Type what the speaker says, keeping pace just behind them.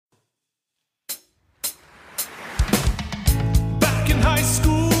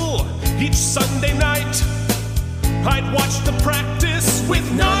Each Sunday night, I'd watch the practice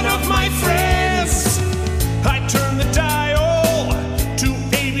with none of my friends. I'd turn the dial to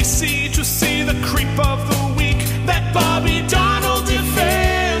ABC to see the creep of the week that Bobby Donald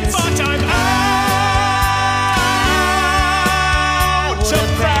defends. But I'm out of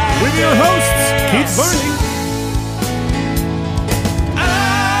practice. With your hosts, Keith Barney,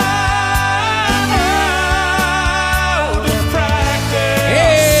 Out of practice.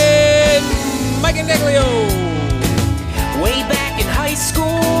 And Mike and Deglio. Way back in high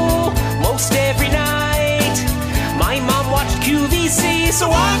school, most every night, my mom watched QVC,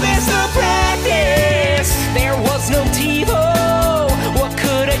 so I missed the practice. There was no TiVo, what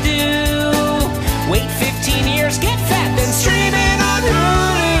could I do? Wait 15 years, get fat, then stream it on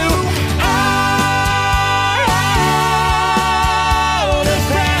Hulu. Out of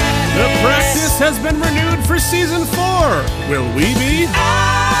practice. the practice has been renewed for season 4. Will we be? Out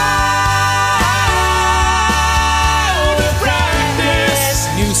of practice.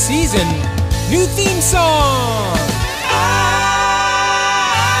 New season, new theme song.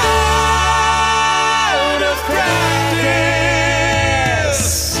 Out of practice.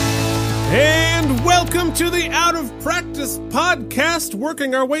 And welcome to the Out of Practice podcast,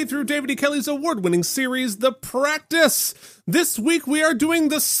 working our way through David E. Kelley's award-winning series, The Practice. This week we are doing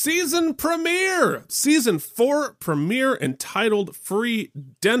the season premiere, season 4 premiere entitled Free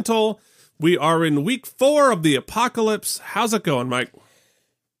Dental. We are in week 4 of the apocalypse. How's it going, Mike?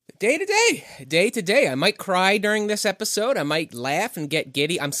 Day to day. I might cry during this episode. I might laugh and get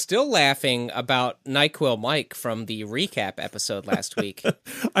giddy. I'm still laughing about NyQuil Mike from the recap episode last week.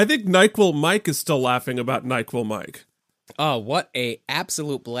 I think NyQuil Mike is still laughing about NyQuil Mike. Oh, what a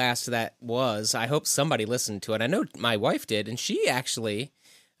absolute blast that was. I hope somebody listened to it. I know my wife did, and she actually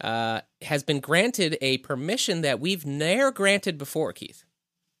has been granted a permission that we've never granted before, Keith.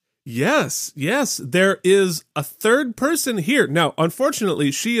 Yes. There is a third person here. Now,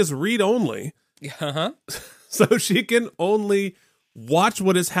 unfortunately, she is read-only. Uh-huh. So she can only watch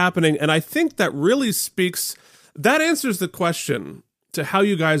what is happening. And I think that really that answers the question to how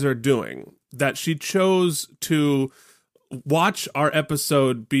you guys are doing, that she chose to watch our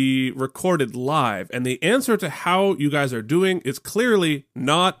episode be recorded live. And the answer to how you guys are doing is clearly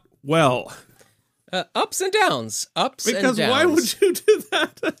not well. Ups and downs. Because why would you do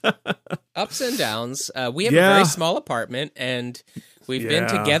that? Ups and downs. We have a very small apartment, and we've been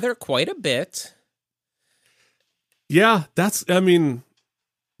together quite a bit. Yeah, that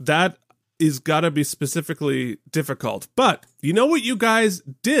is gotta be specifically difficult. But you know what you guys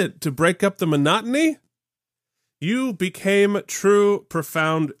did to break up the monotony? You became true,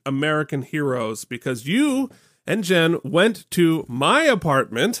 profound American heroes, because you and Jen went to my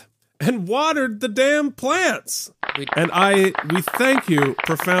apartment and watered the damn plants. And we thank you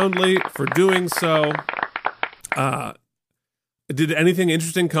profoundly for doing so. Did anything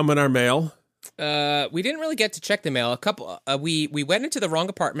interesting come in our mail? We didn't really get to check the mail. We went into the wrong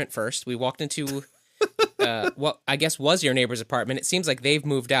apartment first. We walked into what I guess was your neighbor's apartment. It seems like they've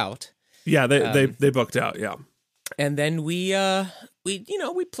moved out. Yeah, they booked out, yeah. And then we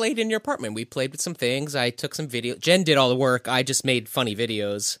played in your apartment. We played with some things. I took some video. Jen did all the work. I just made funny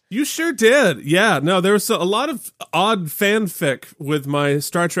videos. You sure did. Yeah, no, there was a lot of odd fanfic with my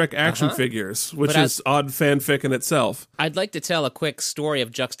Star Trek action figures, which is odd fanfic in itself. I'd like to tell a quick story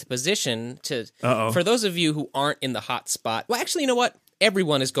of juxtaposition for those of you who aren't in the hot spot. Well, actually, you know what?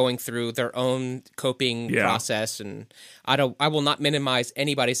 Everyone is going through their own coping process, and I will not minimize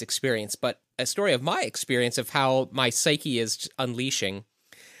anybody's experience, but a story of my experience of how my psyche is unleashing.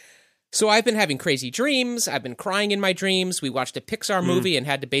 So I've been having crazy dreams. I've been crying in my dreams. We watched a Pixar movie and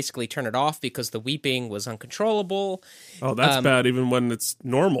had to basically turn it off because the weeping was uncontrollable. Oh, that's bad even when it's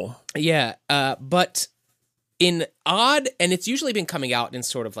normal. Yeah, but in odd, and it's usually been coming out in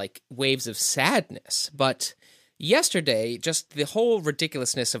sort of like waves of sadness, but yesterday, just the whole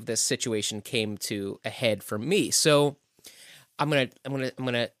ridiculousness of this situation came to a head for me. So I'm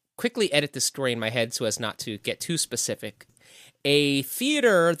gonna quickly edit this story in my head so as not to get too specific. A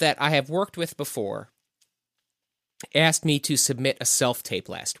theater that I have worked with before asked me to submit a self-tape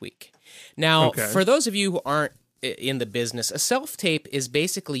last week. Now, for those of you who aren't in the business, a self-tape is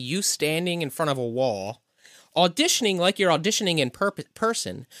basically you standing in front of a wall, auditioning like you're auditioning in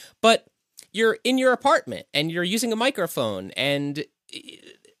person, but you're in your apartment and you're using a microphone, and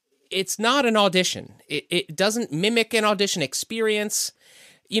it's not an audition. It doesn't mimic an audition experience.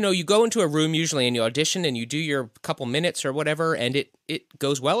 You know, you go into a room usually and you audition and you do your couple minutes or whatever, and it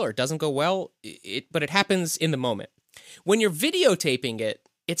goes well or it doesn't go well, but it happens in the moment. When you're videotaping it,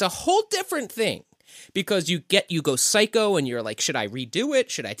 it's a whole different thing. because you go psycho and you're like, should I redo it?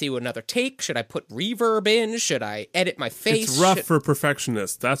 Should I do another take? Should I put reverb in? Should I edit my face? It's rough for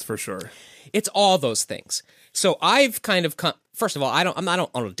perfectionists, that's for sure. It's all those things. So I've kind of first of all, I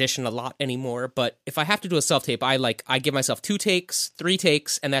don't audition a lot anymore, but if I have to do a self-tape, I give myself 2 takes, 3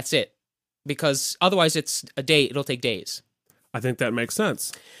 takes, and that's it. Because otherwise it'll take days. I think that makes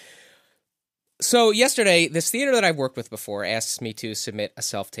sense. So yesterday, this theater that I've worked with before asked me to submit a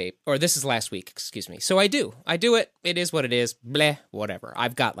self-tape, or this is last week, excuse me. So I do it. It is what it is. Bleh, whatever.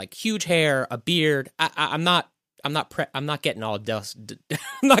 I've got like huge hair, a beard. I'm not getting all dust.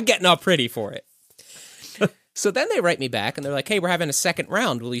 I'm not getting all pretty for it. So then they write me back and they're like, hey, we're having a second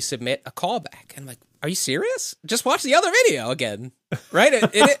round. Will you submit a callback? And I'm like, are you serious? Just watch the other video again. Right?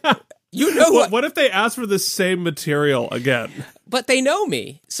 You know what if they ask for the same material again? But they know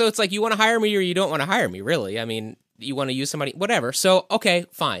me. So it's like, you want to hire me or you don't want to hire me, really. I mean, you want to use somebody, whatever. So, okay,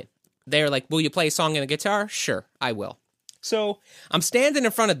 fine. They're like, will you play a song and a guitar? Sure, I will. So I'm standing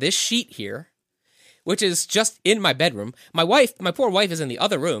in front of this sheet here, which is just in my bedroom. My poor wife is in the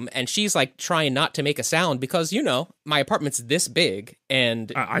other room, and she's like trying not to make a sound because, you know, my apartment's this big.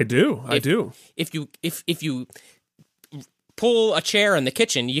 And I do. If you pull a chair in the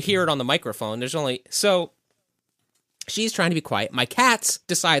kitchen, you hear it on the microphone. So she's trying to be quiet. My cats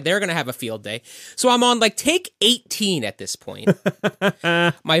decide they're going to have a field day. So I'm on like take 18 at this point.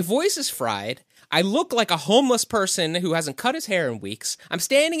 My voice is fried. I look like a homeless person who hasn't cut his hair in weeks. I'm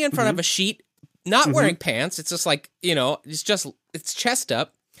standing in front of a sheet, not wearing pants. It's just like, you know, it's chest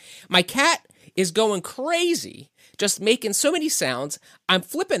up. My cat is going crazy, just making so many sounds. I'm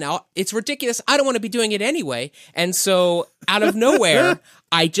flipping out. It's ridiculous. I don't want to be doing it anyway. And so out of nowhere,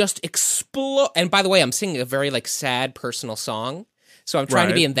 I just explode. And by the way, I'm singing a very like sad personal song. So I'm trying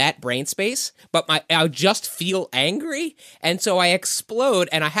to be in that brain space, but I just feel angry. And so I explode,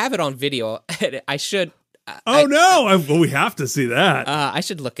 and I have it on video. I should. We have to see that. I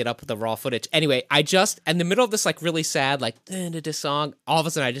should look it up with the raw footage. Anyway, I just, in the middle of this like really sad, like, this song, all of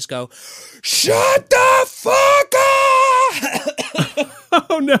a sudden I just go, shut the fuck up!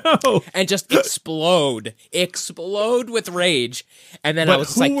 Oh no! And just explode with rage. And then I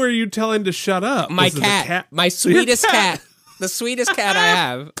was like, who were you telling to shut up? My cat, my sweetest cat, the sweetest cat I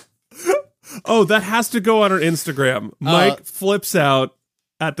have. Oh, that has to go on our Instagram. Mike flips out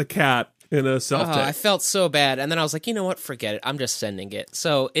at the cat in a self-tape. I felt so bad. And then I was like, you know what? Forget it. I'm just sending it.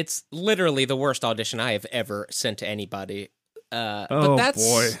 So it's literally the worst audition I have ever sent to anybody. But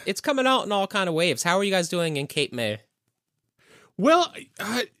that's, it's coming out in all kind of waves. How are you guys doing in Cape May? Well,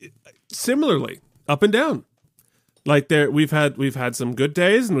 similarly, up and down. Like we've had some good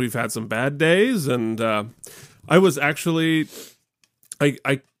days and we've had some bad days. And I was actually,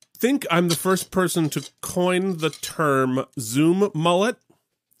 I think I'm the first person to coin the term Zoom mullet.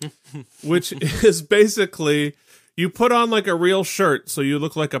 Which is basically you put on like a real shirt so you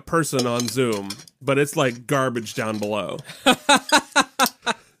look like a person on Zoom, but it's like garbage down below.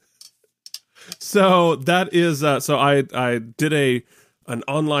 So that is so I did an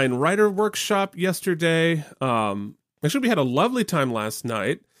online writer workshop yesterday. Actually, we had a lovely time last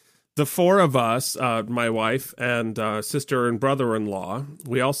night. The 4 of us, my wife and sister and brother-in-law,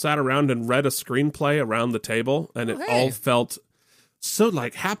 we all sat around and read a screenplay around the table, and it all felt so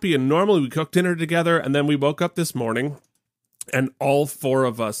like happy and normal. We cooked dinner together, and then we woke up this morning, and all 4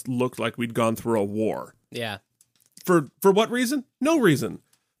 of us looked like we'd gone through a war. Yeah. For what reason? No reason.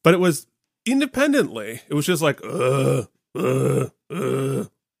 But it was independently. It was just like, It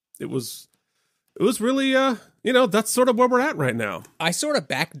was really, that's sort of where we're at right now. I sort of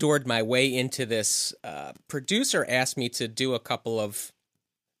backdoored my way into this. Producer asked me to do a couple of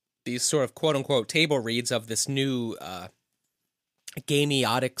these sort of quote unquote table reads of this new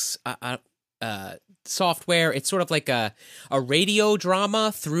Gameotics software. It's sort of like a radio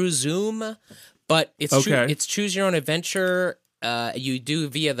drama through Zoom, but it's choose your own adventure. You do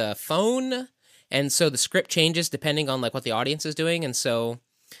via the phone, and so the script changes depending on like what the audience is doing, and so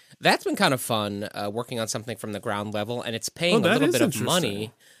that's been kind of fun working on something from the ground level, and it's paying a little bit of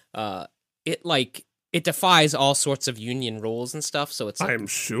money. It defies all sorts of union rules and stuff, so it's like, I'm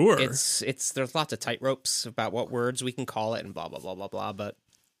sure it's there's lots of tightropes about what words we can call it and blah blah blah blah blah. But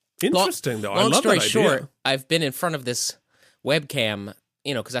interesting though. Long I love story that short, idea. I've been in front of this webcam,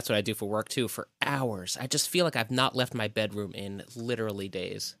 because that's what I do for work too, for hours. I just feel like I've not left my bedroom in literally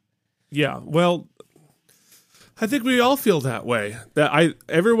days. Yeah, well, I think we all feel that way.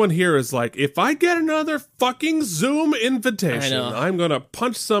 Everyone here is like, if I get another fucking Zoom invitation, I'm gonna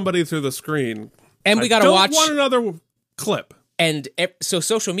punch somebody through the screen. And we got to watch one another clip. And so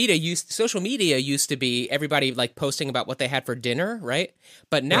social media used to be everybody like posting about what they had for dinner, right?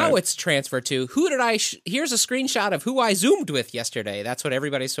 But now Right. it's transferred to who did I? Here's a screenshot of who I Zoomed with yesterday. That's what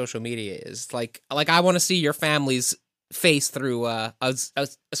everybody's social media is. Like I want to see your family's face through a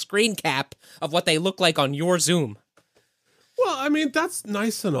screen cap of what they look like on your Zoom. Well, I mean, that's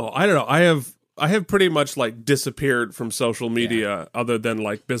nice and all. I don't know. I have pretty much like disappeared from social media other than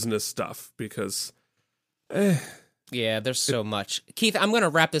like business stuff because Yeah, there's so much. Keith, I'm going to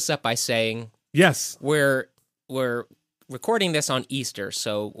wrap this up by saying yes. we're recording this on Easter.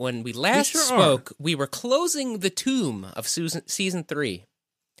 So when we last sure spoke, we were closing the tomb of season 3.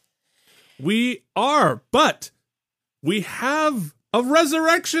 We are, but we have a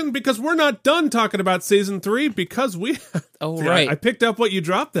resurrection because we're not done talking about season 3 because we Oh, See, right. I picked up what you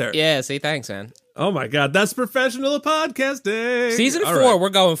dropped there. Yeah, say thanks, man. Oh my god, that's professional podcasting. Season All 4, right. we're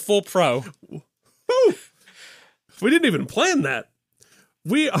going full pro. Woo. We didn't even plan that.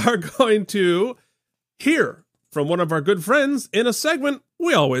 We are going to hear from one of our good friends in a segment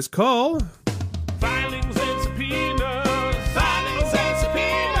we always call Filings and subpoenas. Filings and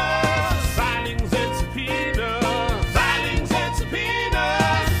subpoenas. Filings and subpoenas. Filings and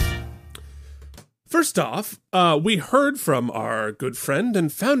subpoenas. First off, we heard from our good friend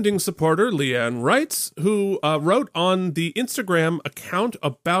and founding supporter, Leanne Wrights, who wrote on the Instagram account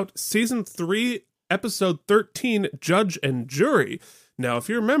about Season 3, Episode 13, Judge and Jury. Now, if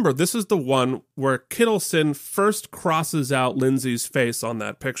you remember, this is the one where Kittleson first crosses out Lindsay's face on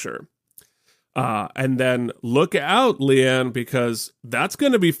that picture. And then look out, Leanne, because that's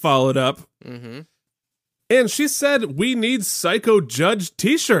going to be followed up. Mm-hmm. And she said, we need Psycho Judge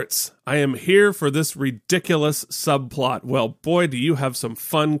t-shirts. I am here for this ridiculous subplot. Well, boy, do you have some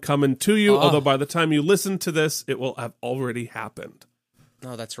fun coming to you. Oh. Although by the time you listen to this, it will have already happened.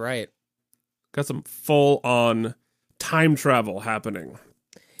 No, that's right. Got some full-on time travel happening.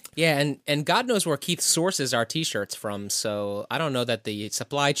 Yeah, and God knows where Keith sources our T-shirts from, so I don't know that the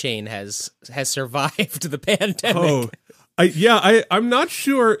supply chain has survived the pandemic. I'm not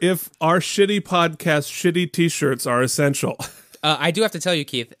sure if our shitty podcast, shitty t-shirts are essential. I do have to tell you,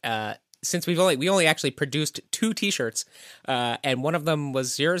 Keith, since we only actually produced 2 T-shirts, and one of them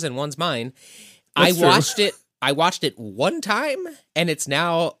was yours and one's mine. That's true. I watched it one time, and it's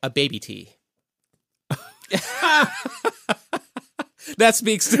now a baby tee. That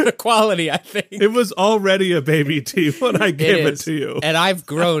speaks to the quality, I think. It was already a baby tee when I gave it is. to you. And I've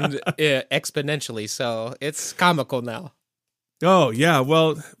grown exponentially, so it's comical now. Oh, yeah.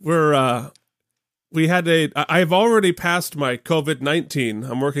 Well, I've already passed my COVID-19.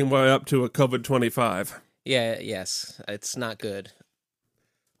 I'm working my way up to a COVID-25. Yeah, yes, it's not good.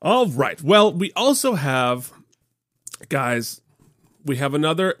 All right. Well, we also have, guys, we have an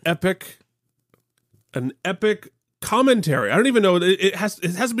epic commentary. I don't even know. It has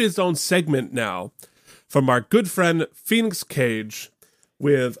to be its own segment now from our good friend Phoenix Cage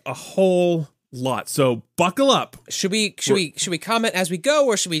with a whole lot. So buckle up. Should we comment as we go,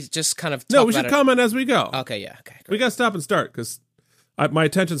 or should we just kind of talk No, we about should it? comment as we go. Okay, yeah, okay, We got to stop and start because my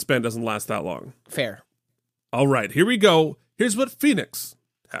attention span doesn't last that long. fair. All right, here we go. Here's what Phoenix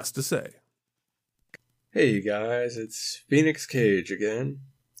has to say. Hey guys, it's Phoenix Cage again.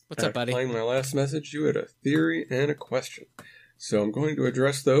 What's up, buddy? After playing my last message, you had a theory and a question. So I'm going to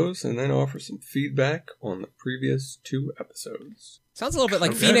address those and then offer some feedback on the previous 2 episodes. Sounds a little bit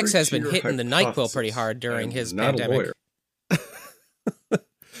like Contrary Phoenix has to been your hitting the NyQuil hypothesis, pretty hard during I'm his not pandemic. A lawyer.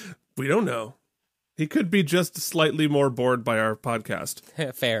 We don't know. He could be just slightly more bored by our podcast.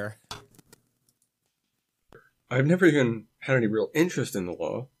 Fair. I've never even had any real interest in the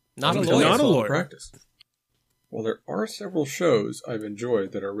law. Not a until lawyer. I Not a saw the lawyer. Practice. Well, there are several shows I've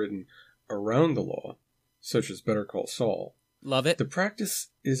enjoyed that are written around the law, such as Better Call Saul. Love it. The Practice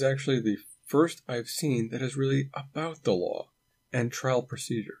is actually the first I've seen that is really about the law and trial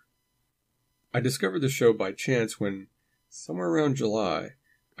procedure. I discovered the show by chance when, somewhere around July,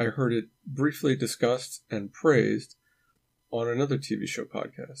 I heard it briefly discussed and praised on another TV show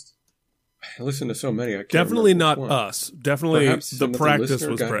podcast. I listen to so many, I can't Definitely remember not which one. us. Definitely Perhaps the another practice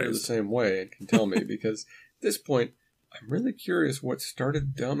listener was got here the praised. same way and can tell me, because at this point, I'm really curious what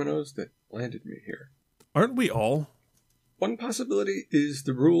started the dominoes that landed me here. Aren't we all? One possibility is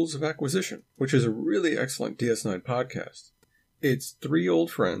The Rules of Acquisition, which is a really excellent DS9 podcast. It's 3 old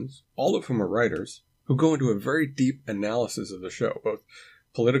friends, all of whom are writers, who go into a very deep analysis of the show, both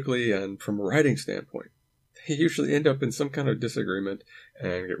politically and from a writing standpoint. They usually end up in some kind of disagreement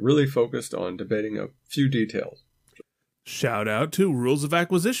and get really focused on debating a few details. Shout out to Rules of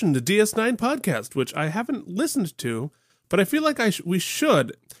Acquisition, the DS9 podcast, which I haven't listened to, but I feel like we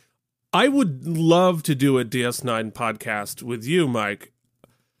should. I would love to do a DS9 podcast with you, Mike,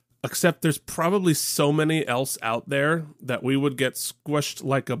 except there's probably so many else out there that we would get squished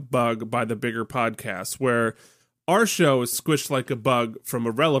like a bug by the bigger podcasts, where our show is squished like a bug from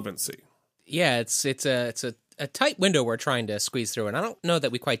irrelevancy. Yeah, it's a tight window we're trying to squeeze through, and I don't know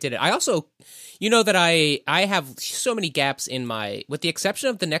that we quite did it. I also, that I have so many gaps in my, with the exception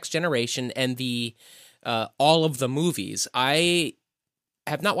of The Next Generation and the all of the movies, I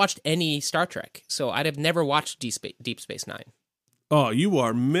have not watched any Star Trek, so I'd have never watched Deep Space Nine. Oh, you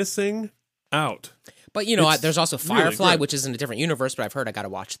are missing out. But, It's there's also really Firefly, good. which is in a different universe, but I've heard I got to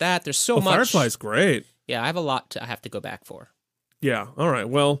watch that. There's so much. Firefly's great. Yeah, I have a lot I have to go back for. Yeah, all right.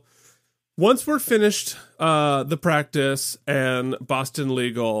 Well, once we're finished The Practice and Boston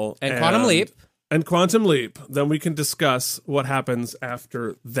Legal And Quantum Leap. And Quantum Leap, then we can discuss what happens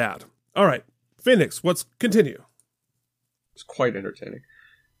after that. All right, Phoenix, let's continue. It's quite entertaining.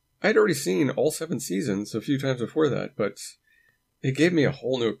 I'd already seen all 7 seasons a few times before that, but it gave me a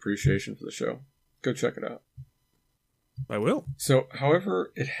whole new appreciation for the show. Go check it out. I will. So,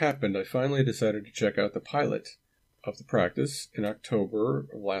 however it happened, I finally decided to check out the pilot of The Practice in October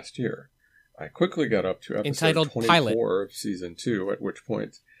of last year. I quickly got up to episode Entitled 24 Pilot. of season 2, at which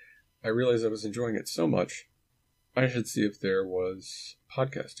point I realized I was enjoying it so much, I should see if there was a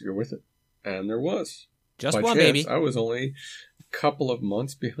podcast to go with it. And there was. Just By one, chance, baby. I was only a couple of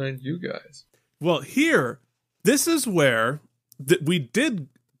months behind you guys. Well, this is where we did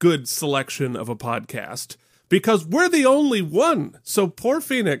good selection of a podcast because we're the only one. So poor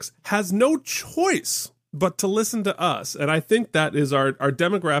Phoenix has no choice but to listen to us. And I think that is our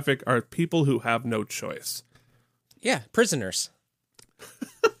demographic are people who have no choice. Yeah, prisoners.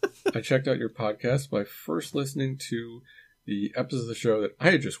 I checked out your podcast by first listening to the episode of the show that I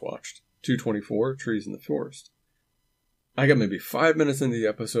had just watched, 224, Trees in the Forest. I got maybe 5 minutes into the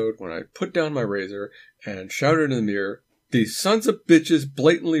episode when I put down my razor and shouted in the mirror, "These sons of bitches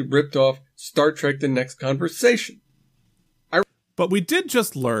blatantly ripped off Star Trek The Next Conversation." But we did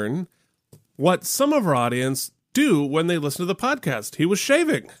just learn what some of our audience do when they listen to the podcast. He was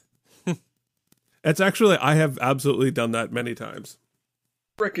shaving. It's actually, I have absolutely done that many times.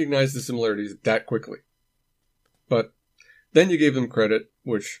 Recognized the similarities that quickly. But then you gave them credit,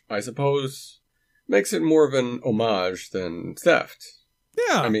 which I suppose makes it more of an homage than theft.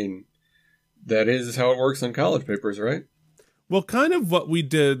 Yeah. I mean, that is how it works on college papers, right? Well, kind of what we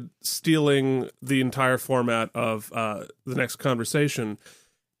did, stealing the entire format of The Next Conversation.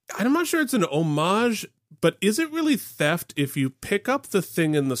 I'm not sure it's an homage, but is it really theft if you pick up the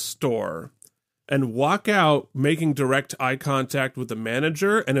thing in the store and walk out making direct eye contact with the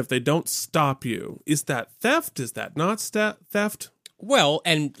manager, and if they don't stop you, is that theft? Is that not theft? Well,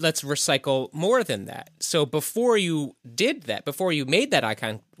 and let's recycle more than that. So before you did that, before you made that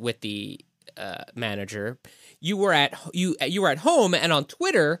icon with the manager, you were at home, and on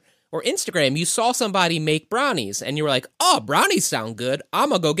Twitter or Instagram, you saw somebody make brownies, and you were like, "Oh, brownies sound good. I'm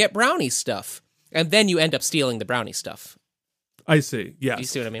gonna go get brownie stuff," and then you end up stealing the brownie stuff. I see. Yes. You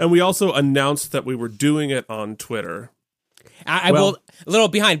see what I mean? And we also announced that we were doing it on Twitter. I will a little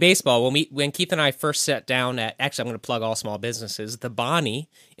behind baseball. When Keith and I first sat down at, actually, I'm going to plug all small businesses, the Bonnie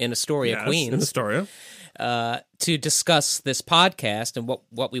in Astoria, Yes, Queens, in Astoria. to discuss this podcast and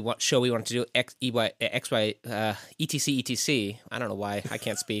what we want to do, etc. I don't know why I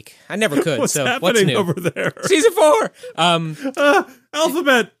can't speak. I never could. What's so happening what's new? over there? Season 4.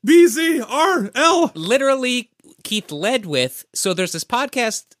 Alphabet BZRL. Literally, Keith led with, so there's this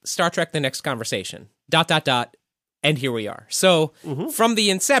podcast, Star Trek: The Next Conversation. ... And here we are. So from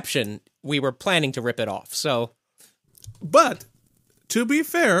the inception, we were planning to rip it off. So, But to be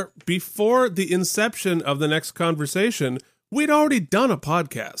fair, before the inception of The Next Conversation, we'd already done a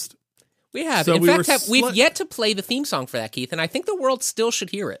podcast. we have. So In we fact, were we've yet to play the theme song for that, Keith, and I think the world still should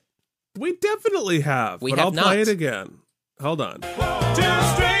hear it. We definitely have, We but have I'll not. play it again. Hold on. Two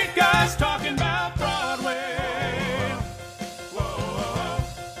straight guys talking about Broadway.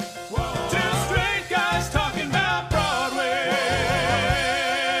 Two straight guys talking about Broadway.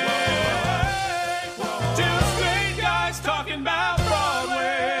 Two straight guys talking about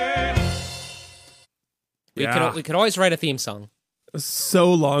Broadway. Yeah. We could always write a theme song.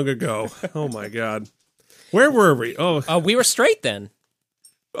 So long ago. Oh my God. Where were we? Oh, We were straight then.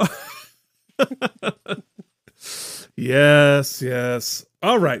 yes.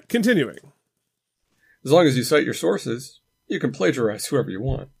 All right, continuing. As long as you cite your sources, you can plagiarize whoever you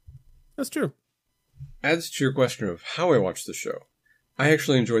want. That's true. As to your question of how I watched the show, I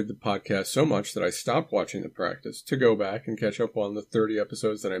actually enjoyed the podcast so much that I stopped watching The Practice to go back and catch up on the 30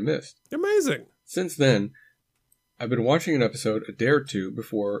 episodes that I missed. Amazing. Since then, I've been watching an episode a day or two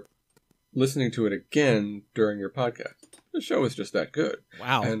before listening to it again during your podcast. The show is just that good.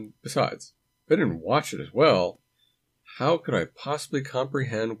 Wow. And besides, if I didn't watch it as well, how could I possibly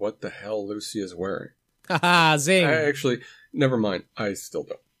comprehend what the hell Lucy is wearing? Haha, zing. I actually, never mind, I still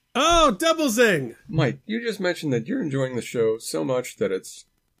don't. Oh, double zing! Mike, you just mentioned that you're enjoying the show so much that it's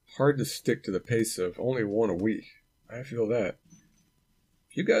hard to stick to the pace of only one a week. I feel that.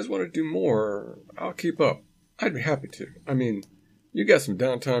 If you guys want to do more, I'll keep up. I'd be happy to. I mean, you got some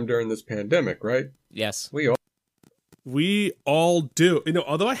downtime during this pandemic, right? Yes. We all do.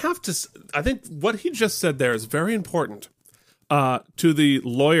 Although I think what he just said there is very important. To the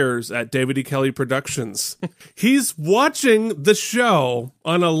lawyers at David E. Kelly Productions. He's watching the show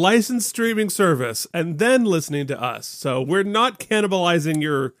on a licensed streaming service and then listening to us. So we're not cannibalizing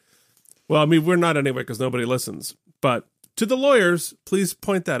your... Well, I mean, we're not anyway because nobody listens. But to the lawyers, please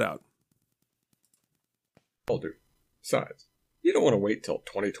point that out. I'll do. Besides, you don't want to wait till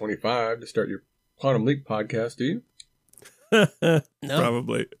 2025 to start your Quantum Leap podcast, do you? No.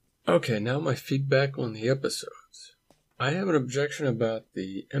 Probably. Okay, now my feedback on the episodes. I have an objection about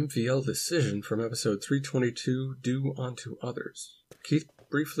the MVL decision from episode 322, Do Unto Others. Keith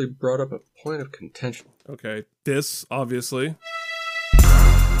briefly brought up a point of contention. Okay, this, obviously.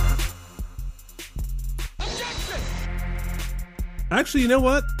 Actually, you know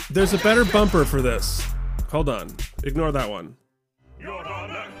what? There's a better bumper for this. Hold on. Ignore that one. Your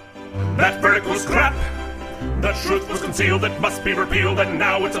Honor, that verdict was crap. The truth was concealed, it must be repealed, and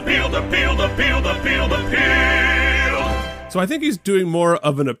now it's appealed. So I think he's doing more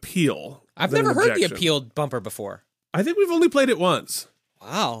of an appeal. I've than never an heard the objection. appealed bumper before. I think we've only played it once.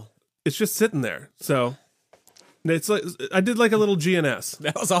 Wow. It's just sitting there. So it's like I did like a little GNS.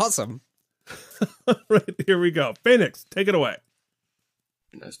 That was awesome. Right, here we go. Phoenix, take it away.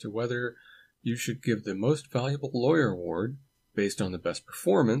 As to whether you should give the most valuable lawyer award based on the best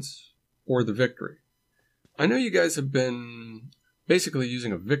performance or the victory. I know you guys have been basically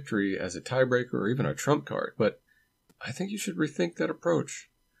using a victory as a tiebreaker or even a trump card, but I think you should rethink that approach.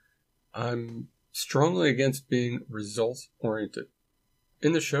 I'm strongly against being results-oriented.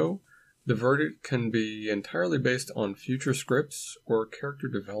 In the show, the verdict can be entirely based on future scripts or character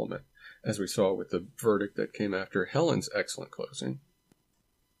development, as we saw with the verdict that came after Helen's excellent closing.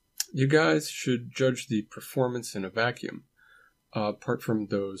 You guys should judge the performance in a vacuum, apart from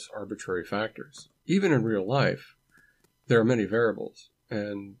those arbitrary factors. Even in real life, there are many variables,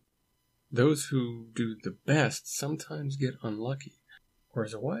 and those who do the best sometimes get unlucky. Or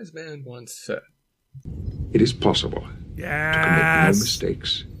as a wise man once said, it is possible to commit no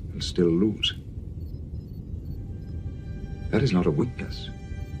mistakes and still lose. That is not a weakness.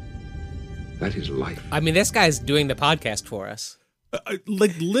 That is life. I mean, this guy's doing the podcast for us.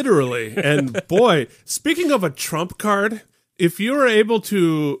 Like literally. And boy, speaking of a trump card, if you're able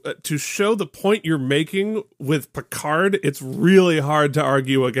to show the point you're making with Picard, it's really hard to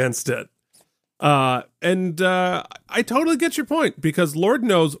argue against it. And I totally get your point, because Lord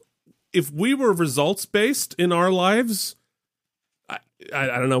knows if we were results based in our lives, I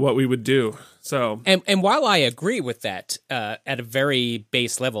don't know what we would do. So And while I agree with that at a very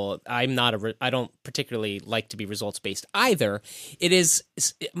base level, I don't particularly like to be results based either. It is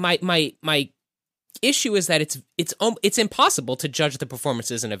my issue is that it's impossible to judge the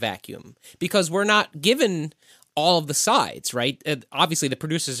performances in a vacuum, because we're not given all of the sides, right? Obviously, the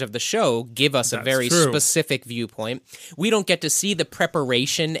producers of the show give us a very specific viewpoint. We don't get to see the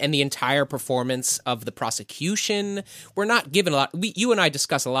preparation and the entire performance of the prosecution. We're not given a lot. You and I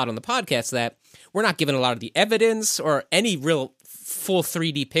discuss a lot on the podcast that we're not given a lot of the evidence or any real full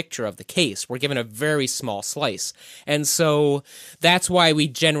 3D picture of the case. We're given a very small slice. And so that's why we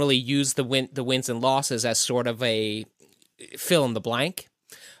generally use the wins and losses as sort of a fill in the blank.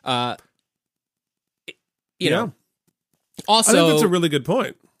 You know, also, I think that's a really good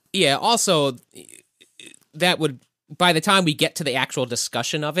point. Yeah. Also, that would, by the time we get to the actual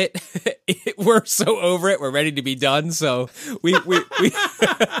discussion of it, we're so over it. We're ready to be done. So we're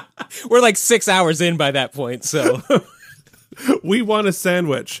like 6 hours in by that point. So we want a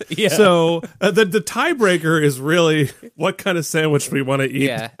sandwich. Yeah. So the tiebreaker is really what kind of sandwich we want to eat.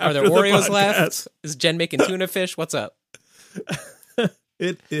 Yeah. Are there after Oreos the left? podcast. Is Jen making tuna fish? What's up?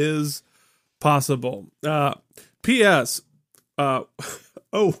 It is possible. P.S. Oh,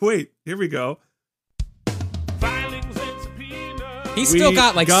 wait. Here we go. Filings and subpoenas. He's still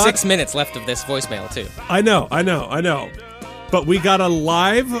got 6 minutes left of this voicemail, too. I know. But we got a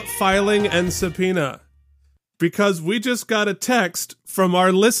live filing and subpoena because we just got a text from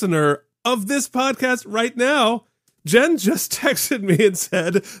our listener of this podcast right now. Jen just texted me and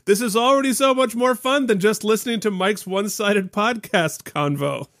said, "This is already so much more fun than just listening to Mike's one-sided podcast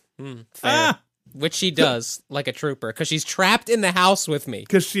convo." Fair. Which she does, like a trooper, because she's trapped in the house with me.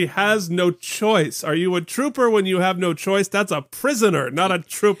 Because she has no choice. Are you a trooper when you have no choice? That's a prisoner, not a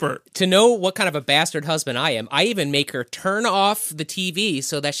trooper. To know what kind of a bastard husband I am, I even make her turn off the TV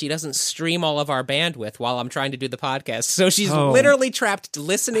so that she doesn't stream all of our bandwidth while I'm trying to do the podcast. So she's literally trapped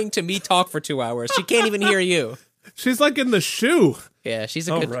listening to me talk for 2 hours. She can't even hear you. She's like in the shoe. Yeah, she's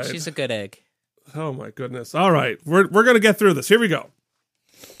a good egg. Oh my goodness. All right, we're going to get through this. Here we go.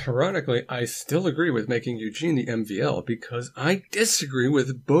 Ironically, I still agree with making Eugene the MVL because I disagree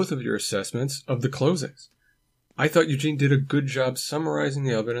with both of your assessments of the closings. I thought Eugene did a good job summarizing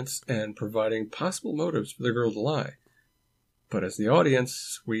the evidence and providing possible motives for the girl to lie. But as the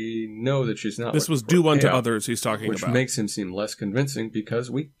audience, we know that she's not. This was do unto others he's talking which about. Which makes him seem less convincing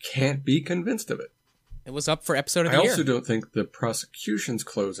because we can't be convinced of it. It was up for episode of the year. I also don't think the prosecution's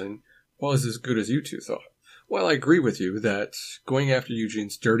closing was as good as you two thought. While I agree with you that going after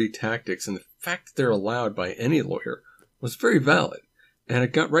Eugene's dirty tactics and the fact that they're allowed by any lawyer was very valid, and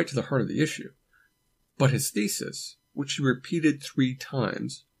it got right to the heart of the issue. But his thesis, which he repeated 3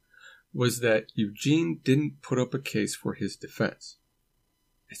 times, was that Eugene didn't put up a case for his defense.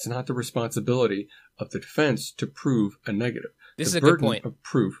 It's not the responsibility of the defense to prove a negative. This is a good point. The burden of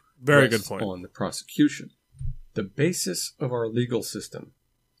proof Very good point. On the prosecution. The basis of our legal system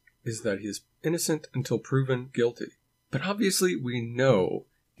is that he is innocent until proven guilty. But obviously we know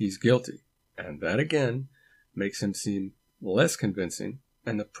he's guilty. And that again makes him seem less convincing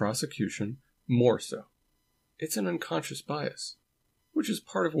and the prosecution more so. It's an unconscious bias, which is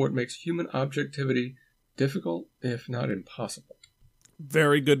part of what makes human objectivity difficult, if not impossible.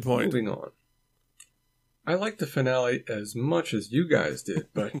 Very good point. Moving on. I liked the finale as much as you guys did,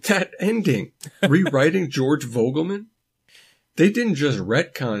 but that ending, rewriting George Vogelman, they didn't just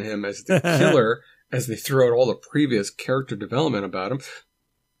retcon him as the killer as they threw out all the previous character development about him.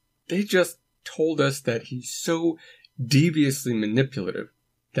 They just told us that he's so deviously manipulative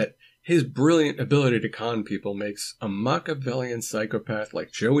that his brilliant ability to con people makes a Machiavellian psychopath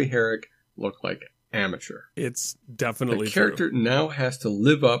like Joey Herrick look like an amateur. It's definitely the character true. now has to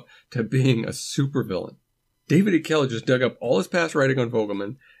live up to being a supervillain. David E. Kelley just dug up all his past writing on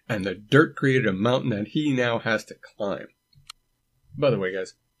Vogelman, and the dirt created a mountain that he now has to climb. By the way,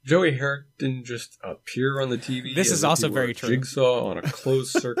 guys, Joey Herrick didn't just appear on the TV. This is also very true. Jigsaw on a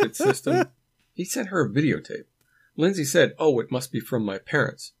closed-circuit system. He sent her a videotape. Lindsay said, "Oh, it must be from my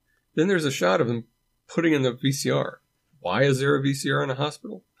parents." Then there's a shot of him putting in the VCR. Why is there a VCR in a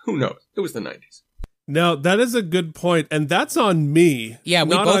hospital? Who knows? It was the 90s. No, that is a good point, and that's on me. Yeah,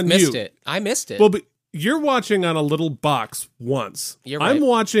 we both missed it. I missed it. Well, but you're watching on a little box once. You're right. I'm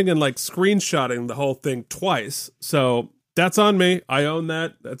watching and like screenshotting the whole thing twice, so that's on me. I own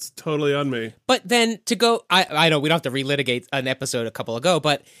that. That's totally on me. But then to go, I know we don't have to relitigate an episode a couple ago,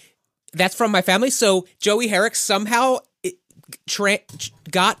 but that's from my family. So Joey Herrick somehow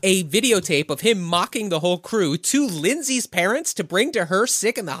got a videotape of him mocking the whole crew to Lindsay's parents to bring to her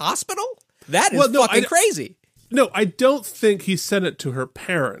sick in the hospital? That is fucking crazy. No, I don't think he sent it to her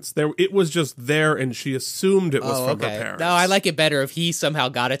parents. It was just there, and she assumed it was from her parents. No, I like it better if he somehow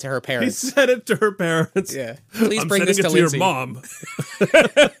got it to her parents. He sent it to her parents. Yeah. Please bring this to Lindsay. your mom.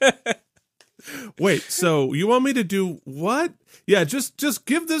 Wait, so you want me to do what? Yeah, just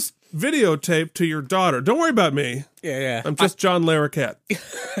give this videotape to your daughter. Don't worry about me. Yeah. I'm just John Larroquette.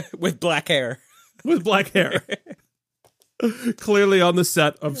 With black hair. With black hair. Clearly on the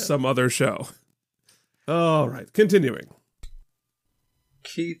set of some other show. All right, continuing.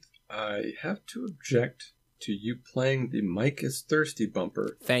 Keith, I have to object to you playing the Mike is Thirsty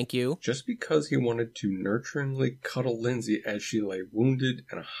bumper. Thank you. Just because he wanted to nurturingly cuddle Lindsay as she lay wounded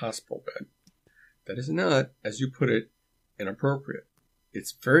in a hospital bed. That is not, as you put it, inappropriate.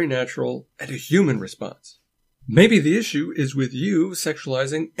 It's very natural and a human response. Maybe the issue is with you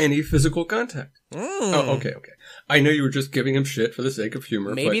sexualizing any physical contact. Oh, okay. I know you were just giving him shit for the sake of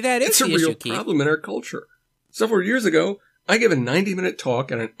humor. Maybe but that is it's the a real issue, Keith. problem in our culture. Several years ago, I gave a 90-minute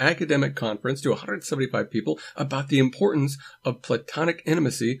talk at an academic conference to 175 people about the importance of platonic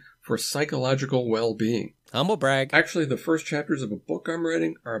intimacy for psychological well-being. Humble brag. Actually, the first chapters of a book I'm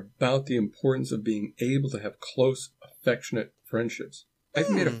writing are about the importance of being able to have close, affectionate friendships. I've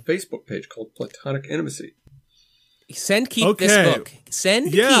made a Facebook page called Platonic Intimacy. Send Keith this book.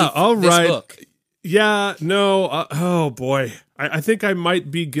 Send Keith all right. this book. Yeah, no, oh boy. I think I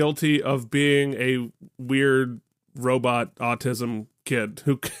might be guilty of being a weird robot autism kid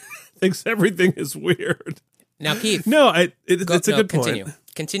who thinks everything is weird. Now, Keith. No, it's a good continue. point.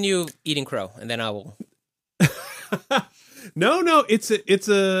 Continue eating crow, and then I will. No, it's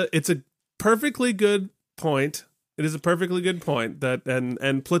a perfectly good point. It is a perfectly good point that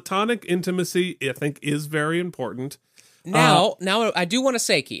and platonic intimacy, I think, is very important. Now I do want to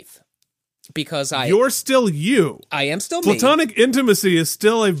say, Keith, because you're still you. I am still platonic intimacy is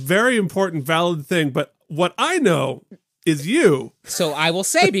still a very important, valid thing. But what I know is you. So I will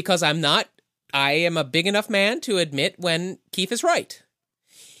say, because I am a big enough man to admit when Keith is right.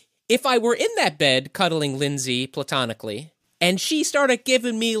 If I were in that bed cuddling Lindsay platonically, and she started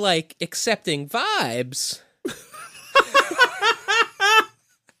giving me, like, accepting vibes,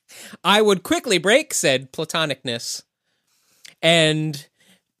 I would quickly break said platonicness. And,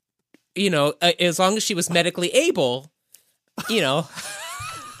 you know, as long as she was medically able, you know,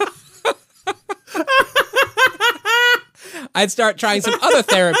 I'd start trying some other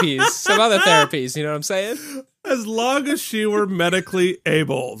therapies, you know what I'm saying? As long as she were medically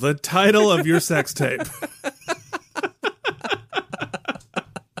able, the title of your sex tape.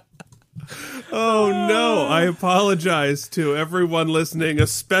 Oh, no. I apologize to everyone listening,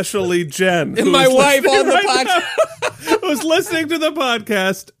 especially Jen. My wife on the podcast. Who's listening to the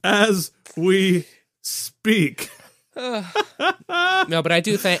podcast as we speak. No, but I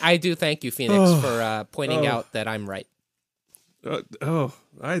do thank you, Phoenix, for pointing out that I'm right.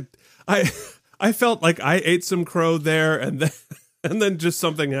 I felt like I ate some crow there, and then just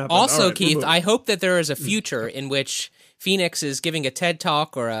something happened. Also, right, Keith, I hope that there is a future in which Phoenix is giving a TED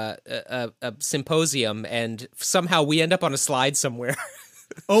Talk or a symposium, and somehow we end up on a slide somewhere.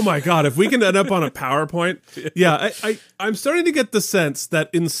 Oh my God, if we can end up on a PowerPoint. Yeah, I'm starting to get the sense that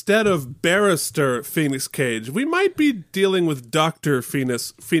instead of Barrister Phoenix Cage, we might be dealing with Dr.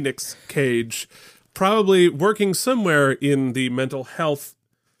 Phoenix Cage, probably working somewhere in the mental health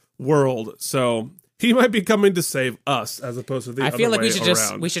world. So he might be coming to save us as opposed to the other way around. I feel like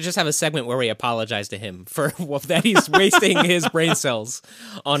we should just have a segment where we apologize to him for that he's wasting his brain cells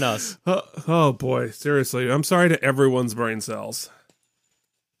on us. Oh boy, seriously. I'm sorry to everyone's brain cells.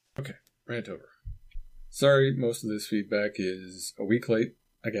 Okay, rant over. Sorry, most of this feedback is a week late,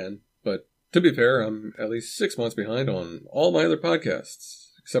 again, but to be fair, I'm at least 6 months behind on all my other podcasts,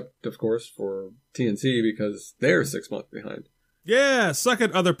 except, of course, for TNC, because they're 6 months behind. Yeah, suck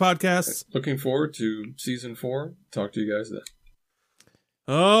it, other podcasts. Looking forward to season 4. Talk to you guys then.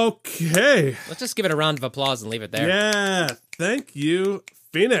 Okay. Let's just give it a round of applause and leave it there. Yeah, thank you,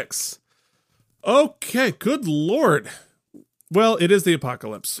 Phoenix. Okay, good Lord. Well, it is the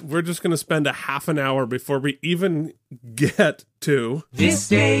apocalypse. We're just going to spend a half an hour before we even get to This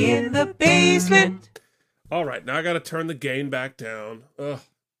Day in the Basement. All right, now I got to turn the gain back down. Ugh.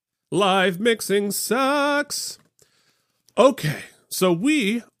 Live mixing sucks. Okay, so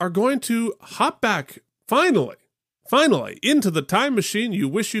we are going to hop back, finally, into the time machine you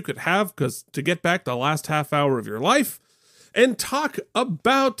wish you could have, because to get back the last half hour of your life, and talk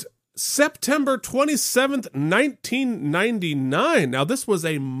about September 27th, 1999. Now, this was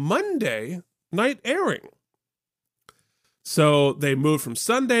a Monday night airing. So they moved from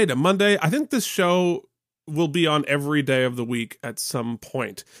Sunday to Monday. I think this show will be on every day of the week at some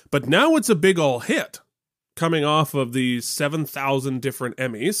point. But now it's a big ol' hit, coming off of the 7,000 different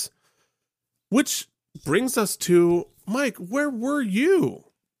Emmys. Which brings us to, Mike, where were you?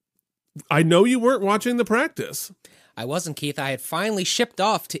 I know you weren't watching the practice. I wasn't, Keith. I had finally shipped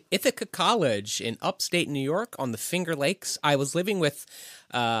off to Ithaca College in upstate New York on the Finger Lakes. I was living with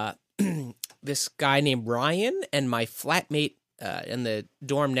this guy named Ryan, and my flatmate in the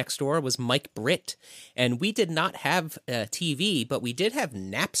dorm next door was Mike Britt. And we did not have TV, but we did have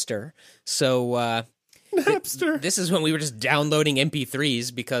Napster. So Napster. This is when we were just downloading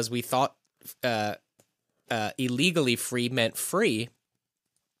MP3s because we thought illegally free meant free.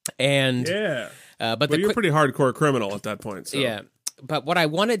 And yeah. But you're a pretty hardcore criminal at that point. So. Yeah. But what I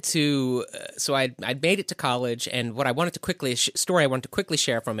wanted to, so I'd made it to college, and what I wanted to quickly, story I wanted to quickly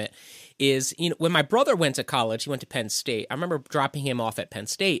share from it is, you know, when my brother went to college, he went to Penn State. I remember dropping him off at Penn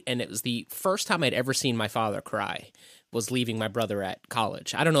State, and it was the first time I'd ever seen my father cry, was leaving my brother at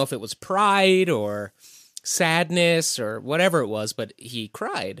college. I don't know if it was pride or sadness or whatever it was, but he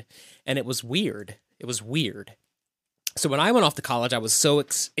cried, and it was weird. It was weird. So when I went off to college, I was so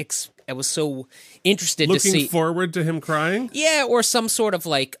I was so interested to see, looking forward to him crying. Yeah, or some sort of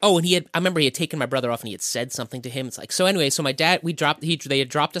like, oh, and I remember he had taken my brother off and he had said something to him. It's like, so anyway, so my dad, they had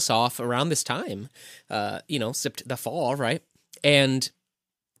dropped us off around this time, you know, the fall, right? And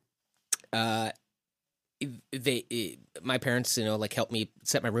my parents, you know, like helped me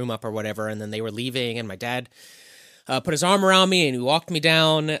set my room up or whatever, and then they were leaving, and my dad put his arm around me and he walked me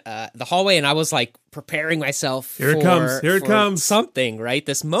down the hallway, and I was like preparing myself Here it comes. Something, right?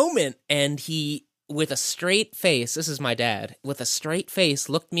 This moment. And he, with a straight face, this is my dad, with a straight face,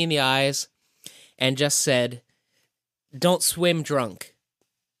 looked me in the eyes and just said, don't swim drunk.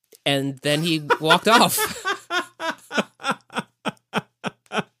 And then he walked off.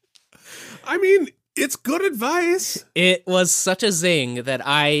 I mean, it's good advice. It was such a zing that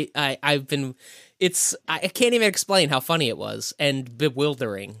I can't even explain how funny it was and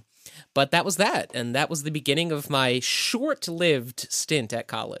bewildering. But that was that, and that was the beginning of my short-lived stint at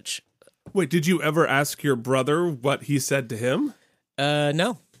college. Wait, did you ever ask your brother what he said to him?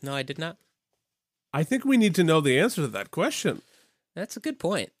 No, I did not. I think we need to know the answer to that question. That's a good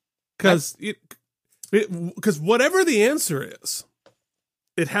point. Because whatever the answer is,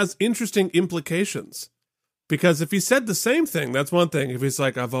 it has interesting implications. Because if he said the same thing, that's one thing. If he's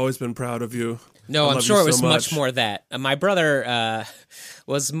like, I've always been proud of you. No, I'm sure it was much more that. My brother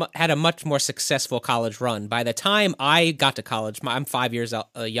had a much more successful college run. By the time I got to college, I'm 5 years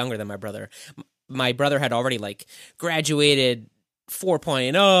younger than my brother. My brother had already graduated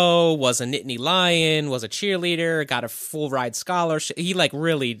 4.0, was a Nittany Lion, was a cheerleader, got a full ride scholarship. He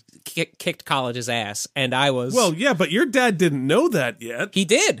really kicked college's ass, and I was. Well, yeah, but your dad didn't know that yet. He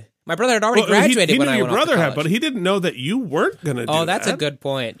did. My brother had already graduated when I went off to college. Your brother had, but he didn't know that you weren't going to do that. Oh, that's a good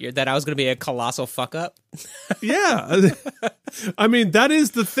point. That I was going to be a colossal fuck up. Yeah. I mean, that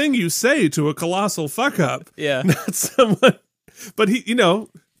is the thing you say to a colossal fuck up. Yeah. Not someone. But he,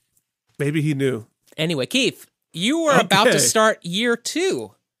 maybe he knew. Anyway, Keith, you were about to start year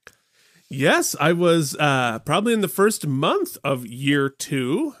 2. Yes, I was probably in the first month of year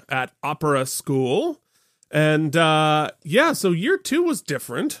 2 at opera school. And so year 2 was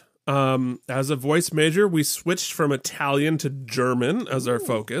different. As a voice major, we switched from Italian to German as our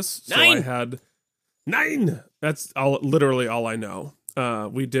focus. 9. So I had 9. That's literally all I know.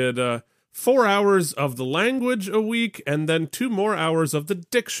 We did 4 hours of the language a week and then 2 more hours of the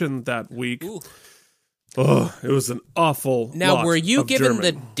diction that week. Ooh. Oh, it was an awful lot. Now, were you given German.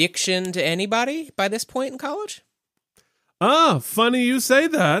 the diction to anybody by this point in college? Ah, funny you say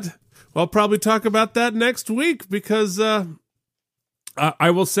that. I'll probably talk about that next week because I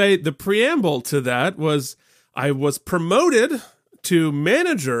will say the preamble to that was I was promoted to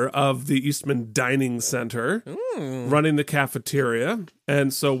manager of the Eastman Dining Center, running the cafeteria.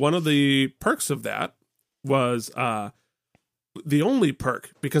 And so one of the perks of that was the only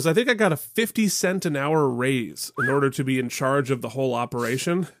perk, because I think I got a 50-cent an hour raise in order to be in charge of the whole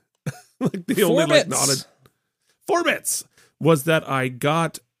operation. Four bits was that I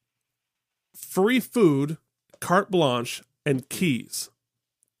got free food, carte blanche, and keys.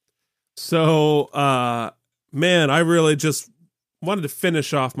 So, man, I really just wanted to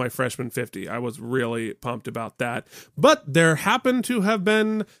finish off my freshman 50. I was really pumped about that. But there happened to have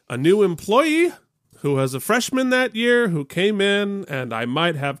been a new employee who was a freshman that year who came in, and I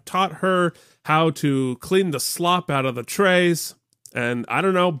might have taught her how to clean the slop out of the trays. And I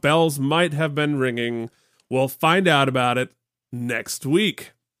don't know, bells might have been ringing. We'll find out about it next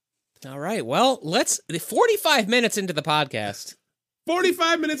week. All right. Well, 45 minutes into the podcast.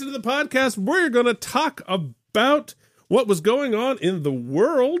 45 minutes into the podcast, we're going to talk about what was going on in the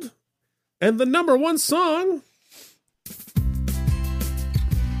world. And the number 1 song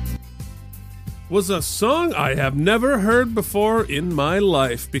was a song I have never heard before in my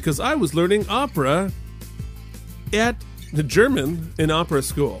life because I was learning opera at the German in opera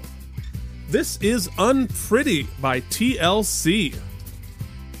school. This is Unpretty by TLC.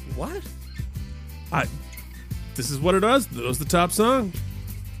 What? This is what it was. That was the top song.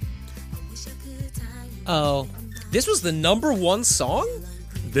 Oh, this was the number 1 song?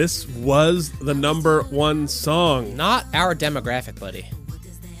 This was the number 1 song. Not our demographic, buddy.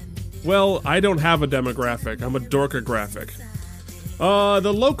 Well, I don't have a demographic. I'm a dorkographic.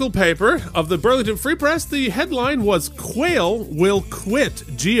 The local paper of the Burlington Free Press, the headline was Quayle Will Quit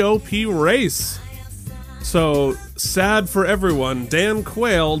GOP Race. So, sad for everyone, Dan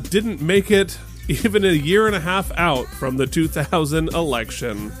Quayle didn't make it even a year and a half out from the 2000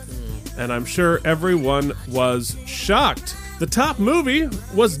 election. And I'm sure everyone was shocked. The top movie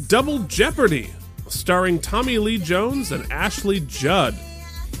was Double Jeopardy, starring Tommy Lee Jones and Ashley Judd.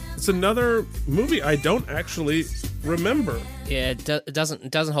 It's another movie I don't actually remember. Yeah, it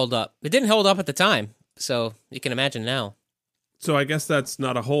doesn't hold up. It didn't hold up at the time, so you can imagine now. So I guess that's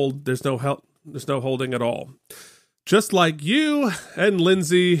not a hold. There's no holding at all. Just like you and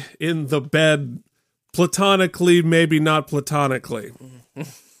Lindsay in the bed, platonically, maybe not platonically.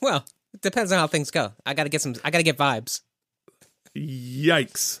 Well, it depends on how things go. I gotta get vibes.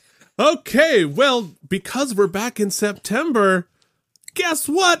 Yikes. Okay, well, because we're back in September, Guess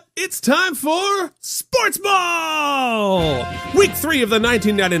what? It's time for Sports Ball! Week 3 of the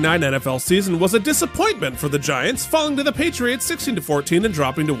 1999 NFL season was a disappointment for the Giants, falling to the Patriots 16-14 and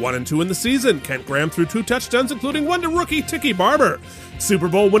dropping to 1-2 in the season. Kent Graham threw 2 touchdowns, including one to rookie Tiki Barber. Super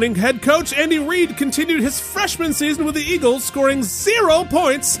Bowl winning head coach Andy Reid continued his freshman season with the Eagles, scoring 0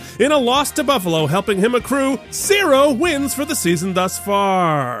 points in a loss to Buffalo, helping him accrue 0 wins for the season thus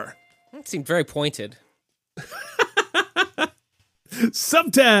far. That seemed very pointed.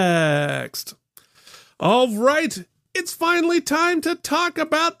 Subtext. All right, it's finally time to talk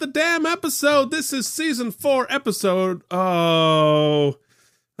about the damn episode. This is season 4 episode. Oh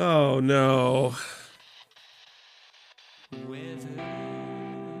no.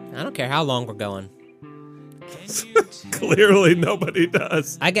 I don't care how long we're going. Clearly nobody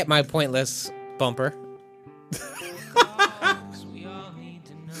does. I get my pointless bumper.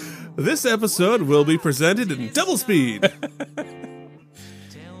 This episode will be presented in double speed.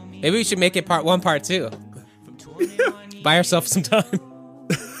 Maybe we should make it part 1, part 2. Buy yourself some time.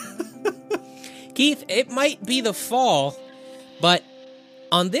 Keith, it might be the fall, but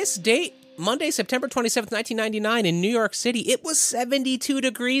on this date, Monday, September 27th, 1999, in New York City, it was 72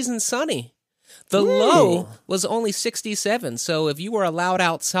 degrees and sunny. The low was only 67, so if you were allowed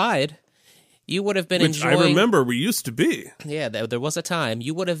outside, you would have been enjoying... I remember we used to be. Yeah, there was a time.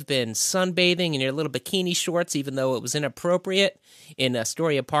 You would have been sunbathing in your little bikini shorts, even though it was inappropriate, in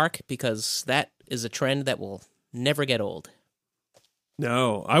Astoria Park, because that is a trend that will never get old.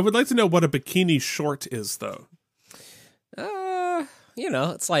 No, I would like to know what a bikini short is, though.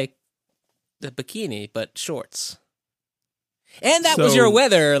 It's like the bikini, but shorts. And that was your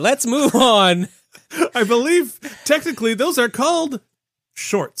weather. Let's move on. I believe, technically, those are called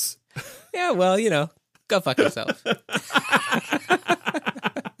shorts. Yeah, well, go fuck yourself.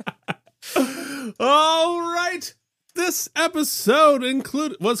 All right. This episode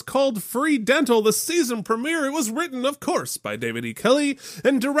was called Free Dental, the season premiere. It was written, of course, by David E. Kelley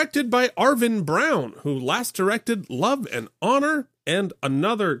and directed by Arvin Brown, who last directed Love and Honor and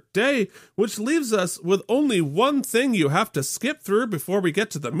Another Day, which leaves us with only one thing you have to skip through before we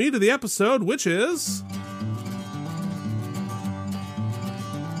get to the meat of the episode, which is...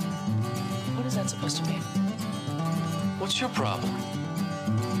 What is that supposed to mean? What's your problem?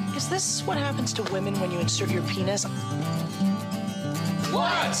 Is this what happens to women when you insert your penis?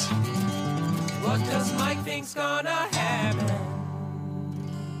 What? What does Mike think's gonna happen?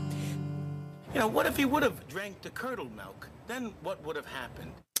 What if he would have drank the curdled milk? Then what would have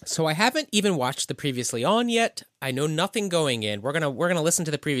happened? So I haven't even watched the Previously On yet. I know nothing going in. We're gonna listen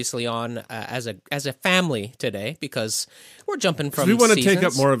to the Previously On as a family today because we're jumping from. We want to seasons. take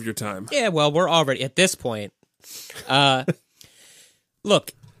up more of your time. Yeah, well, we're already at this point.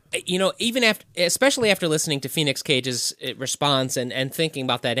 Look, even after, especially after listening to Phoenix Cage's response and thinking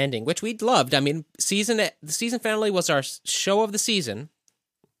about that ending, which we loved. I mean, the season finale was our show of the season.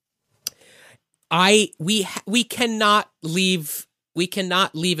 We cannot leave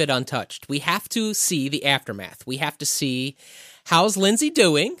it untouched. We have to see the aftermath. We have to see how's Lindsay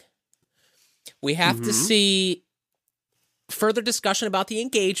doing. We have to see further discussion about the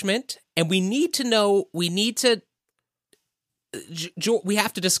engagement, and we need to know. We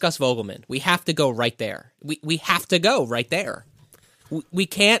have to discuss Vogelman. We have to go right there. We have to go right there. We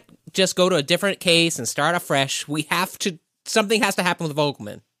can't just go to a different case and start afresh. Something has to happen with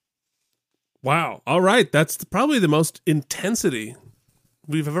Vogelman. Wow. All right. That's probably the most intensity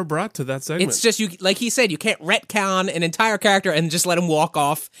we've ever brought to that segment. It's just, like he said, you can't retcon an entire character and just let him walk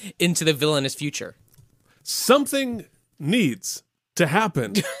off into the villainous future. Something needs to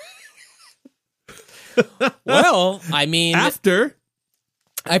happen. Well, I mean... After...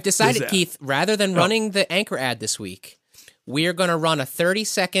 I've decided, Keith, rather than running the anchor ad this week, we're going to run a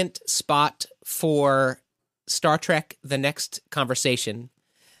 30-second spot for Star Trek The Next Conversation,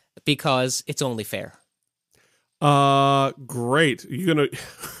 because it's only fair. Great.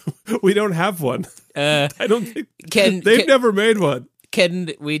 We don't have one. I don't think they've never made one.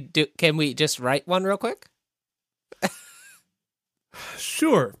 Can we just write one real quick?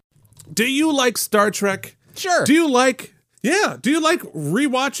 Sure. Do you like Star Trek? Sure. Do you like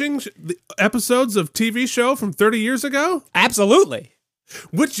rewatching the episodes of TV show from 30 years ago? Absolutely.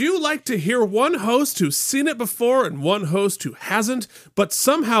 Would you like to hear one host who's seen it before and one host who hasn't, but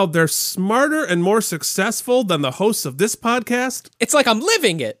somehow they're smarter and more successful than the hosts of this podcast? It's like I'm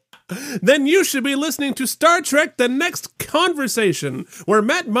living it. then you should be listening to Star Trek The Next Conversation, where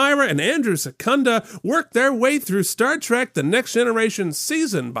Matt Myra and Andrew Secunda work their way through Star Trek The Next Generation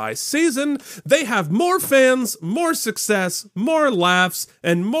season by season. They have more fans, more success, more laughs,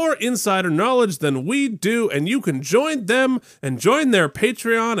 and more insider knowledge than we do, and you can join them and join their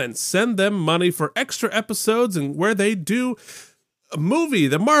Patreon and send them money for extra episodes and where they do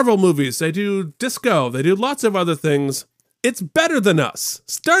the Marvel movies, they do disco, they do lots of other things. It's better than us.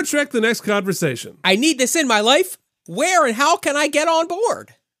 Star Trek The Next Conversation. I need this in my life. Where and how can I get on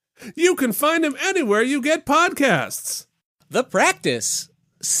board? You can find him anywhere you get podcasts. The Practice,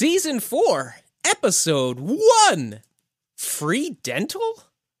 Season 4, Episode 1. Free dental?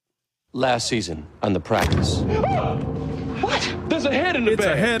 Last season on The Practice. What? There's a head in the It's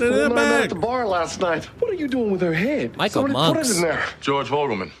bag. a head in the bag. At the bar last night. What are you doing with her head? Michael Somebody Monks. put it in there. George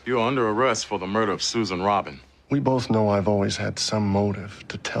Vogelman, you are under arrest for the murder of Susan Robin. We both know I've always had some motive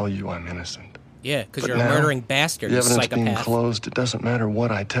to tell you I'm innocent. Yeah, because But you're a now, murdering bastard, the you evidence being psychopath. closed, it doesn't matter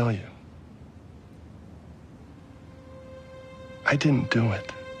what I tell you. I didn't do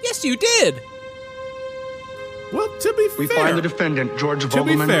it. Yes, you did. Well, to be We fair, find the defendant, George to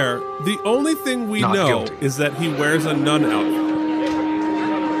Vogelman. be fair, the only thing we Not know guilty. is that he wears a nun outfit.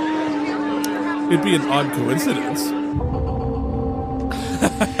 It'd be an odd coincidence.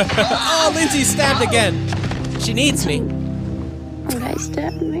 Oh, Lindsay stabbed again. She needs me. A guy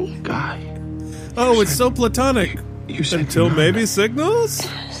stabbed me. Guy. Oh, it's so platonic. You said Until no. maybe signals?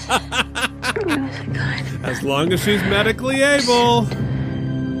 As long as she's medically able.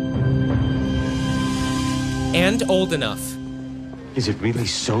 And old enough. Is it really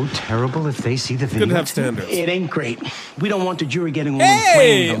so terrible if they see the video? Could have standards. It ain't great. We don't want the jury getting all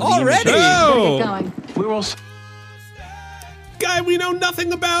Hey, inflamed over the already? image. Oh, We're all guy we know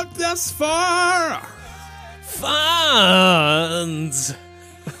nothing about thus far. Fonz.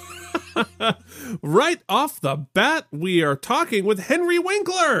 Right off the bat, we are talking with Henry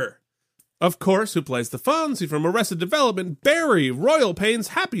Winkler. Of course, who plays the Fonzie from Arrested Development, Barry, Royal Pains,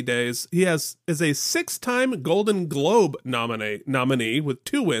 Happy Days. He is a 6-time Golden Globe nominee with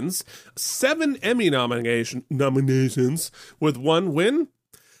 2 wins, 7 Emmy nominations with 1 win,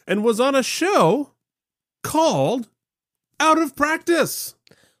 and was on a show called Out of Practice.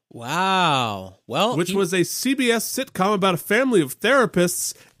 Wow. Well, Which was a CBS sitcom about a family of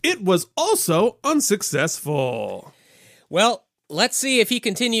therapists. It was also unsuccessful. Well, let's see if he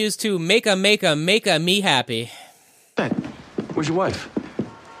continues to make a me happy. Ben, where's your wife?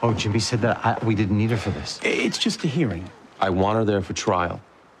 Oh, Jimmy said that we didn't need her for this. It's just a hearing. I want her there for trial.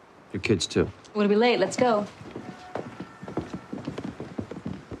 Your kids, too. We're gonna be late. Let's go.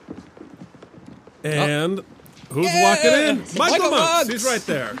 And who's walking in? It's Michael Michael Monks. Monks. He's right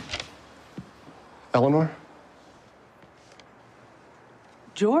there. Eleanor?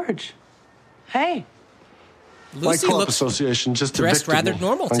 George. Hey. My Lucy club looks association just dressed evicted rather me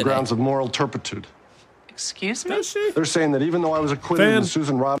normal on today. grounds of moral turpitude. Excuse me? Does she? They're saying that even though I was acquitted in the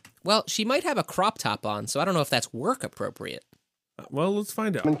Susan Robin Well, she might have a crop top on, so I don't know if that's work appropriate. Well, let's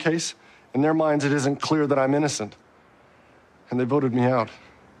find out. case, in their minds it isn't clear that I'm innocent. And they voted me out.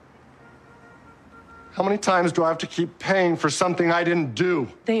 How many times do I have to keep paying for something I didn't do?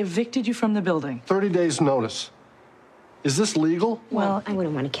 They evicted you from the building. 30 days notice. Is this legal? Well, I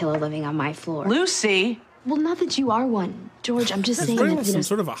wouldn't want to kill a living on my floor. Lucy. Well, not that you are one. George, I'm just She's saying wearing that, you some know.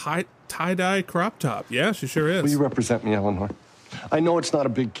 sort of a high tie-dye crop top. Yeah, she sure Will is. you represent me, Eleanor? I know it's not a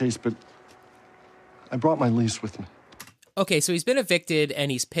big case, but I brought my lease with me. Okay, so he's been evicted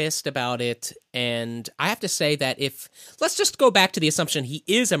and he's pissed about it. And I have to say that let's just go back to the assumption he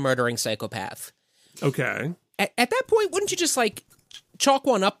is a murdering psychopath. Okay. At that point, wouldn't you just chalk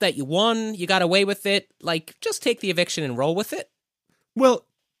one up that you won, you got away with it, just take the eviction and roll with it? Well,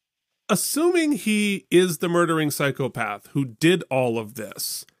 assuming he is the murdering psychopath who did all of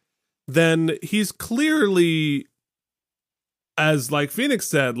this, then he's clearly, as Phoenix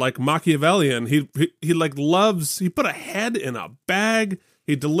said, Machiavellian. He loves, he put a head in a bag.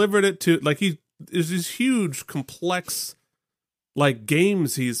 He delivered it to, there's these huge, complex,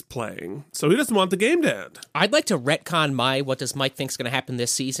 games he's playing. So he doesn't want the game to end. I'd like to retcon what does Mike think's going to happen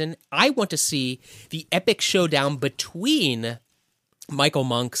this season. I want to see the epic showdown between Michael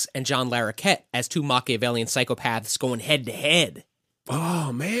Monks and John Larroquette as 2 Machiavellian psychopaths going head to head.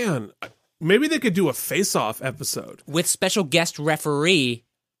 Oh, man. Maybe they could do a face-off episode. With special guest referee,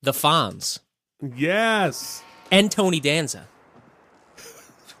 the Fonz. Yes. And Tony Danza.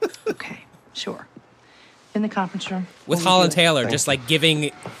 Okay, sure. In the conference room. With Holland Taylor Thank just you.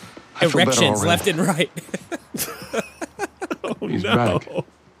 giving I feel better erections already. left and right. Oh, He's no. back.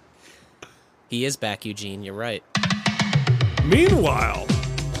 He is back, Eugene. You're right. Meanwhile,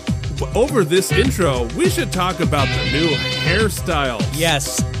 over this intro, we should talk about the new hairstyles.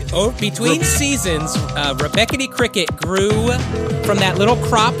 Yes. Between seasons, Rebecca D. Cricket grew from that little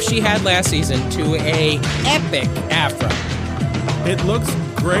crop she had last season to a epic afro. It looks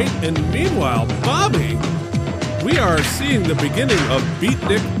great, and meanwhile, Bobby, we are seeing the beginning of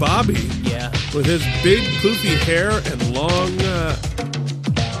Beatnik Bobby. Yeah. With his big poofy hair and long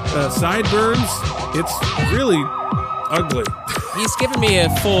sideburns. It's really ugly. He's giving me a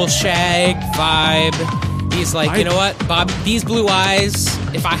full shag vibe. He's like, you know what, Bob, these blue eyes,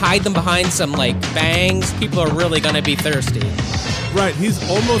 if I hide them behind some, like, bangs, people are really going to be thirsty. Right, he's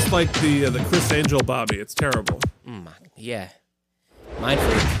almost like the Chris Angel Bobby. It's terrible. Yeah.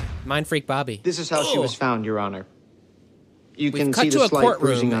 Mind freak Bobby. This is how she was found, Your Honor. You We've can cut see to the a slight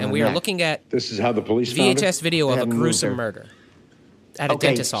bruising courtroom, on and her we are neck. looking at This is how the police found her? VHS video They of a haven't moved gruesome her. murder at a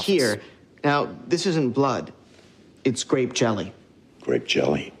dentist's office. Here. Now, this isn't blood. It's grape jelly. Grape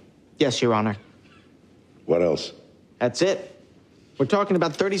jelly. Yes, Your Honor. What else? That's it. We're talking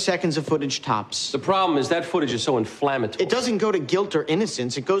about 30 seconds of footage tops. The problem is that footage is so inflammatory. It doesn't go to guilt or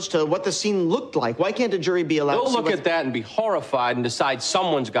innocence. It goes to what the scene looked like. Why can't a jury be allowed to They'll see look what- at that and be horrified and decide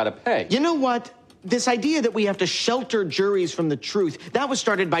someone's got to pay. You know what? This idea that we have to shelter juries from the truth, that was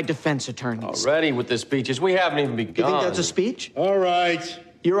started by defense attorneys. Already with the speeches, we haven't even begun. You think that's a speech? All right.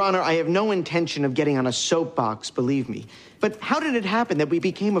 Your Honor, I have no intention of getting on a soapbox, believe me. But how did it happen that we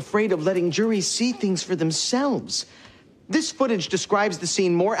became afraid of letting juries see things for themselves? This footage describes the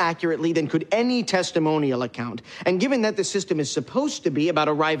scene more accurately than could any testimonial account. And given that the system is supposed to be about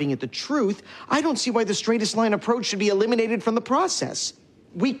arriving at the truth, I don't see why the straightest line approach should be eliminated from the process.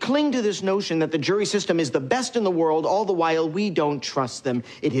 We cling to this notion that the jury system is the best in the world, all the while we don't trust them.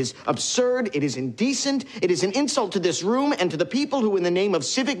 It is absurd, it is indecent, it is an insult to this room and to the people who, in the name of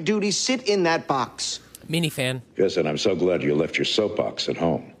civic duty, sit in that box. Mini fan. Yes, and I'm so glad you left your soapbox at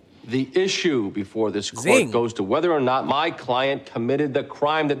home. The issue before this court Zing. goes to whether or not my client committed the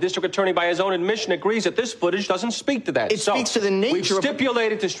crime. The district attorney, by his own admission, agrees that this footage doesn't speak to that. It speaks to the nature we've of-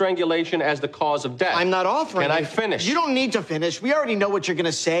 stipulated to strangulation as the cause of death. I'm not offering Can I it. finish? You don't need to finish. We already know what you're going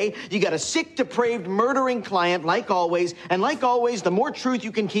to say. You got a sick, depraved, murdering client, like always. And like always, the more truth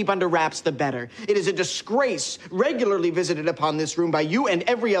you can keep under wraps, the better. It is a disgrace regularly visited upon this room by you and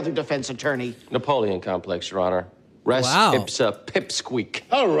every other defense attorney. Napoleon complex, Your Honor. Res Wow. ipsa pipsqueak.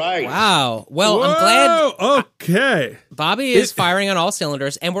 All right. Wow. Well, I'm glad Okay. Bobby is firing on all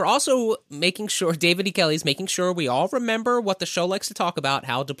cylinders, and we're also making sure, David E. Kelly's making sure we all remember what the show likes to talk about,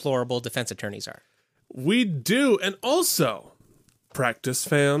 how deplorable defense attorneys are. We do. And also, practice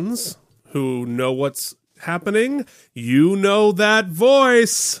fans who know what's happening, you know that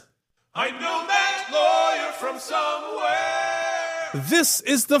voice. I know that lawyer from somewhere. This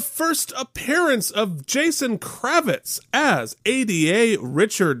is the first appearance of Jason Kravitz as ADA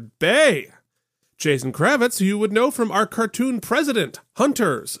Richard Bay. Jason Kravitz, who you would know from our cartoon President,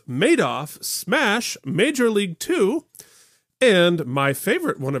 Hunters, Madoff, Smash, Major League 2, and my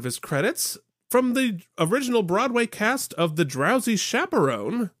favorite one of his credits from the original Broadway cast of The Drowsy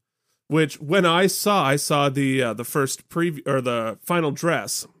Chaperone, which when I saw the first preview or the final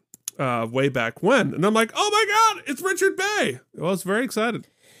dress way back when, and I'm like, oh my God, it's Richard Bay. I was very excited.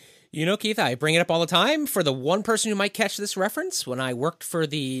 You know, Keith, I bring it up all the time. For the one person who might catch this reference, when I worked for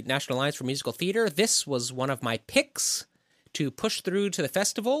the National Alliance for Musical Theater, this was one of my picks to push through to the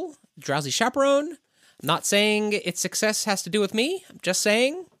festival, Drowsy Chaperone. I'm not saying its success has to do with me. I'm just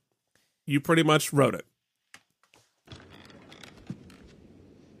saying. You pretty much wrote it.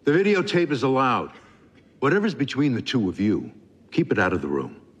 The videotape is allowed. Whatever's between the two of you, keep it out of the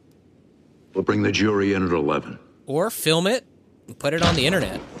room. We'll bring the jury in at 11. Or film it and put it on the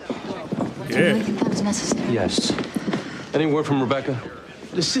internet. Do you really think that was necessary? Yes. Any word from Rebecca?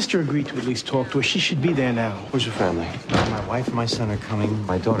 The sister agreed to at least talk to her. She should be there now. Where's your family? My wife and my son are coming.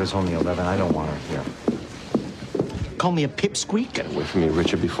 My daughter's only 11. I don't want her here. Call me a pipsqueak? Get away from me,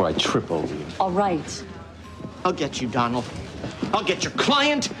 Richard, before I trip over you. All right. I'll get you, Donald. I'll get your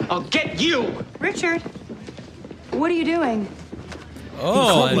client. I'll get you. Richard, what are you doing? Oh, He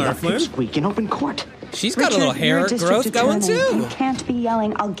called me a and pipsqueak in open court. she's got a Richard, little you're hair a district growth going attorney. You too. can't be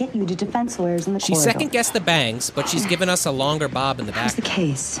yelling, I'll get you to defense lawyers in the She corridor. second-guessed the bangs, but she's given us a longer bob in the How's back. the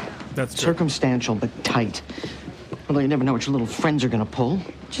case? That's true. Circumstantial, but tight. Although you never know what your little friends are going to pull.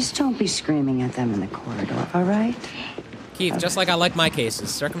 Just don't be screaming at them in the corridor, all right? Keith, just like I like my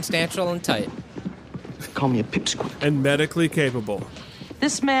cases, circumstantial and tight. Call me a pipsqueak. And medically capable.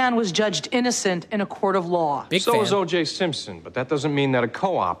 This man was judged innocent in a court of law. Big So fan. is O.J. Simpson, but that doesn't mean that a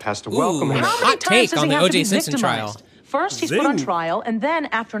co-op has to welcome him. How many Hot times take does on he the have to O.J. be Simpson victimized? trial. First, he's put on trial, and then,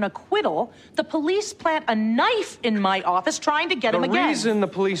 after an acquittal, the police plant a knife in my office trying to get him again. The reason the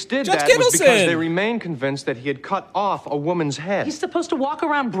police did Judge that Kittleson. was because they remained convinced that he had cut off a woman's head. He's supposed to walk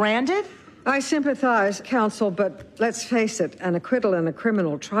around branded? I sympathize, counsel, but let's face it, an acquittal in a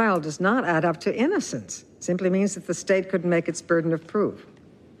criminal trial does not add up to innocence. It simply means that the state couldn't make its burden of proof.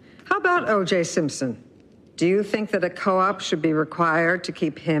 How about O.J. Simpson? Do you think that a co-op should be required to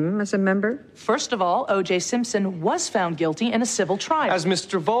keep him as a member? First of all, O.J. Simpson was found guilty in a civil trial. As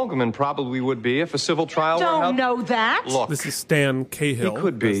Mr. Volgeman probably would be if a civil trial were held. Don't know that. Look, This is Stan Cahill. he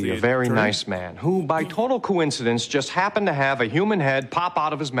could be a very nice man who, by total coincidence, just happened to have a human head pop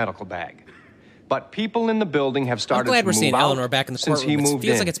out of his medical bag. But people in the building have started glad to we're move seeing out Eleanor back in the since he courtroom. It moved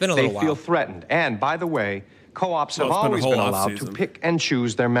feels in. like it's been a they little while. feel threatened. And by the way, co-ops have Well, it's been a always whole been allowed to off-season. pick and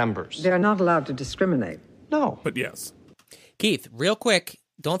choose their members. They're not allowed to discriminate. No. But yes. Keith, real quick,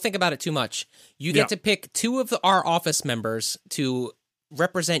 don't think about it too much. You get to pick two of our office members to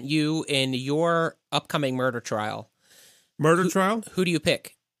represent you in your upcoming murder trial. Murder trial? Who do you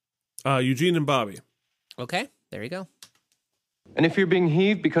pick? Eugene and Bobby. Okay, there you go. And if you're being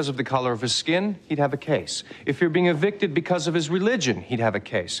heaved because of the color of his skin, he'd have a case. If you're being evicted because of his religion, he'd have a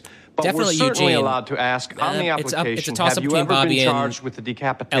case. But Definitely we're certainly Eugene. allowed to ask on the It's a application, toss-up have you between ever Bobby been and charged with the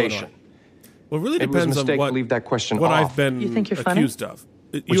decapitation? Eleanor. Well, it really It was a depends on mistake what, to leave that question what off. I've been You think you're funny? accused of.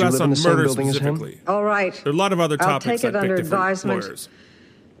 Would You you asked live in on the same murder building as him? specifically. All right. There are a lot of other I'll topics take it I under picked different advisement. lawyers.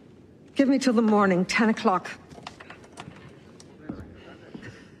 Give me till the morning, 10 o'clock.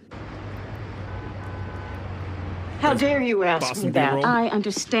 How dare you ask Boston me that? B-roll. I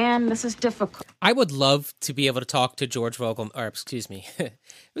understand this is difficult. I would love to be able to talk to George Vogel, or excuse me,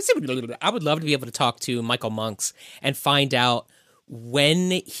 I would love to be able to talk to Michael Monks and find out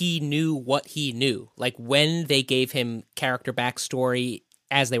when he knew what he knew, like when they gave him character backstory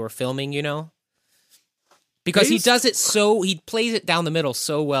as they were filming, you know? Because he does it he plays it down the middle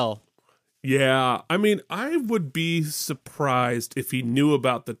so well. Yeah, I mean, I would be surprised if he knew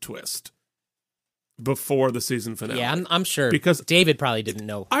about the twist before the season finale. Yeah, I'm sure. Because David probably didn't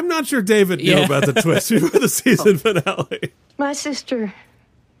know. I'm not sure David knew about the twist before the season finale. My sister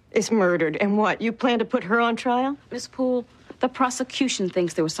is murdered, and what? You plan to put her on trial? Miss Poole, the prosecution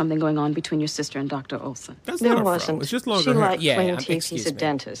thinks there was something going on between your sister and Dr. Olson. That's There not a fro. wasn't. It's just She longer hair. liked clean teeth. He's a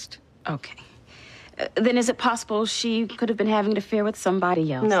dentist. Okay. Then is it possible she could have been having an affair with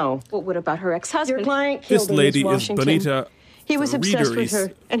somebody else? No. Well, what about her ex-husband? Your client This killed her, lady Miss is Washington. Bonita. He was obsessed with Friedrichs.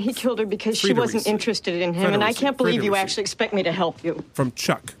 her, and he killed her because she wasn't Friedrichs. interested in him. And I can't believe you Friedrichs. actually expect me to help you. From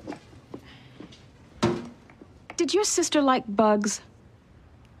Chuck. Did your sister like bugs?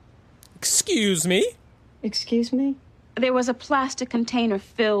 Excuse me? Excuse me? There was a plastic container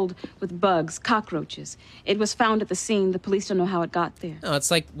filled with bugs, cockroaches. It was found at the scene. The police don't know how it got there. No, it's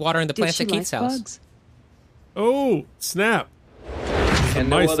like watering the Did plants she at Keith's like house. bugs? Oh, snap. And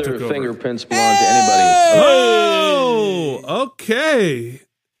mice no other took over. fingerprints belong to anybody. Oh, okay.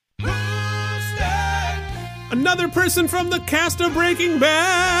 Another person from the cast of Breaking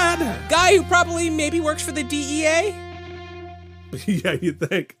Bad. Guy who probably maybe works for the DEA? Yeah, you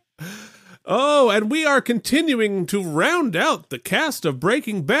think. Oh, and we are continuing to round out the cast of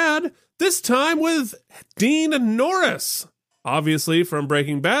Breaking Bad, this time with Dean Norris. Obviously from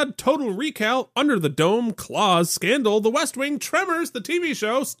Breaking Bad, Total Recall, Under the Dome, Claws, Scandal, The West Wing, Tremors, the TV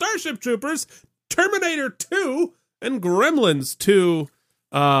show, Starship Troopers, Terminator 2, and Gremlins 2.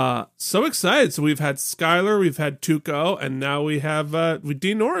 So excited. So we've had Skylar, we've had Tuco, and now we have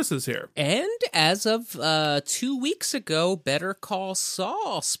Dean Norris is here. And as of 2 weeks ago, Better Call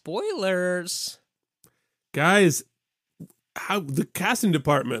Saul. Spoilers. Guys, how the casting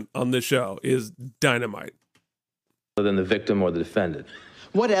department on this show is dynamite. Than the victim or the defendant.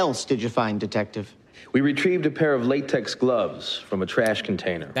 What else did you find, Detective? We retrieved a pair of latex gloves from a trash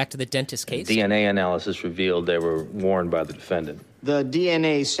container. Back to the dentist case. DNA analysis revealed they were worn by the defendant. The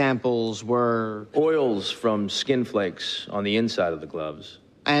DNA samples were... Oils from skin flakes on the inside of the gloves.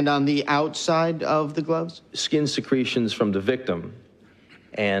 And on the outside of the gloves? Skin secretions from the victim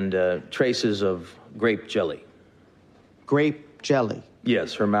and traces of grape jelly. Grape jelly?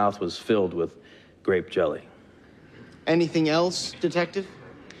 Yes, her mouth was filled with grape jelly. Anything else, Detective?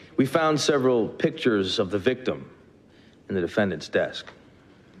 We found several pictures of the victim in the defendant's desk.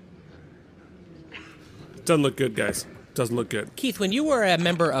 Doesn't look good, guys. Doesn't look good. Keith, when you were a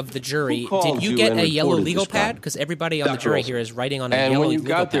member of the jury, called did you you get and a yellow reported legal this crime? pad? Because everybody on the Dr. jury Olson. here is writing on a And yellow when you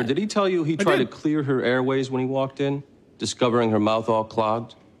legal got there, pad. did he tell you he tried to clear her airways when he walked in, discovering her mouth all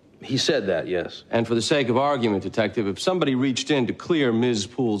clogged? He said that, yes. And for the sake of argument, Detective, if somebody reached in to clear Ms.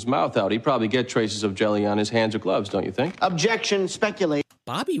 Poole's mouth out, he'd probably get traces of jelly on his hands or gloves, don't you think? Objection, speculate.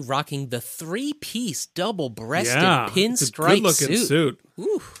 Bobby rocking the 3-piece double-breasted It's a pinstripe good-looking suit.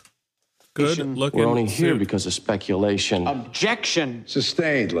 Ooh. Good-looking We're only here suit. because of speculation. Objection.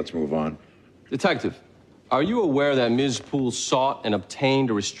 Sustained. Let's move on. Detective, are you aware that Ms. Poole sought and obtained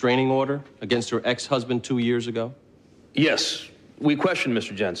a restraining order against her ex-husband 2 years ago? Yes, we questioned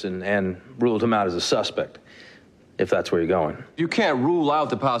Mr. Jensen and ruled him out as a suspect, if that's where you're going. You can't rule out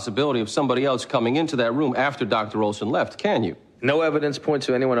the possibility of somebody else coming into that room after Dr. Olson left, can you? No evidence points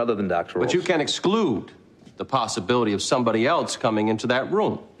to anyone other than Dr. But Olson. you can exclude the possibility of somebody else coming into that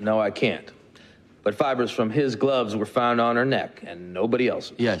room. No, I can't. But fibers from his gloves were found on her neck, and nobody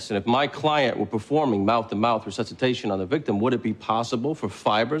else's. Yes, and if my client were performing mouth-to-mouth resuscitation on the victim, would it be possible for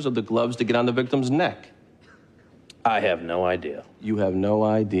fibers of the gloves to get on the victim's neck? I have no idea. You have no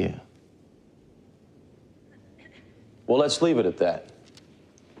idea. Well, let's leave it at that.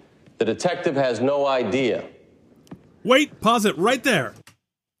 The detective has no idea. Wait, pause it right there.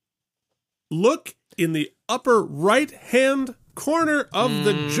 Look in the upper right-hand corner of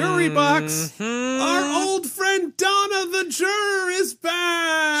the jury box. Our old friend Donna the juror is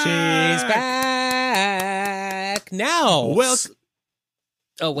back. She's back now. Well,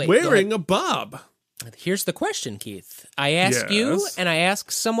 oh wait, wearing a bob. Here's the question, Keith. I ask you, Yes. and I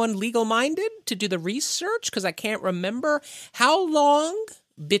ask someone legal-minded to do the research, because I can't remember. How long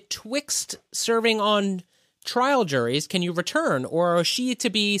betwixt serving on trial juries can you return? Or is she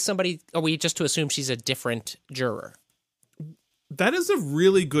to be somebody, are we just to assume she's a different juror? That is a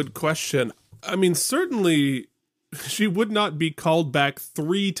really good question. I mean, certainly she would not be called back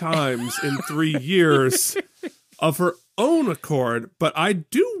 3 times in 3 years of her own accord, but I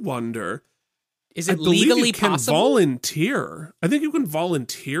do wonder... Is it I believe legally you can possible? volunteer. I think you can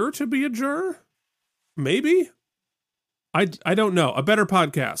volunteer to be a juror. Maybe. I don't know. A better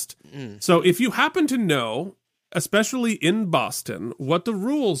podcast. So if you happen to know, especially in Boston, what the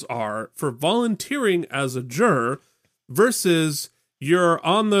rules are for volunteering as a juror versus you're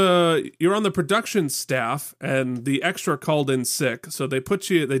on the production staff and the extra called in sick, so they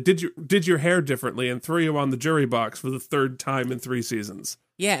did your hair differently and threw you on the jury box for the 3rd time in 3 seasons.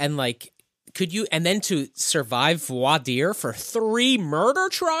 Yeah, and like, could you, and then to survive voir dire for 3 murder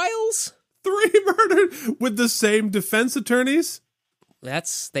trials? 3 murder with the same defense attorneys?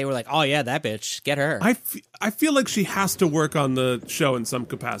 They were like, oh yeah, that bitch, get her. I feel like she has to work on the show in some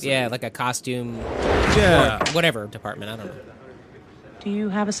capacity. Yeah, like a costume, yeah, or whatever department, I don't know. Do you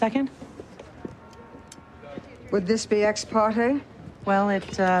have a second? Would this be ex parte? Well,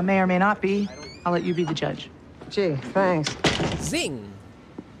 it may or may not be. I'll let you be the judge. Gee, thanks. Zing.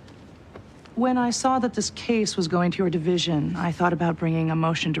 When I saw that this case was going to your division, I thought about bringing a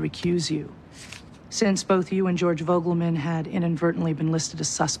motion to recuse you. Since both you and George Vogelman had inadvertently been listed as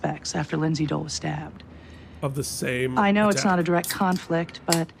suspects after Lindsay Dole was stabbed. Of the same I know attack. it's not a direct conflict,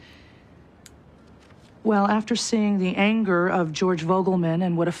 but... Well, after seeing the anger of George Vogelman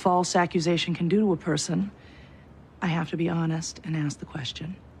and what a false accusation can do to a person, I have to be honest and ask the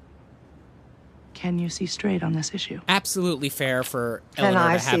question. Can you see straight on this issue? Absolutely fair for Can Eleanor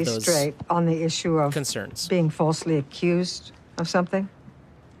I to have see those straight on the issue of concerns. Being falsely accused of something?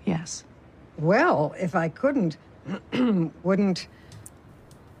 Yes. Well, if I couldn't, wouldn't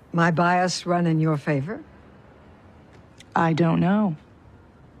my bias run in your favor? I don't know.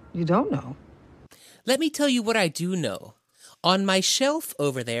 You don't know? Let me tell you what I do know. On my shelf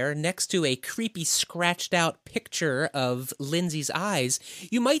over there, next to a creepy scratched out picture of Lindsay's eyes,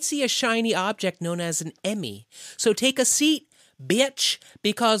 you might see a shiny object known as an Emmy. So take a seat, bitch,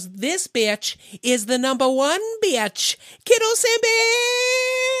 because this bitch is the #1 bitch. Kittleson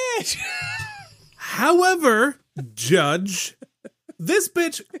bitch! However, Judge, this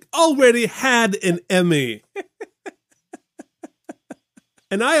bitch already had an Emmy.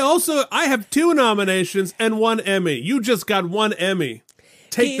 And I have 2 nominations and 1 Emmy. You just got 1 Emmy.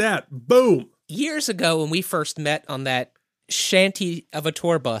 Take that. Boom. Years ago when we first met on that shanty of a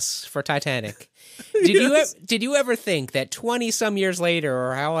tour bus for Titanic, did you ever think that 20-some years later,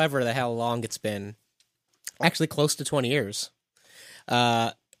 or however the hell long it's been, actually close to 20 years,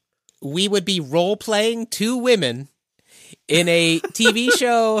 we would be role-playing 2 women in a TV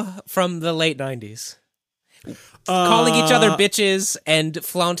show from the late 90s? Calling each other bitches and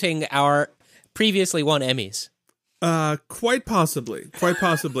flaunting our previously won Emmys. Quite possibly.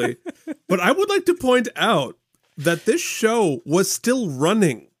 But I would like to point out that this show was still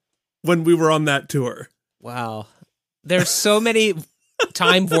running when we were on that tour. Wow. There's so many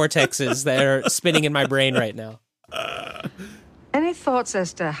time vortexes that are spinning in my brain right now. Any thoughts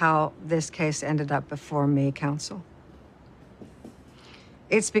as to how this case ended up before me, counsel?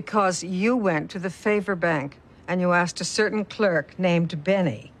 It's because you went to the Favor Bank and you asked a certain clerk named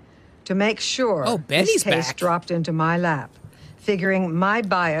Benny to make sure Benny's this case back. dropped into my lap, figuring my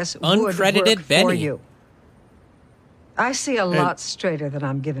bias Uncredited would work for Benny. you. I see a lot straighter than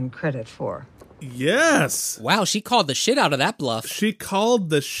I'm given credit for. Yes. Wow, she called the shit out of that bluff. She called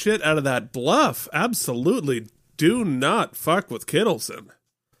the shit out of that bluff. Absolutely. Do not fuck with Kittleson.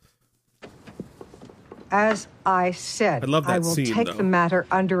 As I said, I love that will scene, take though. the matter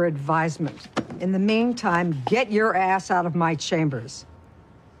under advisement. In the meantime, get your ass out of my chambers.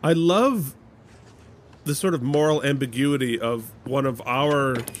 I love the sort of moral ambiguity of one of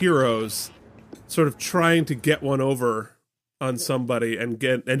our heroes sort of trying to get one over on somebody and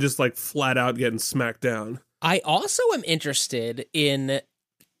just like flat out getting smacked down. I also am interested in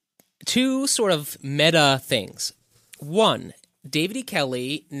two sort of meta things. One, David E.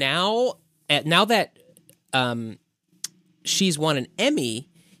 Kelley, now that she's won an Emmy,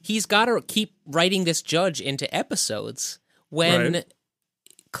 he's got to keep writing this judge into episodes when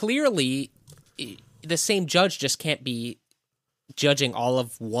clearly the same judge just can't be judging all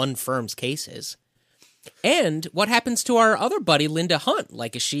of one firm's cases. And what happens to our other buddy, Linda Hunt?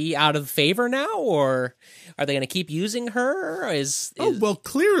 Like, is she out of favor now, or are they going to keep using her? Oh, well,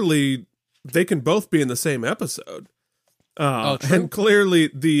 clearly they can both be in the same episode. True. And clearly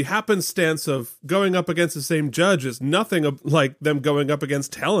the happenstance of going up against the same judge is nothing like them going up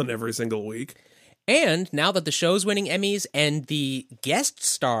against Helen every single week. And now that the show's winning Emmys and the guest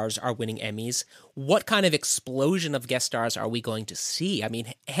stars are winning Emmys, what kind of explosion of guest stars are we going to see? I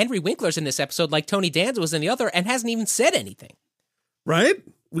mean, Henry Winkler's in this episode like Tony Danza was in the other and hasn't even said anything. Right?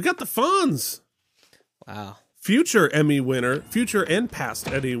 We got the Fonz. Wow. Future Emmy winner, future and past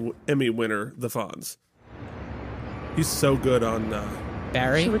Emmy winner, the Fonz. He's so good on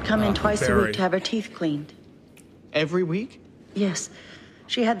Barry. She would come in twice a Barry. week to have her teeth cleaned. Every week? Yes.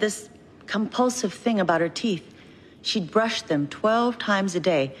 She had this compulsive thing about her teeth. She'd brush them 12 times a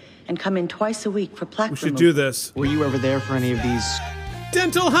day and come in twice a week for plaque We should removal. do this. Were you ever there for any of these?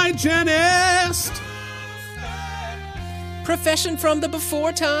 Dental hygienist! Profession from the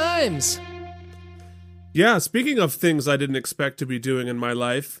before times. Yeah, speaking of things I didn't expect to be doing in my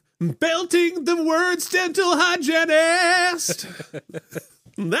life, belting the words dental hygienist!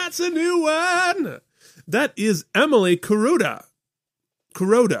 That's a new one! That is Emily Kuroda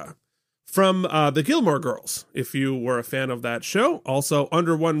from the Gilmore Girls, if you were a fan of that show. Also,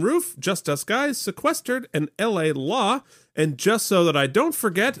 Under One Roof, Just Us Guys, Sequestered, and L.A. Law. And just so that I don't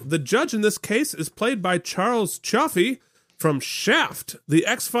forget, the judge in this case is played by Charles Chaffee from Shaft, The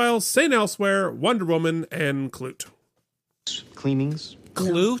X-Files, St. Elsewhere, Wonder Woman, and Clute. Cleanings?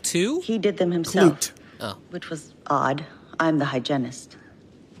 Clue, too? He did them himself. Clute. Oh. Which was odd. I'm the hygienist.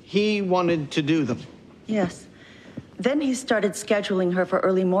 He wanted to do them. Yes. Then he started scheduling her for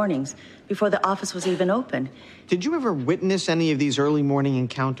early mornings before the office was even open. Did you ever witness any of these early morning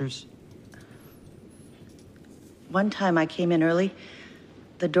encounters? One time I came in early.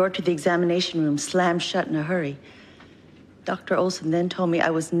 The door to the examination room slammed shut in a hurry. Dr. Olson then told me I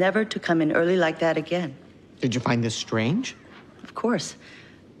was never to come in early like that again. Did you find this strange? Of course.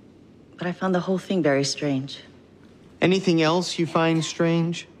 But I found the whole thing very strange. Anything else you find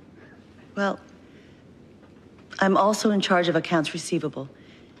strange? Well, I'm also in charge of accounts receivable.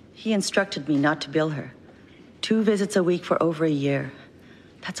 He instructed me not to bill her. 2 visits a week for over a year.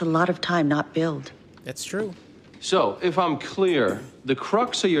 That's a lot of time not billed. That's true. So, if I'm clear, the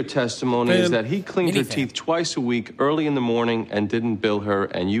crux of your testimony is that he cleaned her teeth twice a week, early in the morning, and didn't bill her,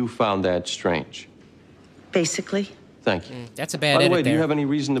 and you found that strange. Basically. Thank you. That's a bad By the edit way, do you there. have any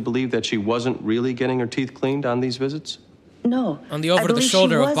reason to believe that she wasn't really getting her teeth cleaned on these visits? No. On the I over the believe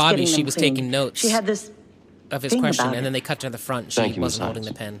shoulder she of was Bobby, getting she them was cleaned. taking notes. She had this of his thing question, about and it. then they cut to the front. She Thank you, Miss wasn't holding the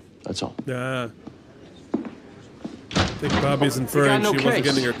Hines. pen. That's all. I think Bobby's inferring she wasn't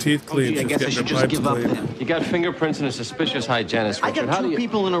getting her teeth cleaned. I She was guess I getting should her just pipes give up cleaned. then. You got fingerprints and a suspicious hygienist, I Richard. got How do 2 you...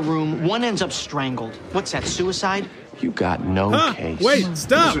 people in a room. One ends up strangled. What's that, suicide? You got no case. Wait,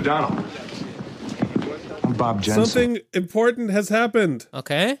 stop! Mr. Donald. I'm Bob Jensen. Something important has happened.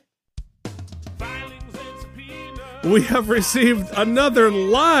 Okay. We have received another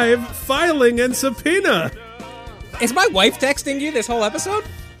live filing and subpoena. Is my wife texting you this whole episode?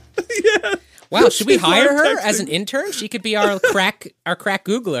 Yeah. Wow, should we She's hire live her as texting. an intern? She could be our crack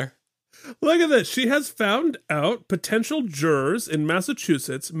Googler. Look at this. She has found out potential jurors in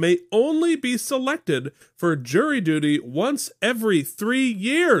Massachusetts may only be selected for jury duty once every 3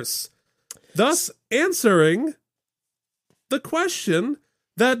 years, thus answering the question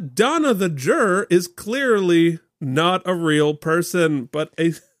that Donna the juror is clearly not a real person, but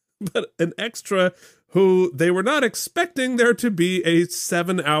an extra who they were not expecting there to be a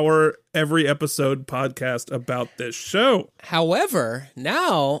 7-hour every episode podcast about this show. However,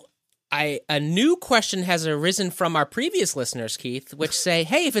 now a new question has arisen from our previous listeners, Keith, which say,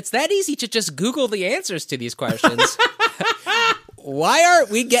 hey, if it's that easy to just Google the answers to these questions, why aren't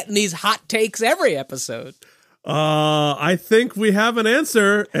we getting these hot takes every episode? I think we have an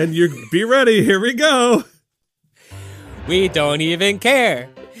answer, and you be ready. Here we go. We don't even care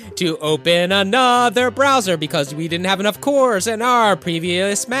to open another browser because we didn't have enough cores in our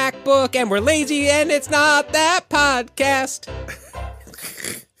previous MacBook, and we're lazy, and it's not that podcast.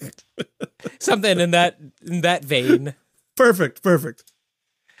 Something in that vein. Perfect.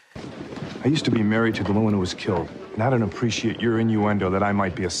 I used to be married to the woman who was killed, and I don't appreciate your innuendo that I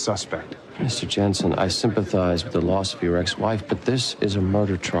might be a suspect. Mr. Jensen, I sympathize with the loss of your ex-wife, but this is a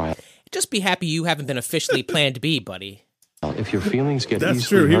murder trial. Just be happy you haven't been officially Planned B, buddy. If your feelings get That's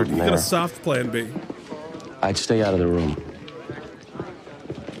easily true. hurt You in got there, a soft plan B. I'd stay out of the room.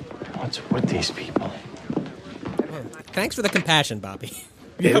 What's with these people? Thanks for the compassion, Bobby.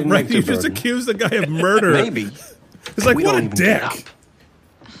 Yeah, right. You just accused the guy of murder. Maybe. It's like, what a dick.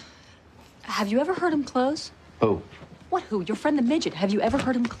 Have you ever heard him close? Who? What who? Your friend the midget. Have you ever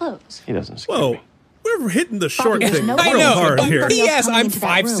heard him close? He doesn't scare Whoa. me. We're hitting the short Bobby, thing no real way hard here. anybody else Yes, coming I'm into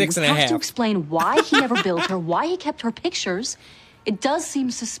that 5'6" room and a has half. to explain why he never billed her, why he kept her pictures. It does seem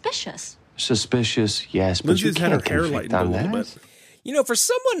suspicious. Suspicious, yes, but Lindsay's you had her can't hair convict lightened a on little that. bit. You know, for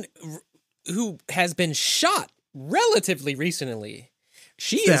someone who has been shot relatively recently,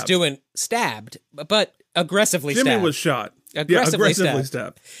 she is Stabbed. doing stabbed, but aggressively Jimmy stabbed. was shot. Aggressively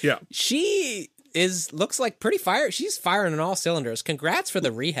stabbed. Yeah. She looks like pretty fire. She's firing on all cylinders. Congrats for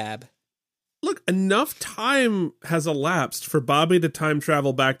the rehab. Look, enough time has elapsed for Bobby to time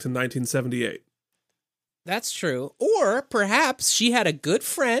travel back to 1978. That's true. Or perhaps she had a good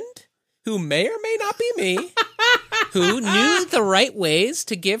friend who may or may not be me, who knew the right ways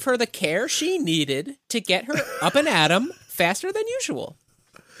to give her the care she needed to get her up and at 'em faster than usual.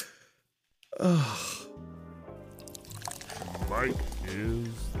 Mike is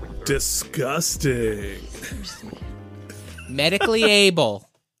disgusting. Medically able.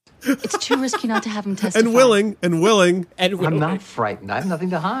 It's too risky not to have him testify. And willing. I'm not frightened. I have nothing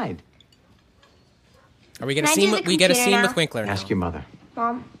to hide. Are we going Can to I scene? do the We get a computer scene now? with Winkler now. Ask your mother.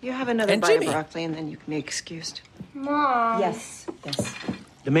 Mom, you have another And bite Jimmy. of broccoli and then you can be excused. Mom. Yes.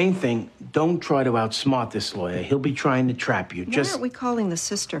 The main thing, don't try to outsmart this lawyer. He'll be trying to trap you. Why Just aren't we calling the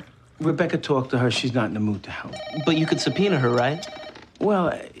sister? Rebecca talked to her. She's not in the mood to help. But you could subpoena her, right?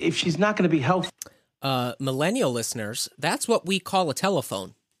 Well, if she's not going to be helpful. Millennial listeners, that's what we call a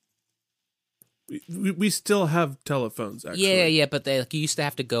telephone. We still have telephones, actually. Yeah, but you used to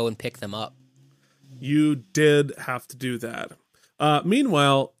have to go and pick them up. You did have to do that.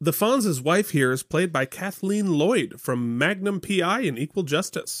 Meanwhile, the Fonz's wife here is played by Kathleen Lloyd from Magnum P.I. and Equal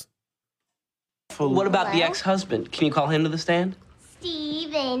Justice. What about the ex-husband? Can you call him to the stand?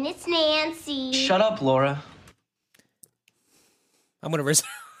 Steven, it's Nancy. Shut up, Laura. I'm going to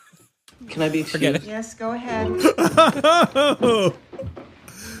Can I be Forget excused? it. Yes, go ahead.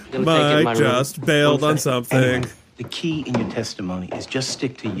 Mike just bailed on something. Anyway, the key in your testimony is just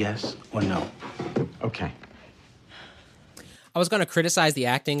stick to yes or no. Okay. I was going to criticize the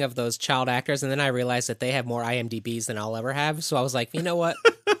acting of those child actors, and then I realized that they have more IMDb's than I'll ever have. So I was like, you know what?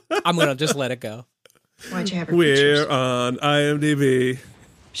 I'm going to just let it go. Why'd you have her We're pictures? on IMDb.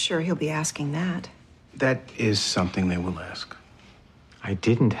 Sure, he'll be asking that. That is something they will ask. I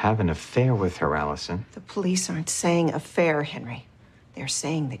didn't have an affair with her, Allison. The police aren't saying affair, Henry. They're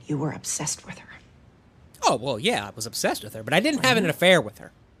saying that you were obsessed with her. Oh, well, yeah, I was obsessed with her, but I didn't have an affair with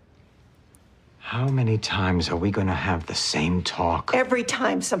her. How many times are we going to have the same talk? Every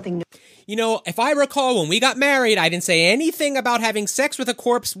time something new. You know, if I recall, when we got married, I didn't say anything about having sex with a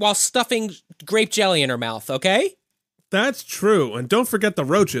corpse while stuffing grape jelly in her mouth, okay? That's true. And don't forget the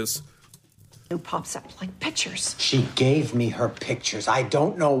roaches. New pops up like pictures. She gave me her pictures. I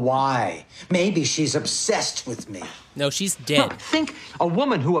don't know why. Maybe she's obsessed with me. No, she's dead. Look, think a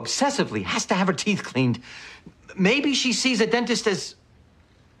woman who obsessively has to have her teeth cleaned. Maybe she sees a dentist as...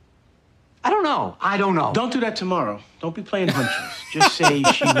 I don't know. Don't do that tomorrow. Don't be playing hunches. Just say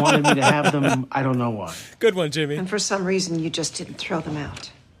she wanted me to have them. I don't know why. Good one, Jimmy. And for some reason, you just didn't throw them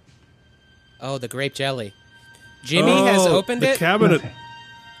out. Oh, the grape jelly. Jimmy has opened the it. cabinet.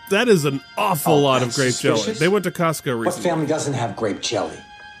 That is an awful lot of grape jelly. suspicious? They went to Costco What recently. family doesn't have grape jelly?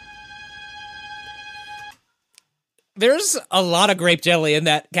 There's a lot of grape jelly in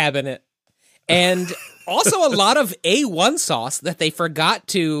that cabinet. And also a lot of A1 sauce that they forgot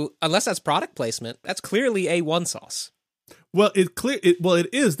to, unless that's product placement, that's clearly A1 sauce. Well, it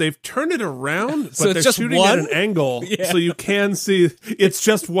is. They've turned it around, but So they're just shooting one? at an angle, Yeah. so you can see it's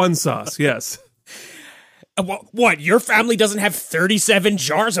just one sauce. Yes. What? Your family doesn't have 37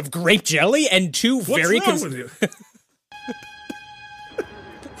 jars of grape jelly and two What's very wrong with you?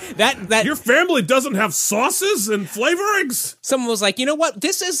 that Your family doesn't have sauces and flavorings? Someone was like, you know what?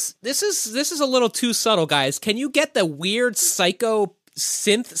 This is a little too subtle, guys. Can you get the weird psycho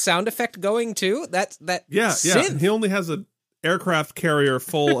synth sound effect going too? That Yeah. synth. He only has an aircraft carrier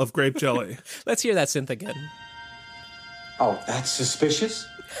full of grape jelly. Let's hear that synth again. Oh, that's suspicious?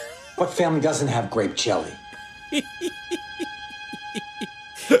 What family doesn't have grape jelly?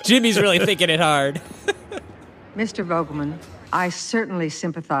 Jimmy's really thinking it hard. Mr. Vogelman, I certainly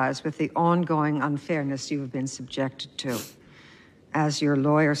sympathize with the ongoing unfairness you have been subjected to. As your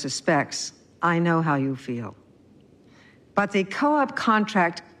lawyer suspects, I know how you feel. But the co-op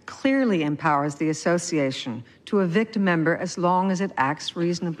contract clearly empowers the association to evict a member as long as it acts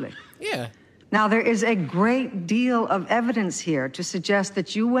reasonably. Yeah. Now, there is a great deal of evidence here to suggest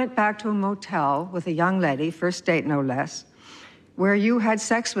that you went back to a motel with a young lady, first date no less, where you had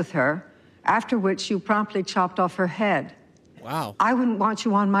sex with her, after which you promptly chopped off her head. Wow. I wouldn't want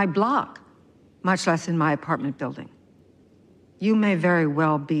you on my block, much less in my apartment building. You may very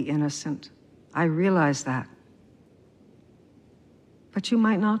well be innocent. I realize that. But you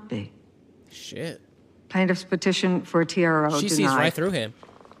might not be. Shit. Plaintiff's petition for a TRO She denied. sees right through him.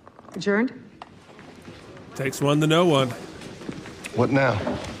 Adjourned? Takes one to know one. What now?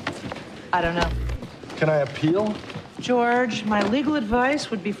 I don't know. Can I appeal? George, my legal advice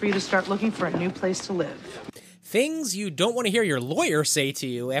would be for you to start looking for a new place to live. Things you don't want to hear your lawyer say to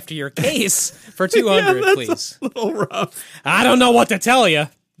you after your case for 200, that's please. A little rough. I don't know what to tell you.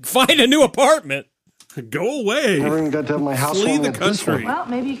 Find a new apartment. Go away. Never even got to have my house Flee hung the at this country. one. Well,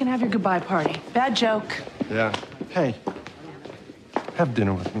 maybe you can have your goodbye party. Bad joke. Yeah. Hey, have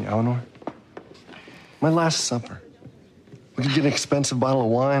dinner with me, Eleanor. My last supper. We could get an expensive bottle of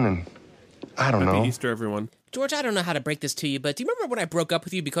wine and, I don't Happy know. Easter, everyone. George, I don't know how to break this to you, but do you remember when I broke up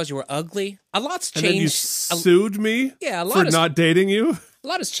with you because you were ugly? A lot's And then you changed. sued me Yeah, a lot for has- not dating you? A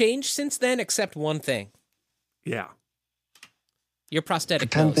lot has changed since then, except one thing. Yeah. Your prosthetic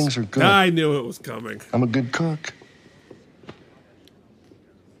Pretend nose. things are good. I knew it was coming. I'm a good cook.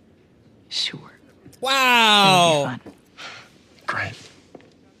 Sure. Wow. Great.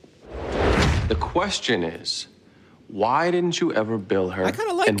 The question is, why didn't you ever bill her? I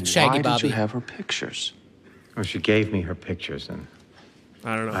kinda like and Shaggy why did Bobby. you have her pictures? Well, she gave me her pictures, and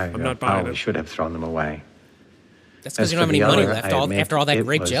I don't know. I I'm not buying probably it. should have thrown them away. That's because As you don't have for any the money other, left I admit after all that it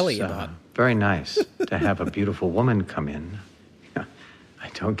grape was, jelly you bought. Very nice to have a beautiful woman come in. I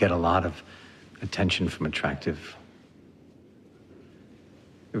don't get a lot of attention from attractive.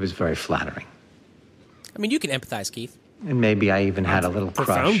 It was very flattering. I mean, you can empathize, Keith. And maybe I even had a little crush,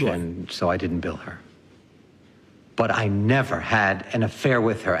 Profoundly. and so I didn't bill her. But I never had an affair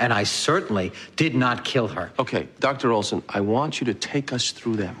with her, and I certainly did not kill her. Okay, Dr. Olson, I want you to take us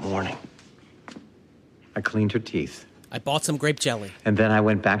through that morning. I cleaned her teeth. I bought some grape jelly. And then I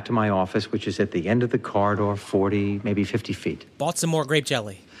went back to my office, which is at the end of the corridor, 40, maybe 50 feet. Bought some more grape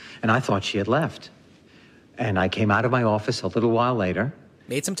jelly. And I thought she had left. And I came out of my office a little while later.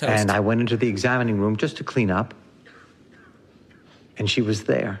 Made some toast. And I went into the examining room just to clean up. And she was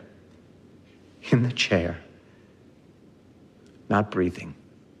there, in the chair, not breathing.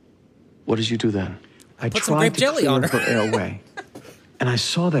 What did you do then? I Put some tried grape to jelly clear on her her. airway. And I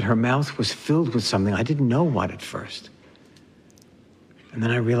saw that her mouth was filled with something. I didn't know what at first. And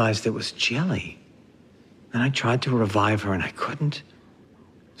then I realized it was jelly. And I tried to revive her, and I couldn't.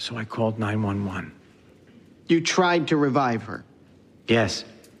 So I called 911. You tried to revive her. Yes,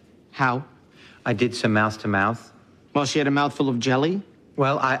 How? I did some mouth-to-mouth. Well, she had a mouthful of jelly?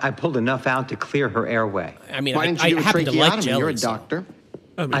 Well, I pulled enough out to clear her airway. I mean, Why didn't you do a happen to like tracheotomy? jelly. You're a so- doctor.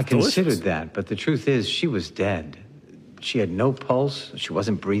 mean, I it's delicious. considered that, but the truth is, she was dead. She had no pulse. She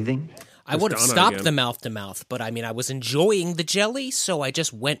wasn't breathing. I would have Donna stopped again. the mouth-to-mouth, but I mean, I was enjoying the jelly, so I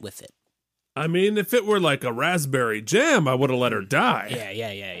just went with it. I mean, if it were like a raspberry jam, I would have let her die.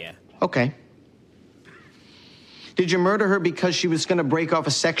 Yeah. Okay. Did you murder her because she was going to break off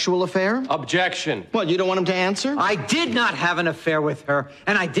a sexual affair? Objection. What, you don't want him to answer? I did not have an affair with her,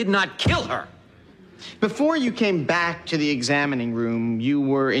 and I did not kill her. Before you came back to the examining room, you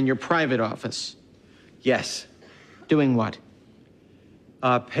were in your private office. Yes. Doing what?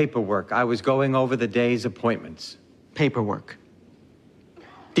 Paperwork. I was going over the day's appointments. Paperwork.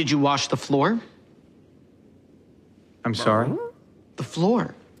 Did you wash the floor? I'm sorry? The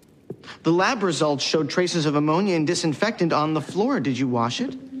floor. The lab results showed traces of ammonia and disinfectant on the floor. Did you wash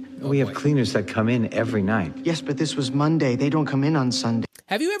it? We have cleaners that come in every night. Yes, but this was Monday. They don't come in on Sunday.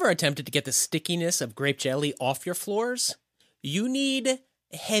 Have you ever attempted to get the stickiness of grape jelly off your floors? You need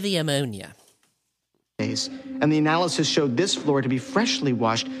heavy ammonia. And the analysis showed this floor to be freshly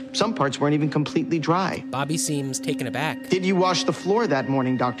washed. Some parts weren't even completely dry. Bobby seems taken aback. Did you wash the floor that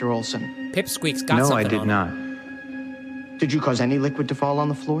morning, Dr. Olson? Pipsqueak's got no, something I did on not. Did you cause any liquid to fall on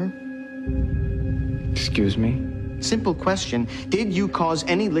the floor? Excuse me? Simple question. Did you cause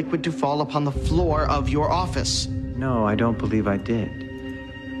any liquid to fall upon the floor of your office? No, I don't believe I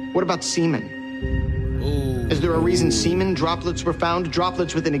did. What about semen? Is there a reason semen droplets were found?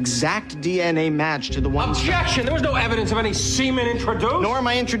 Droplets with an exact DNA match to the ones... Objection! There was no evidence of any semen introduced. Nor am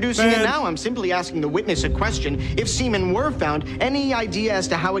I introducing it now. I'm simply asking the witness a question. If semen were found, any idea as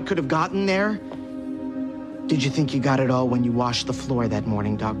to how it could have gotten there? Did you think you got it all when you washed the floor that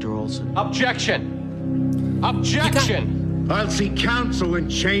morning, Dr. Olson? Objection! Objection! I'll see counsel in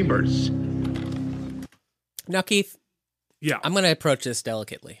chambers. Now, Keith. Yeah. I'm going to approach this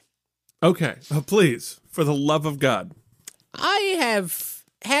delicately. Okay. Please, for the love of God. I have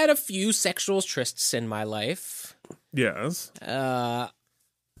had a few sexual trysts in my life. Yes. Ne'er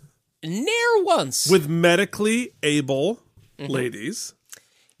once. With medically able ladies.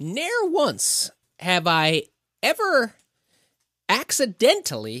 Ne'er once have I ever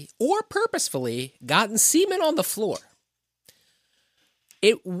accidentally or purposefully gotten semen on the floor.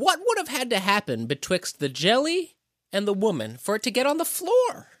 What would have had to happen betwixt the jelly and the woman for it to get on the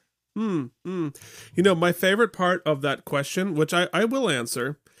floor? You know, my favorite part of that question, which I will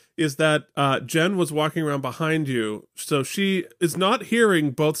answer, is that Jen was walking around behind you, so she is not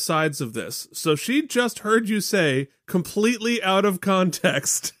hearing both sides of this. So she just heard you say, completely out of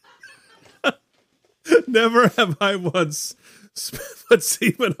context, never have I once put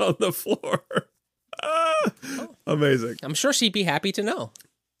semen on the floor. Amazing. I'm sure she'd be happy to know.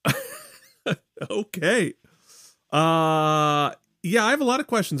 Okay. Yeah, I have a lot of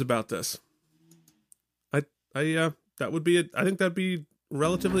questions about this. That would be it. I think that'd be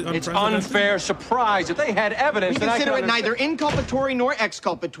relatively unprecedented. It's unfair surprise. If they had evidence, We then I consider can it neither inculpatory nor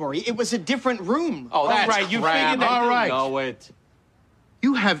exculpatory. It was a different room. Oh, that's All right, you crap. figured that- All right. Know it.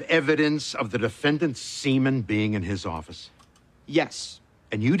 You have evidence of the defendant's semen being in his office? Yes.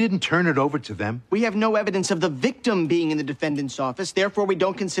 And you didn't turn it over to them? We have no evidence of the victim being in the defendant's office, therefore we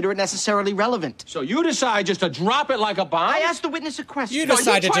don't consider it necessarily relevant. So you decide just to drop it like a bomb? I asked the witness a question. You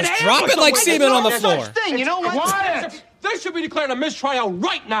decide to just drop it like semen on the floor. Thing. You know what? Quiet! This should be declared a mistrial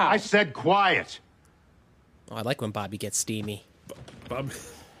right now. I said quiet. Oh, I like when Bobby gets steamy. Bob,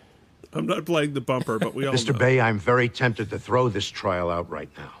 I'm not playing the bumper, but we all Mr. know. Bay, I'm very tempted to throw this trial out right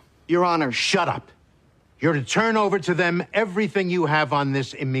now. Your Honor. Shut up. You're to turn over to them everything you have on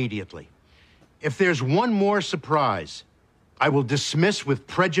this immediately. If there's one more surprise, I will dismiss with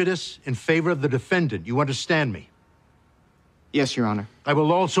prejudice in favor of the defendant. You understand me? Yes, Your Honor. I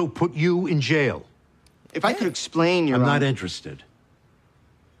will also put you in jail. If I could explain, Your Honor. I'm not interested.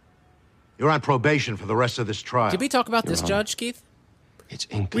 You're on probation for the rest of this trial. Did we talk about this, Honor. Judge Keith? It's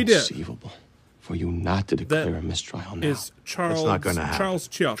inconceivable for you not to declare a mistrial now. Is Charles, That's not going to happen. Charles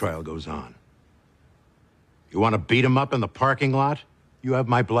Chuff. Trial goes on. You want to beat him up in the parking lot? You have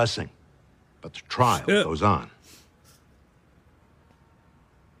my blessing. But the trial goes on.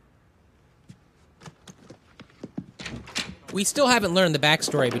 We still haven't learned the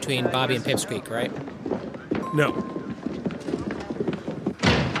backstory between Bobby and Pipsqueak, right? No.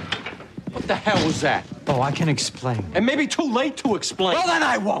 What the hell was that? Oh, I can explain. It may be too late to explain. Well, then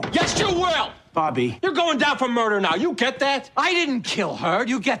I won't. Yes, you will. Bobby. You're going down for murder now. You get that? I didn't kill her.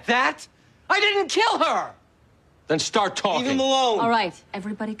 You get that? I didn't kill her. Then start talking. Leave him alone. All right,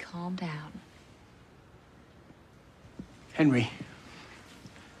 everybody calm down. Henry.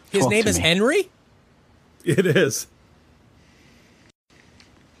 His name is Henry? It is.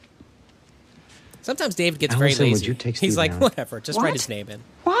 Sometimes David gets very Allison, would lazy. you take He's Steve like, down? whatever, just What? write his name in.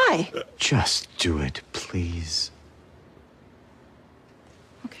 Why? Just do it, please.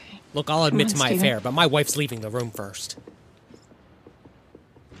 Look, I'll admit Come to on, my Steven. affair, but my wife's leaving the room first.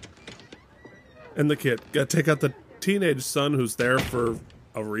 And the kid. Got to take out the teenage son who's there for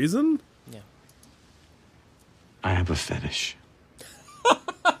a reason? Yeah. I have a fetish.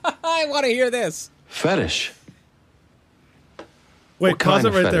 I want to hear this. Fetish? Wait, What pause kind it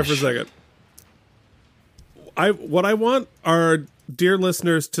of right there for a fetish? second. What I want our dear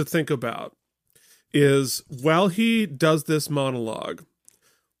listeners to think about is while he does this monologue,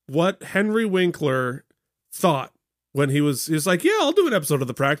 what Henry Winkler thought when he was like, yeah, I'll do an episode of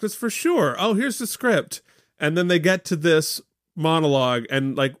The Practice for sure. Oh, here's the script. And then they get to this monologue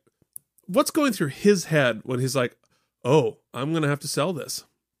and like, what's going through his head when he's like, oh, I'm going to have to sell this.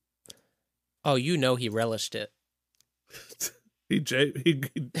 Oh, you know he relished it. He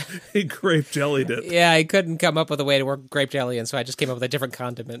grape jellied it. Yeah, I couldn't come up with a way to work grape jelly, and so I just came up with a different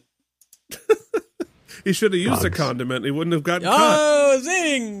condiment. He should have used a condiment. He wouldn't have gotten caught. Oh,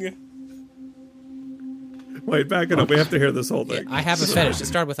 zing! Wait, back it up. We have to hear this whole thing. Yeah, I have a fetish. It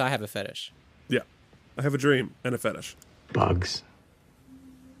started with I have a fetish. Yeah. I have a dream and a fetish. Bugs.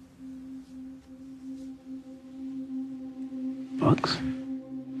 Bugs?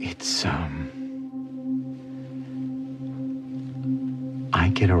 It's, I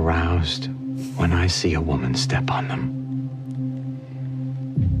get aroused when I see a woman step on them.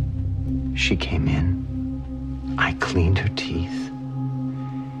 She came in, I cleaned her teeth,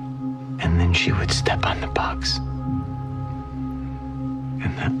 and then she would step on the bugs.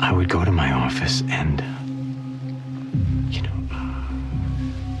 And then I would go to my office and,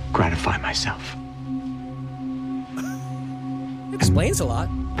 gratify myself. Explains a lot.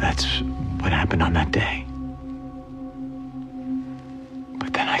 That's what happened on that day.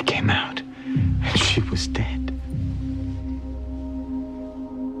 But then I came out, and she was dead.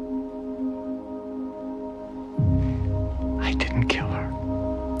 I didn't kill her.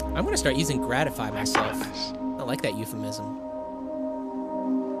 I'm going to start using gratify myself. I like that euphemism.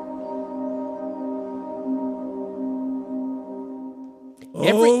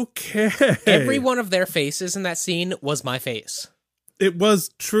 Every one of their faces in that scene was my face. It was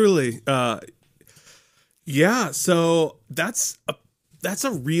truly, yeah. So that's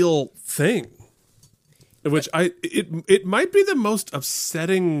a real thing, which it might be the most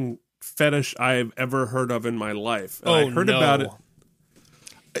upsetting fetish I've ever heard of in my life. And I heard about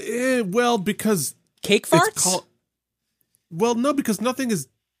it. Well, because cake farts. Well, no, because nothing is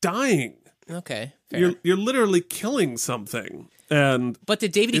dying. Okay, fair. You're literally killing something. But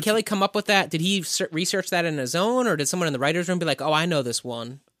did David E. Kelley come up with that? Did he research that in his own, or did someone in the writer's room be like, "Oh, I know this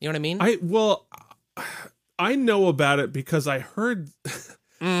one"? You know what I mean? I know about it because I heard.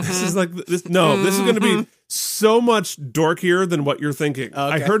 This is like this. No, this is going to be so much dorkier than what you're thinking. Okay.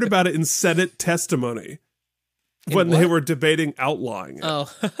 I heard about it in Senate testimony when they were debating outlawing it.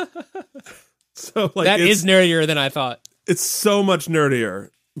 Oh, so that is nerdier than I thought. It's so much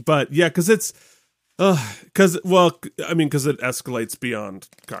nerdier, but yeah, because it's. Because it escalates beyond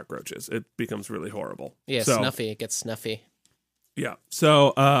cockroaches. It becomes really horrible. Yeah, snuffy. It gets snuffy. Yeah.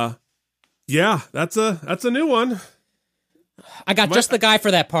 So, yeah, that's a new one. I got just the guy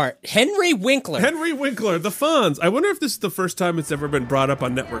for that part. Henry Winkler. Henry Winkler, the Fonz. I wonder if this is the first time it's ever been brought up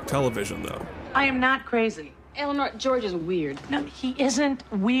on network television, though. I am not crazy. Eleanor, George is weird. No, he isn't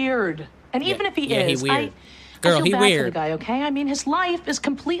weird. And even if he is, he weird. I feel bad for the guy, okay? I mean, his life is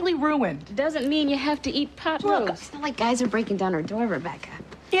completely ruined. Doesn't mean you have to eat pot Look, roast. it's not like guys are breaking down her door, Rebecca.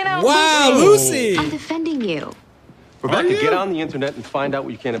 You know, wow, Lucy! I'm defending you. Rebecca, get on the internet and find out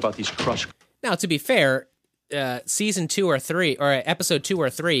what you can about these crush. Now, to be fair, season 2 or 3, or episode 2 or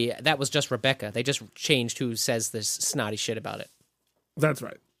 3, that was just Rebecca. They just changed who says this snotty shit about it. That's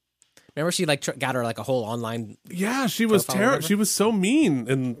right. Remember, she got her like a whole online. Yeah, she was terrible. She was so mean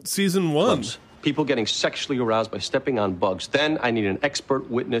in season 1. Bugs. People getting sexually aroused by stepping on bugs. Then I need an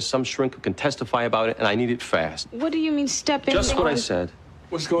expert witness, some shrink who can testify about it, and I need it fast. What do you mean stepping? Just what I said.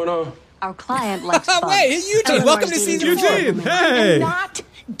 What's going on? Our client likes bugs. Wait, Eugene, welcome to season 4. Eugene, hey! I'm not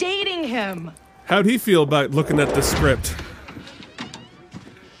dating him. How'd he feel about looking at the script?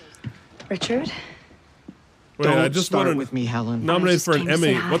 Richard? Wait, Don't I just start want to with me, Helen. nominate for an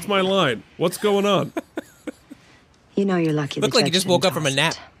Emmy. What's my line? What's going on? You know you're lucky. Looked like you just woke up from a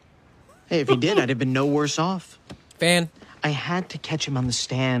nap. Hey, if he did, I'd have been no worse off. Fan. I had to catch him on the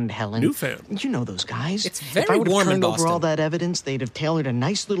stand, Helen. New fan. You know those guys. It's very if I would have warm in turned over Boston. all that evidence, they'd have tailored a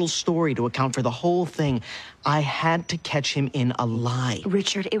nice little story to account for the whole thing. I had to catch him in a lie.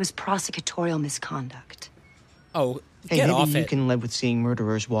 Richard, it was prosecutorial misconduct. Oh, Hey, get maybe off you it. can live with seeing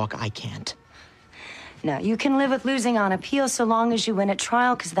murderers walk. I can't. No, you can live with losing on appeal so long as you win at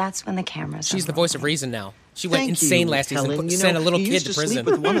trial, because that's when the cameras She's are the voice of reason now. She went Thank insane you, last season. Helen. You Sent know, a little you kid used to to prison. sleep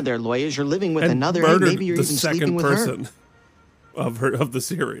with one of their lawyers. You're living with And another. murdered Maybe you're the even sleeping second with person her. of the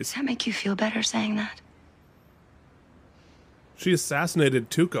series. Does that make you feel better saying that? She assassinated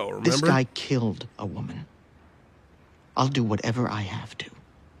Tuco, remember? This guy killed a woman. I'll do whatever I have to.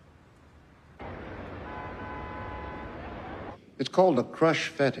 It's called a crush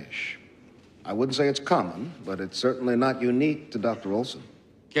fetish. I wouldn't say it's common, but it's certainly not unique to Dr. Olson.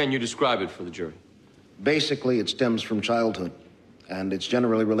 Can you describe it for the jury? Basically, it stems from childhood, and it's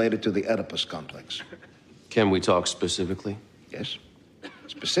generally related to the Oedipus complex. Can we talk specifically? Yes.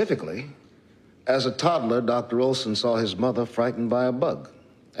 Specifically, as a toddler, Dr. Olson saw his mother frightened by a bug,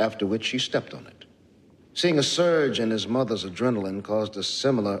 after which she stepped on it. Seeing a surge in his mother's adrenaline caused a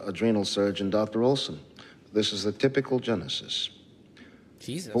similar adrenal surge in Dr. Olson. This is the typical genesis.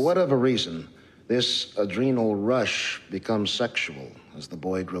 Jesus. For whatever reason, this adrenal rush becomes sexual as the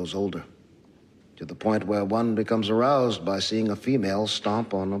boy grows older, to the point where one becomes aroused by seeing a female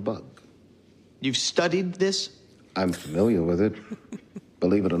stomp on a bug. You've studied this? I'm familiar with it.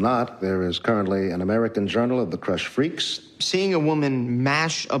 Believe it or not, there is currently an American Journal of the Crush Freaks. Seeing a woman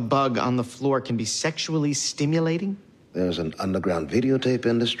mash a bug on the floor can be sexually stimulating? There's an underground videotape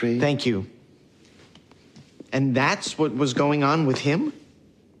industry. Thank you. And that's what was going on with him?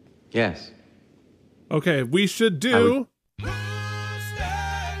 Yes. Okay, we should do...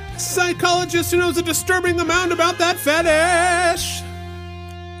 Psychologist who knows a disturbing amount about that fetish.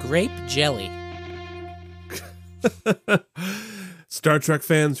 Grape jelly. Star Trek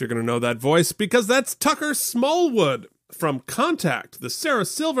fans, you're going to know that voice because that's Tucker Smallwood from Contact, the Sarah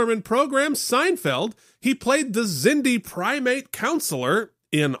Silverman program Seinfeld. He played the Xindi primate counselor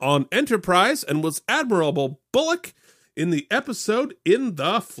on Enterprise and was Admiral Bullock in the episode In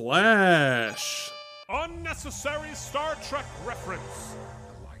the Flash. Unnecessary Star Trek reference.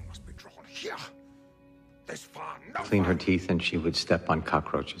 The line must be drawn here. This far, no. Clean her teeth and she would step on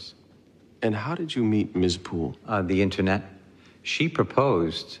cockroaches. And how did you meet Ms. Poole? The internet. She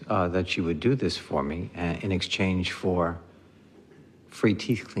proposed that she would do this for me in exchange for free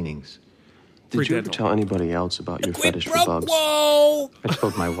teeth cleanings. Did you ever tell anybody else about your fetish for bugs? Whoa! I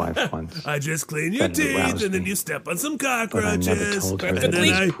told my wife once. I just clean your teeth and then you step on some cockroaches. But I never told her that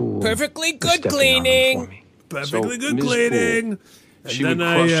Ms. Poole Perfectly was good stepping cleaning. on them for me. Perfectly good Ms. cleaning. Poole, she would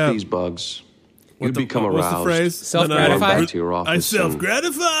crush these bugs. You'd become aroused. What's the phrase? Self-gratify? Back to your office I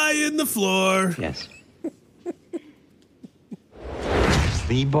self-gratify in the floor. Yes.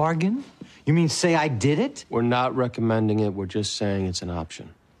 The bargain? You mean say I did it? We're not recommending it. We're just saying it's an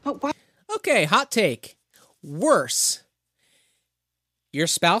option. But why? Okay, hot take. Worse. Your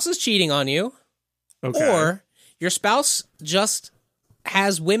spouse is cheating on you, or your spouse just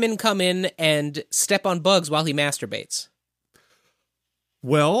has women come in and step on bugs while he masturbates.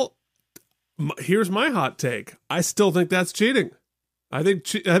 Well, here's my hot take. I still think that's cheating. I think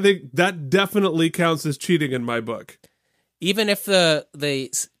that definitely counts as cheating in my book. Even if the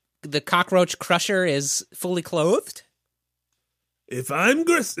cockroach crusher is fully clothed? If I'm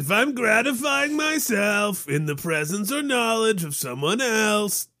gratifying myself in the presence or knowledge of someone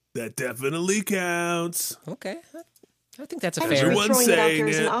else, that definitely counts. Okay. I think that's a Everyone's fair... Everyone's throwing it out saying there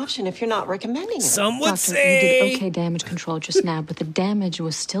as an it. option if you're not recommending it. Some would Doctor, say... you did okay damage control just now, but the damage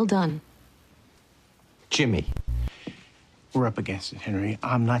was still done. Jimmy, we're up against it, Henry.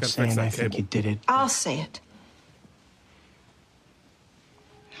 I'm not Gotta saying fix that I think cable. you did it. I'll say it.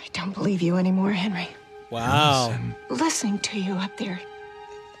 I don't believe you anymore, Henry. Wow. Listening to you up there.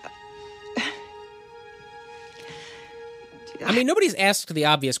 I mean, nobody's asked the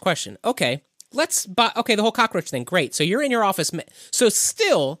obvious question. Okay, the whole cockroach thing, great. So you're in your office,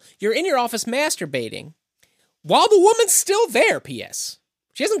 you're in your office masturbating while the woman's still there, P.S.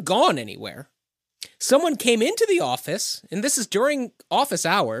 She hasn't gone anywhere. Someone came into the office, and this is during office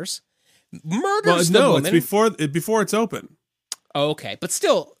hours, murders the woman. It's before it's open. Okay, but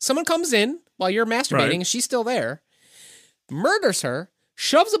still, someone comes in while you're masturbating, Right. and she's still there, murders her,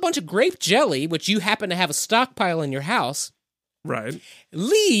 shoves a bunch of grape jelly, which you happen to have a stockpile in your house, Right.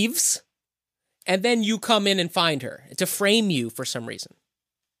 leaves, and then you come in and find her to frame you for some reason.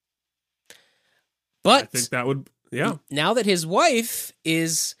 But I think that would, yeah. now that his wife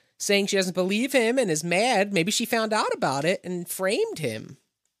is saying she doesn't believe him and is mad, maybe she found out about it and framed him.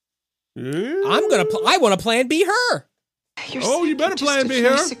 I want to plan B her. You better plan B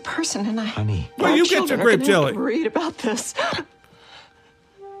You're her. a sick person, and Honey. Well, you get your grape jelly. Read about this.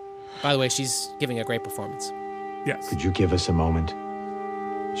 By the way, she's giving a great performance. Yes. Could you give us a moment?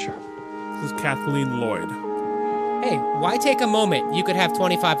 Sure. This is Kathleen Lloyd. Hey, why take a moment? You could have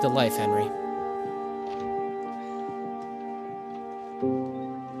 25 to life, Henry.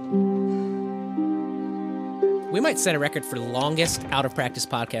 We might set a record for the longest out of practice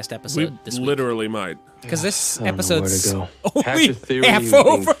podcast episode this week. Literally might. Because this I don't know where episode's to go. only Hatch a theory half of being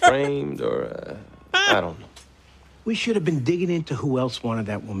over. framed, or I don't know. We should have been digging into who else wanted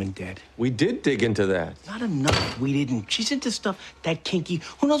that woman dead. We did dig into that. Not enough. We didn't. She's into stuff that kinky.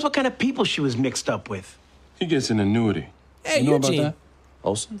 Who knows what kind of people she was mixed up with? He gets an annuity. Hey, you know Eugene. about that?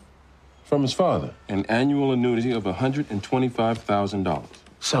 Olson? From his father. An annual annuity of $125,000.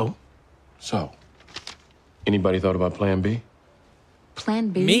 So? So, anybody thought about Plan B? Plan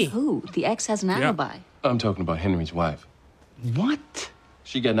B? Me. Who? The ex has an alibi. I'm talking about Henry's wife. What?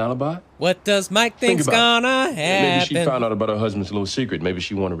 She got an alibi? What does Mike think's gonna happen? Maybe she found out about her husband's little secret. Maybe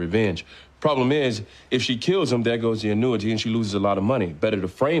she wanted revenge. Problem is, if she kills him, there goes the annuity, and she loses a lot of money. Better to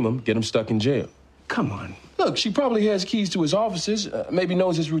frame him, get him stuck in jail. Come on. Look, she probably has keys to his offices, maybe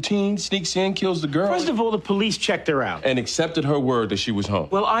knows his routine, sneaks in, kills the girl. First of all, the police checked her out. And accepted her word that she was home.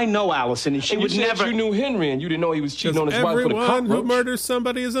 Well, I know Allison, and she and would you said never... you knew Henry, and you didn't know he was cheating on his wife with a cockroach. Everyone who murders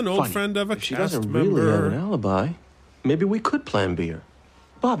somebody is an old friend of a She cast doesn't member. really have an alibi. Maybe we could plan B her.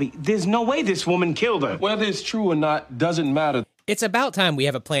 Bobby, there's no way this woman killed her. Whether it's true or not doesn't matter. It's about time we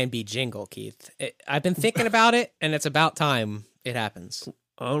have a Plan B jingle, Keith. I've been thinking about it, and it's about time it happens.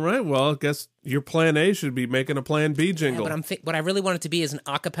 All right, well, I guess your Plan A should be making a Plan B jingle. Yeah, but what I really want it to be is an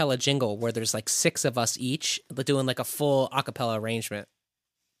a cappella jingle where there's like 6 of us each doing like a full a cappella arrangement.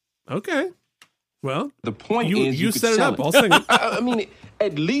 Okay. Well, the point you, is you could set it sell up. I'll sing it. I mean,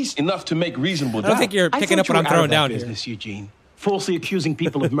 at least enough to make reasonable doubt. I don't think you're picking up what I'm throwing down here. Business, Eugene. Falsely accusing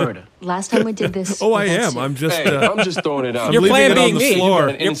people of murder. Last time we did this. Oh, I am. I'm just. I'm just throwing it out. You're Plan B me. You're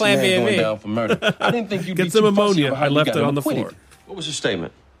You're Plan B going me. down for murder. I didn't think you'd Get be some too fussy ammonia. about how I you left got it him on the acquitted. floor. What was your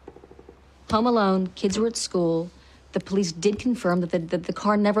statement? Home alone, kids were at school. The police did confirm that the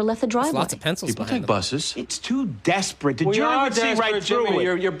car never left the driveway. Lots of pencils People behind take them. buses. It's too desperate. The We jury are would see desperate, right through Jimmy.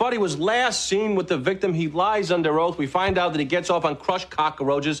 it. Your buddy was last seen with the victim. He lies under oath. We find out that he gets off on crushed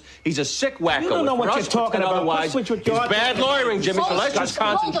cockroaches. He's a sick wacko. You don't know If what for you're us, talking pretend about. Otherwise, What's with it's your bad lawyering, Jimmy. So let's just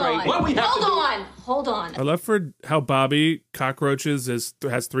concentrate. What we have to do. Hold on. I love for how Bobby Cockroaches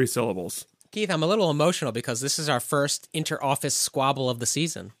has 3 syllables. Keith, I'm a little emotional because this is our first inter-office squabble of the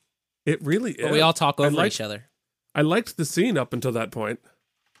season. It really is. But we all talk over each other. I liked the scene up until that point.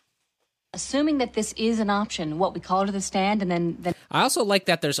 Assuming that this is an option, what we call her to the stand, and then I also like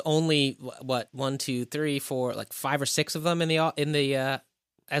that there's only what 1, 2, 3, 4, like 5 or 6 of them in the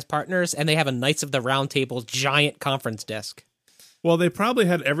as partners, and they have a Knights of the Round Table giant conference desk. Well, they probably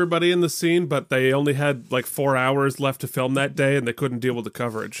had everybody in the scene, but they only had like 4 hours left to film that day, and they couldn't deal with the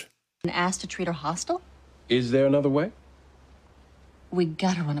coverage. asked to treat her hostile. Is there another way? We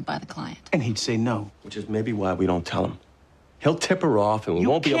gotta run it by the client. And he'd say no. Which is maybe why we don't tell him. He'll tip her off, and we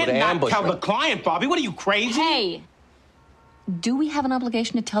won't be able to You cannot ambush tell her. the client, Bobby. What are you, crazy? Hey, do we have an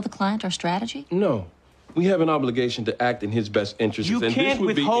obligation to tell the client our strategy? No. We have an obligation to act in his best interest. You and this can't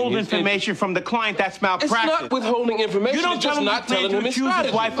would be in withhold his information from the client. That's malpractice. It's not withholding information. You don't it's tell just him not you plan telling to him his accuse his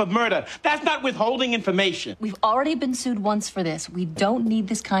strategy. wife of murder. That's not withholding information. We've already been sued once for this. We don't need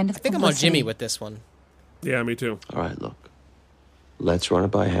this kind of I think I'm on Jimmy with this one. Yeah, me too. All right, look. Let's run it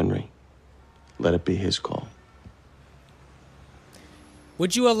by Henry. Let it be his call.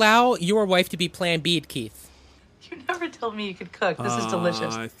 Would you allow your wife to be Plan B'd, Keith? You never told me you could cook. This is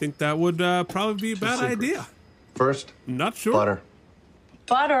delicious. I think that would probably be a bad idea. First, Not sure. butter.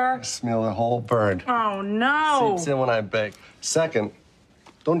 Butter. Smell the whole bird. Oh, no. Seeps in when I bake. Second,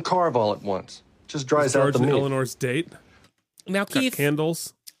 don't carve all at once. Just dries out George the and meat. Eleanor's date. Now, Got Keith,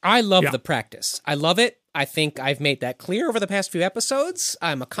 candles. I love Yeah. the practice. I love it. I think I've made that clear over the past few episodes.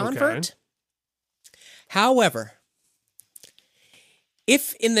 I'm a convert. However,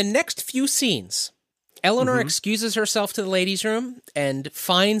 if in the next few scenes, Eleanor excuses herself to the ladies' room and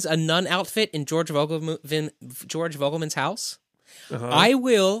finds a nun outfit in George Vogelman's house, I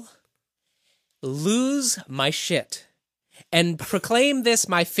will lose my shit and proclaim this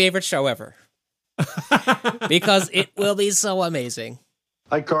my favorite show ever. Because it will be so amazing.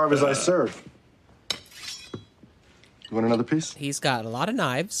 I carve as I serve. You want another piece? He's got a lot of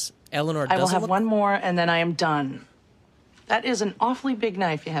knives. Eleanor I will doesn't have look- one more, and then I am done. That is an awfully big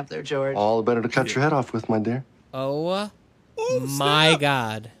knife you have there, George. All the better to cut your head off with, my dear. Oh, my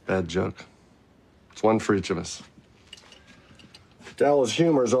God. Bad joke. It's one for each of us. Dallas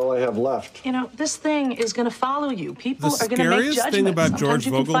humor is all I have left. You know, this thing is going to follow you. People The are going to make scariest judgments. thing about Sometimes George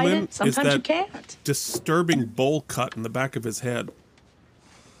you can fight Vogelman it, is sometimes you that can't. disturbing bowl cut in the back of his head.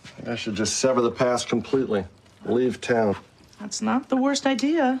 I should just sever the past completely. Leave town. That's not the worst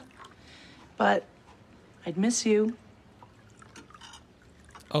idea. But I'd miss you.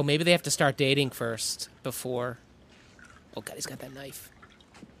 Oh, maybe they have to start dating first before. Oh, God, he's got that knife.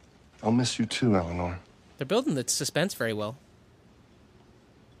 I'll miss you too, Eleanor. They're building the suspense very well.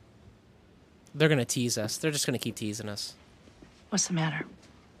 They're going to tease us. They're just going to keep teasing us. What's the matter?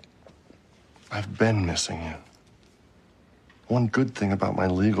 I've been missing you. One good thing about my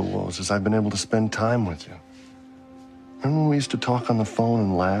legal woes is I've been able to spend time with you. Remember when we used to talk on the phone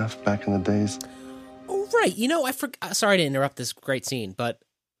and laugh back in the days? Oh, right. You know, I forgot. Sorry to interrupt this great scene, but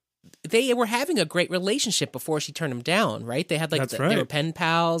they were having a great relationship before she turned him down, right? They had like That's they right. were pen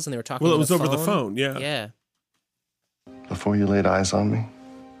pals and they were talking. Well, it on was over the phone, yeah. Yeah. Before you laid eyes on me?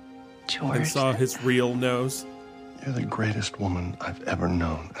 And saw his real nose. You're the greatest woman I've ever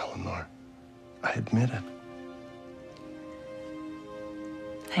known, Eleanor. I admit it.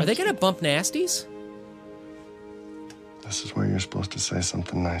 Are they gonna bump nasties? This is where you're supposed to say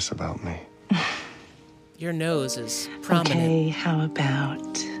something nice about me. Your nose is prominent. Okay, how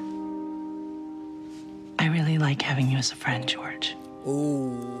about... I really like having you as a friend, George.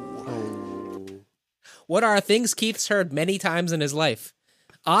 Ooh. What are things Keith's heard many times in his life?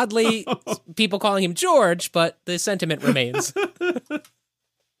 Oddly, people calling him George, but the sentiment remains.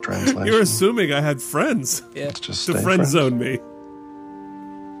 Translation. You're assuming I had friends. Yeah. Let's just To stay friend friends. zone me.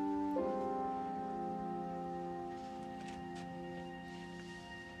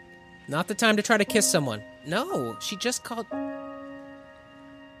 Not the time to try to kiss someone. No, she just called...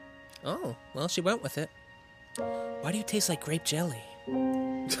 Oh, well, she went with it. Why do you taste like grape jelly?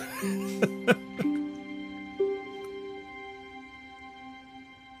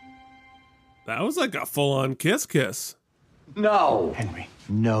 That was like a full-on kiss. No. Henry.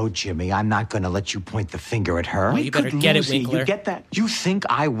 No, Jimmy, I'm not going to let you point the finger at her. Oh, you better get it, Winkler. You get that? You think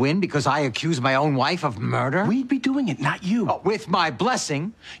I win because I accuse my own wife of murder? We'd be doing it, not you. Oh, with my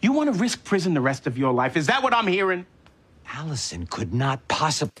blessing. You want to risk prison the rest of your life? Is that what I'm hearing? Allison could not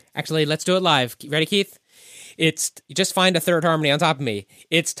possibly... Actually, let's do it live. Ready, Keith? You just find a third harmony on top of me.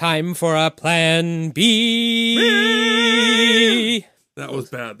 It's time for a plan B. That was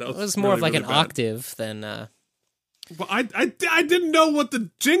bad. That was more of really, like an really bad. octave than... Well, I didn't know what the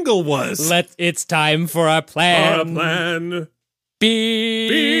jingle was. It's time for a plan. Plan B.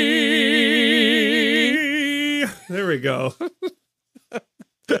 B. There we go.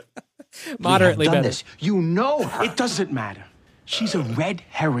 Moderately done better. this. You know her. It doesn't matter. She's a red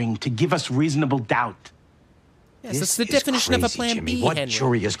herring to give us reasonable doubt. Yes, that's the definition of a plan Jimmy. B, What Henry.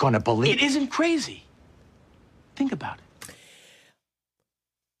 jury is going to believe? It isn't crazy. Think about it.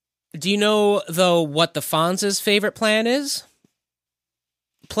 Do you know, though, what the Fonz's favorite plan is?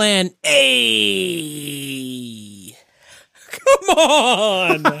 Plan A. Come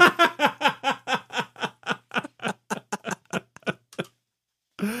on!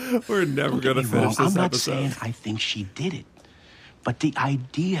 We're never going to finish I'm this not episode. saying I think she did it, but the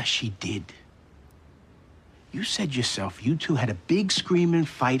idea she did. You said yourself you two had a big screaming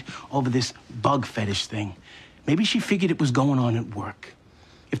fight over this bug fetish thing. Maybe she figured it was going on at work.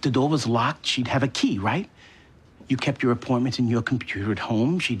 If the door was locked, she'd have a key, right? You kept your appointments in your computer at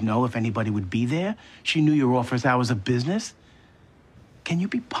home. She'd know if anybody would be there. She knew your office hours of business. Can you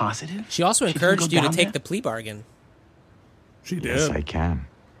be positive? She also She didn't encouraged go you to down take there? the plea bargain. She did. Yes, I can.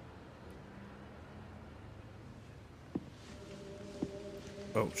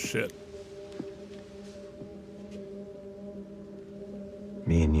 Oh, shit.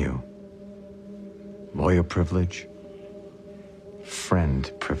 Me and you. Lawyer privilege.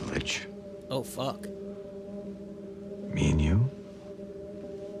 Friend privilege. Oh, fuck. Me and you.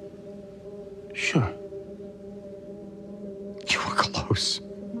 Sure. You were close.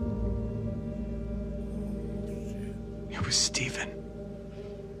 It was Stephen.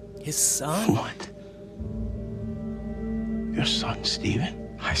 His son? What? Your son,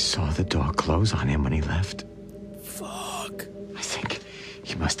 Stephen? I saw the door close on him when he left. Fuck. I think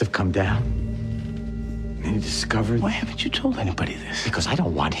he must have come down. And he discovered... Why haven't you told anybody this? Because I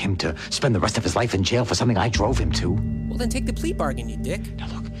don't want him to spend the rest of his life in jail for something I drove him to. Well, then take the plea bargain, you dick. Now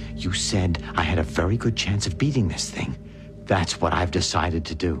look, you said I had a very good chance of beating this thing. That's what I've decided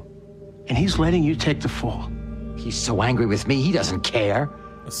to do. And he's letting you take the fall. He's so angry with me, he doesn't care.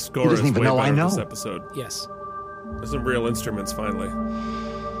 The score He doesn't is even way know I better know. this episode. Yes. There's some real instruments, finally.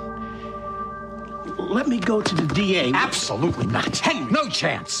 Let me go to the DA. Absolutely not. Henry. No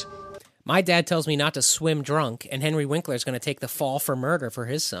chance. My dad tells me not to swim drunk, and Henry Winkler's going to take the fall for murder for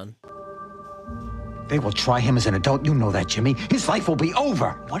his son. They will try him as an adult. You know that, Jimmy. His life will be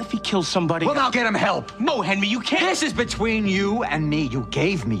over. What if he kills somebody? Well, now get him help. No, Henry, you can't. This is between you and me. You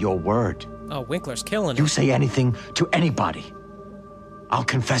gave me your word. Oh, Winkler's killing You him. say anything to anybody, I'll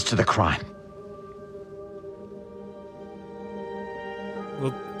confess to the crime.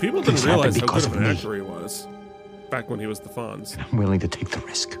 Well, people didn't This happened realize how because good of of an me. actor he was back when he was the Fonz. I'm willing to take the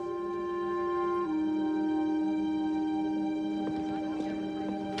risk.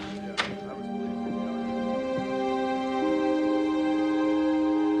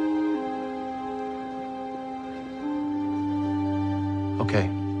 Okay.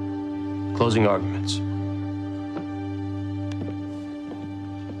 Closing arguments.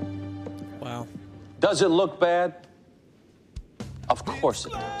 Wow. Does it look bad? Of course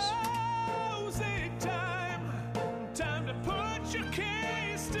it does. Closing time. Time to put your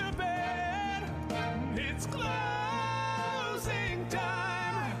case to bed. It's closing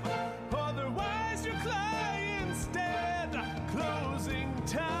time. Otherwise, your client's dead.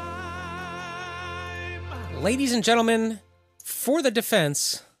 Ladies and gentlemen, for the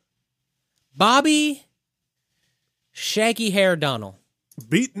defense, Bobby Shaggy Hair Donnell.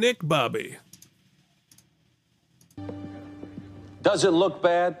 Beatnik Bobby. Does it look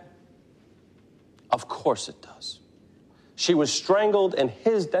bad? Of course it does. She was strangled in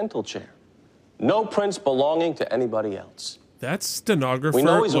his dental chair. No prints belonging to anybody else. That stenographer We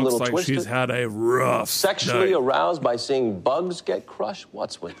know he's a looks little like twisted. she's had a rough Sexually night. aroused by seeing bugs get crushed?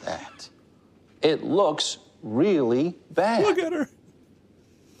 What's with that? It looks really bad. Look at her.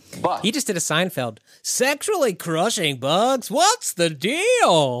 But He just did a Seinfeld. Sexually crushing bugs? What's the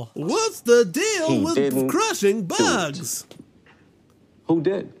deal? What's the deal He with didn't crushing do it. bugs? who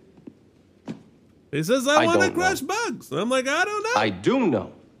did? He says, I I want to don't know. crush bugs. And I'm like, I don't know. I do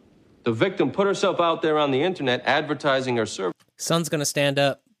know. The victim put herself out there on the internet advertising her Son's gonna stand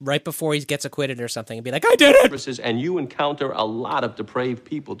up right before he gets acquitted or something and be like, I did it! services, and you encounter a lot of depraved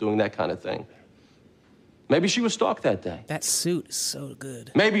people doing that kind of thing. Maybe she was stalked that day. That suit is so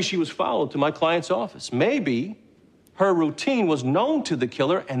good. Maybe she was followed to my client's office. Maybe her routine was known to the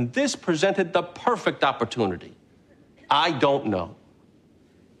killer, and this presented the perfect opportunity. I don't know.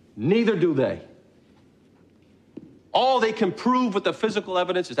 Neither do they. All they can prove with the physical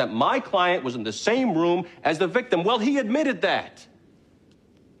evidence is that my client was in the same room as the victim. Well, he admitted that.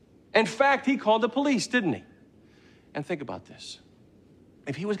 In fact, he called the police, didn't he? And think about this.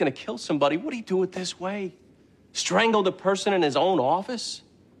 If he was going to kill somebody, would he do it this way? Strangle the person in his own office?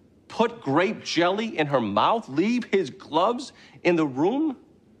 Put grape jelly in her mouth? Leave his gloves in the room?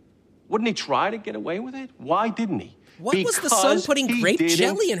 Wouldn't he try to get away with it? Why didn't he? What was the son Because putting he grape didn't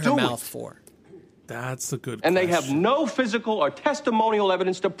jelly in her do mouth it. for? That's a good And question. they have no physical or testimonial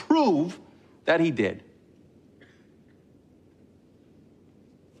evidence to prove that he did.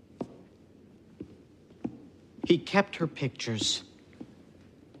 He kept her pictures,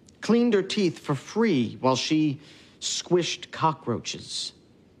 cleaned her teeth for free while she squished cockroaches.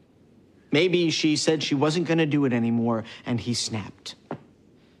 Maybe she said she wasn't going to do it anymore, and he snapped.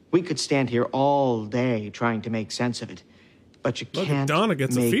 We could stand here all day trying to make sense of it, but you Look, can't Donna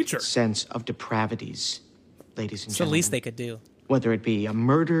gets a make feature. sense of depravities, ladies and It's the gentlemen. least they could do. Whether it be a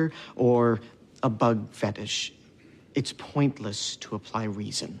murder or a bug fetish, it's pointless to apply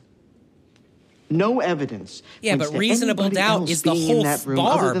reason. No evidence. Yeah, points but to reasonable anybody doubt else is the being whole in that room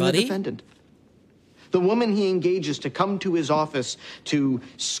bar, other than buddy. the defendant. The woman he engages to come to his office to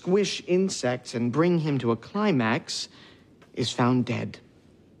squish insects and bring him to a climax is found dead.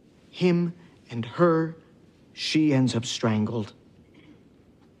 Him and her, she ends up strangled.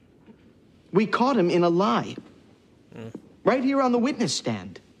 We caught him in a lie. Right here on the witness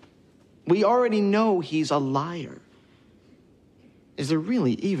stand. We already know he's a liar. Is there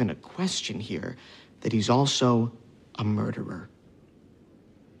really even a question here that he's also a murderer?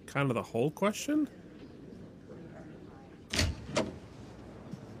 Kind of the whole question?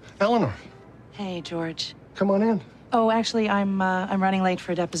 Eleanor, Hey, George. come on in. Oh, actually, I'm running late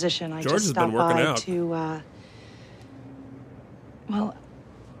for a deposition. I George just has been stopped working by out. to. Well,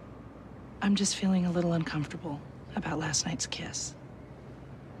 I'm just feeling a little uncomfortable about last night's kiss.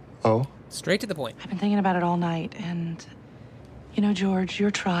 Oh? Straight to the point. I've been thinking about it all night, and you know, George,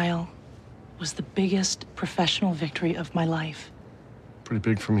 your trial was the biggest professional victory of my life. Pretty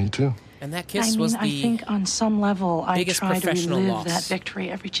big for me, too. And that kiss I mean, was I the think on some level, I biggest try to professional relive loss. that victory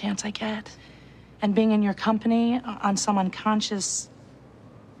every chance I get. And being in your company on some unconscious,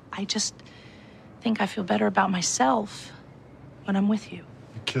 I just think I feel better about myself when I'm with you.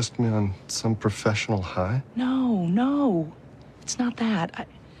 You kissed me on some professional high? No, it's not that.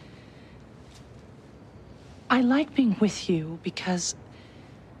 I like being with you because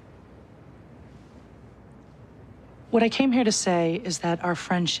what I came here to say is that our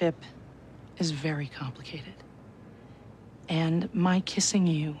friendship is very complicated. And my kissing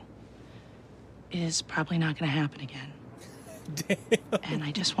you is probably not going to happen again. Damn. And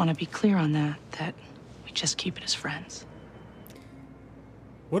I just want to be clear on that we just keep it as friends.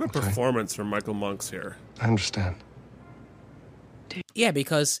 What a performance from Michael Monks here. I understand. Yeah,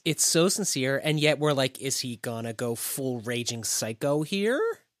 because it's so sincere, and yet we're like, is he gonna go full raging psycho here?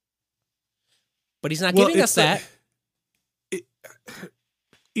 But he's not giving us that.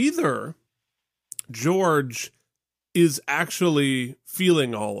 Either George is actually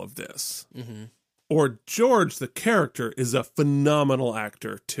feeling all of this, or George, the character, is a phenomenal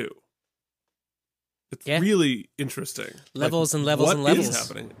actor too. It's really interesting. Levels and levels and what levels. is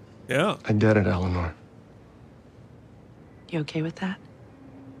happening? Yeah. I get it, Eleanor. You okay with that?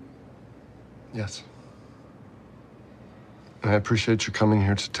 Yes. And I appreciate you coming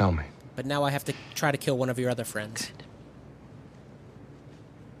here to tell me. But now I have to try to kill one of your other friends.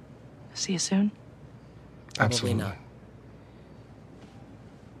 See you soon. Probably Absolutely. not.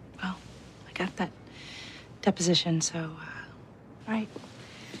 Well, I got that deposition, so, all right.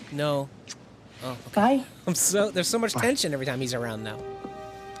 No. Oh, okay. Bye. There's so much tension every time he's around now.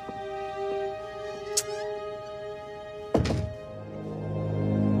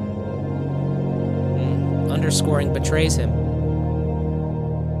 Underscoring betrays him.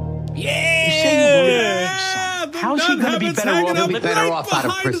 Yeah! You say you believe her, son. How's he going to be better off? He'll He'll be better off out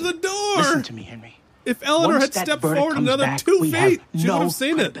of prison. the door. Listen to me, Henry. If Eleanor Once had that stepped verdict forward comes another back, 2 we feet, have she would no have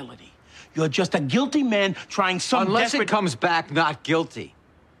seen it. credibility. You're just a guilty man trying some Unless desperate... it comes back not guilty.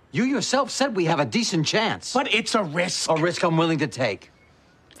 You yourself said we have a decent chance. But it's a risk. A risk I'm willing to take.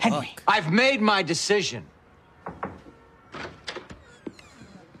 Henry. I've made my decision.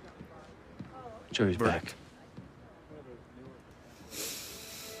 Jury's back.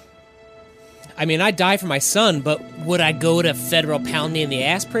 I mean, I'd die for my son, but would I go to federal pound me in the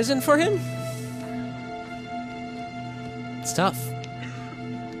ass prison for him? It's tough.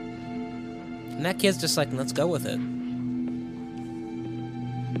 And that kid's just like, let's go with it.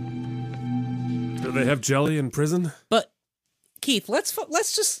 Do they have jelly in prison? But Keith, let's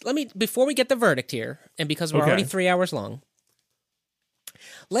before we get the verdict here, and because we're already 3 hours long,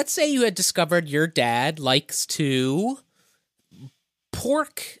 let's say you had discovered your dad likes to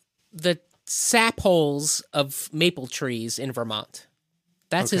pork the sap holes of maple trees in Vermont.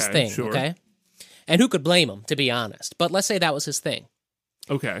 That's his thing, sure. okay? And who could blame him, to be honest? But let's say that was his thing.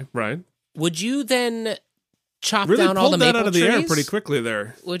 Okay, right. Would you then chop Really down all the pulled that maple out of the trees? air pretty quickly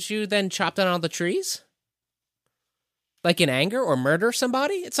there. Would you then chop down all the trees? Like in anger or murder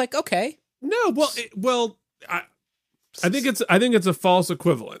somebody? It's like, okay. No, I think it's a false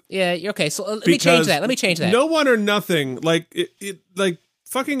equivalent. Yeah, okay. So let me change that. No one or nothing. Like like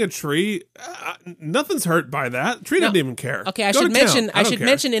fucking a tree. Nothing's hurt by that. Tree doesn't even care. Okay, I Go should to town. mention. I don't should care.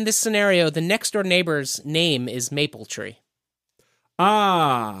 mention in this scenario, the next door neighbor's name is Maple Tree.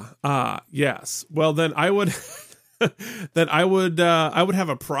 Yes. Well, then I would, I would have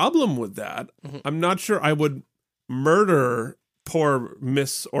a problem with that. Mm-hmm. I'm not sure I would murder poor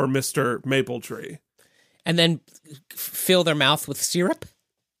Miss or Mr. Maple Tree. And then fill their mouth with syrup?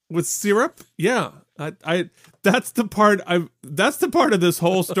 With syrup? Yeah. That's the part of this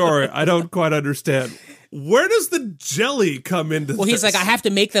whole story I don't quite understand. Where does the jelly come into Well, he's like, I have to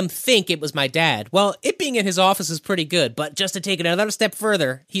make them think it was my dad. Well, it being in his office is pretty good, but just to take it another step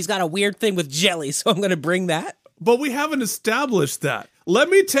further, he's got a weird thing with jelly, so I'm going to bring that. But we haven't established that. Let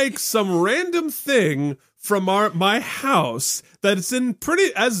me take some random thing from my house that's in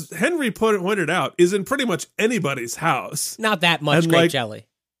pretty, as Henry pointed out, is in pretty much anybody's house. Not that much grape jelly.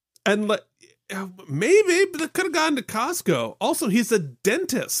 And maybe, but it could have gone to Costco. Also, he's a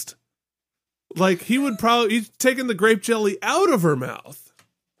dentist. Like, he's taking the grape jelly out of her mouth.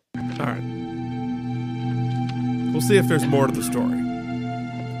 All right. We'll see if there's more to the story.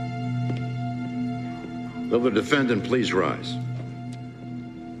 Will the defendant please rise?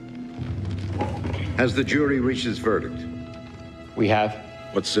 Has the jury reached its verdict? We have.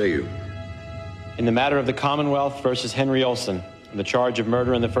 What say you? In the matter of the Commonwealth versus Henry Olson, on the charge of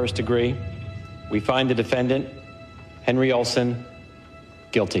murder in the first degree, we find the defendant, Henry Olson,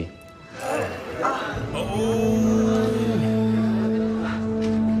 guilty.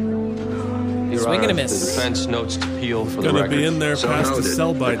 Your Swing and a Honor, miss. The defense notes to appeal for the Gonna record. be in there past the noted.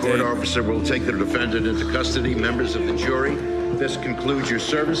 sell-by The court date. officer will take the defendant into custody. Members of the jury, this concludes your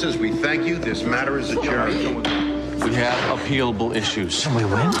services. We thank you. This matter is adjourned. We have appealable issues. Can we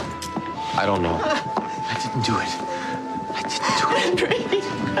win? I don't know. I didn't do it.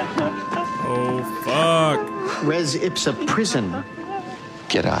 Oh, fuck. Res ipsa prison.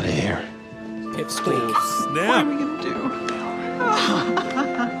 Get out of here. Pipsqueak. Snap. What are we gonna do?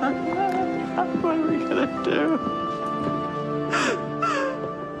 What are we gonna do?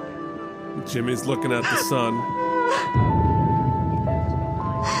 Jimmy's looking at the sun.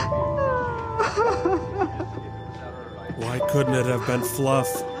 Why couldn't it have been fluff?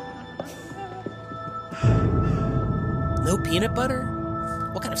 No peanut butter?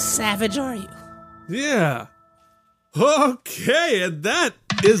 What kind of savage are you? Yeah. Okay, and that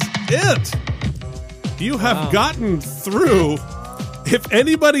is it. You have gotten through. If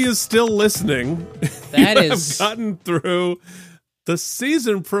anybody is still listening, That you is- have gotten through the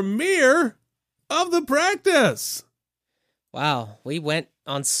season premiere of The Practice. Wow, we went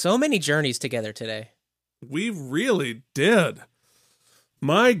on so many journeys together today. We really did.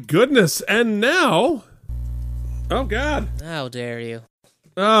 My goodness. And now, oh God. How dare you.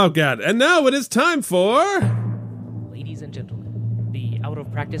 Oh God. And now it is time for... Ladies and gentlemen, the Out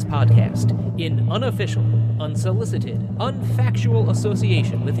of Practice podcast, in unofficial, unsolicited, unfactual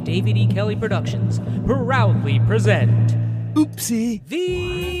association with David E. Kelly Productions, proudly present Oopsie.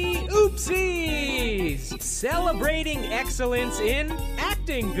 The Oopsies! Celebrating excellence in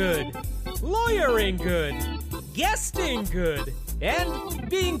acting good, lawyering good, guesting good, and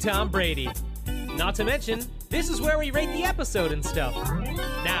being Tom Brady. Not to mention, this is where we rate the episode and stuff.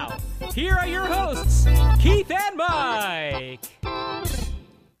 Now, here are your hosts, Keith and Mike.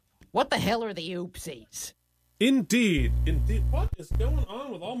 What the hell are the Oopsies? Indeed. What is going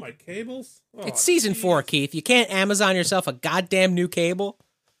on with all my cables? Oh, it's season 4, Keith. You can't Amazon yourself a goddamn new cable.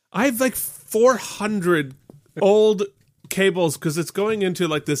 I have like 400 old cables because it's going into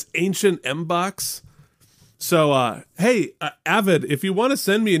like this ancient M-Box. So, hey, Avid, if you want to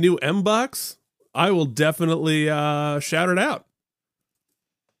send me a new M-Box, I will definitely shout it out.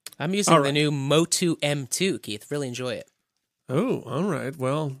 I'm using the new Motu M2, Keith. Really enjoy it. Oh, all right.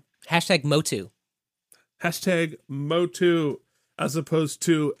 Well, hashtag Motu. Hashtag Motu, as opposed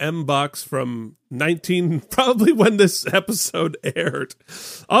to M-Box from probably when this episode aired.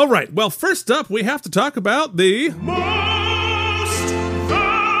 All right. Well, first up, we have to talk about the Most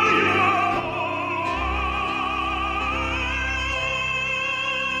valuable.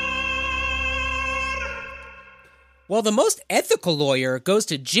 Well, the most ethical lawyer goes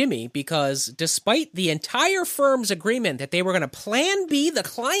to Jimmy because despite the entire firm's agreement that they were going to plan B the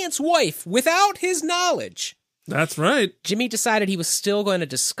client's wife without his knowledge. That's right. Jimmy decided he was still going to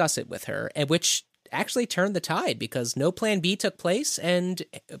discuss it with her, and which actually turned the tide because no plan B took place and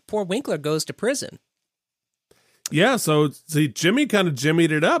poor Winkler goes to prison. Yeah, so see, Jimmy kind of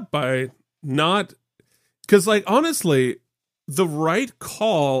jimmied it up by not... Because, like, honestly, the right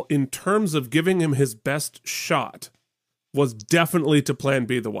call in terms of giving him his best shot was definitely to plan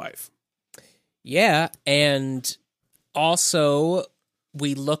B the wife. Yeah, and also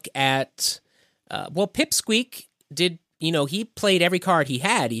we look at, Pipsqueak did, he played every card he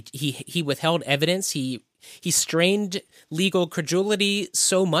had. He withheld evidence. He strained legal credulity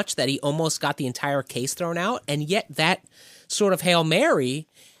so much that he almost got the entire case thrown out. And yet that sort of Hail Mary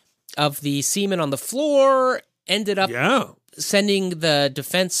of the semen on the floor ended up sending the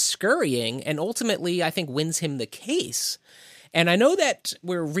defense scurrying and ultimately, I think, wins him the case. And I know that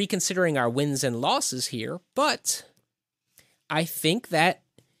we're reconsidering our wins and losses here, but I think that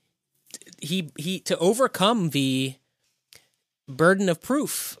he to overcome the burden of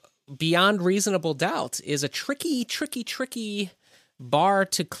proof beyond reasonable doubt is a tricky bar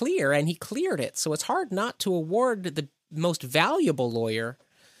to clear, and he cleared it. So it's hard not to award the most valuable lawyer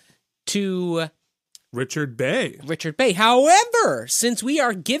to Richard Bay. However, since we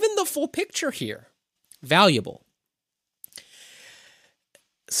are given the full picture here, valuable.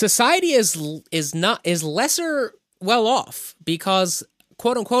 Society is lesser well off because,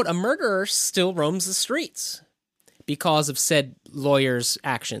 quote unquote, a murderer still roams the streets because of said lawyer's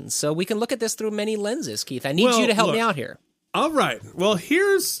actions. So we can look at this through many lenses, Keith. I need you to help me out here. All right. Well,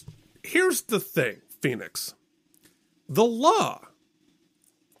 here's the thing, Phoenix. The law,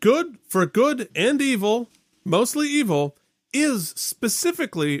 good for good and evil, mostly evil, is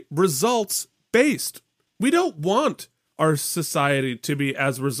specifically results-based. We don't want our society to be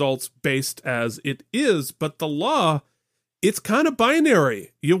as results-based as it is, but the law, it's kind of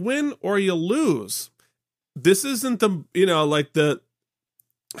binary. You win or you lose. This isn't the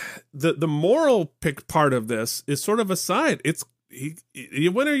moral part of this is sort of aside. It's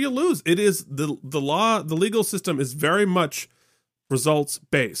you win or you lose. It is the law, the legal system is very much results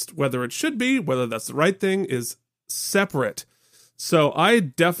based. Whether it should be, whether that's the right thing is separate. So I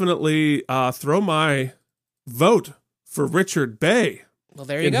definitely throw my vote for Richard Bay. Well,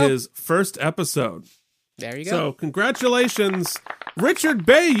 there you go. In his first episode. There you go. So congratulations, Richard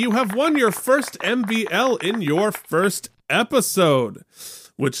Bay. You have won your first MVL in your first episode,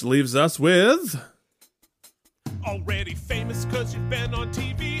 which leaves us with... Already famous cause you've been on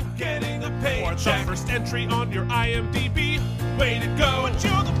TV, getting a paycheck. Or the first entry on your IMDb. Way to go, and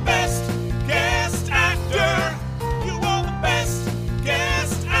you're the best guest actor. You are the best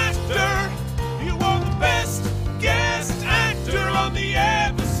guest actor. You are the best guest actor on the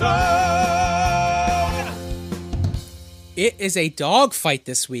episode. It is a dogfight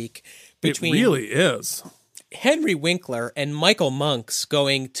this week between... It really is. Henry Winkler and Michael Monks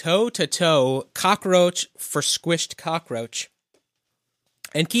going toe-to-toe, cockroach for squished cockroach.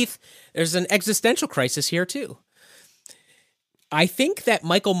 And Keith, there's an existential crisis here too. I think that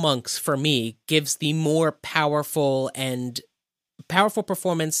Michael Monks, for me, gives the more powerful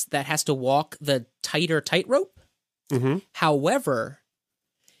performance that has to walk the tighter tightrope. Mm-hmm. However,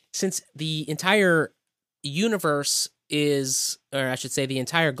 since the entire universe is, or I should say the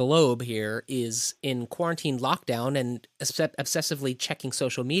entire globe here, is in quarantine lockdown and obsessively checking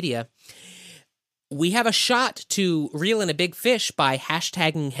social media, we have a shot to reel in a big fish by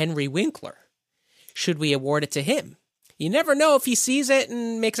hashtagging Henry Winkler. Should we award it to him? You never know if he sees it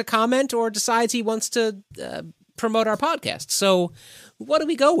and makes a comment or decides he wants to promote our podcast. So what do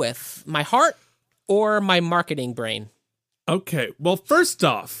we go with? My heart or my marketing brain? Okay, well, first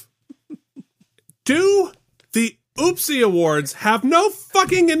off, do the Oopsie Awards have no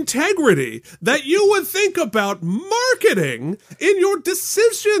fucking integrity that you would think about marketing in your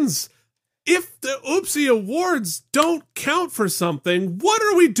decisions? If the Oopsie Awards don't count for something, what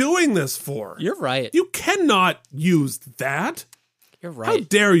are we doing this for? You're right. You cannot use that. You're right. How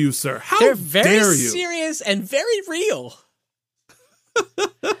dare you, sir? How They're very dare you? serious and very real.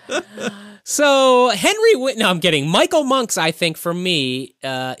 So no, I'm kidding. Michael Monks, I think, for me,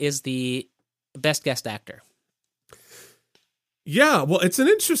 is the best guest actor. Yeah, well, it's an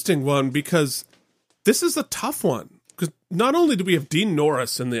interesting one because this is a tough one. Because not only do we have Dean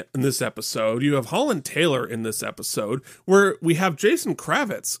Norris in this episode, you have Holland Taylor in this episode, where we have Jason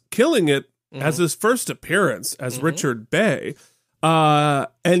Kravitz killing it as his first appearance as Richard Bay.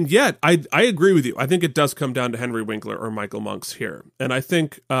 And yet, I agree with you. I think it does come down to Henry Winkler or Michael Monks here. And I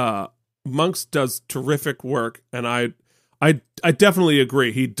think Monks does terrific work, and I definitely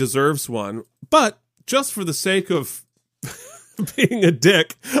agree. He deserves one. But just for the sake of being a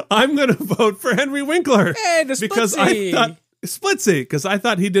dick, I'm going to vote for Henry Winkler. Hey, the because I thought Splitsy, because I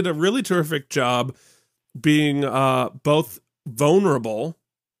thought he did a really terrific job being both vulnerable,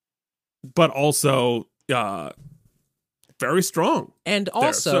 but also very strong. And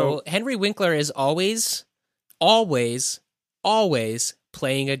also, Henry Winkler is always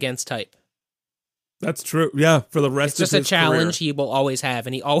playing against type. That's true. Yeah, for the rest of his It's just a challenge career. he will always have,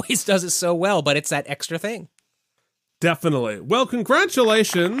 and he always does it so well, but it's that extra thing. Definitely. Well,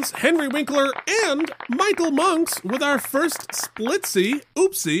 congratulations, Henry Winkler and Michael Monks, with our first Splitsy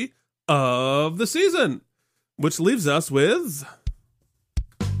Oopsie of the season, which leaves us with...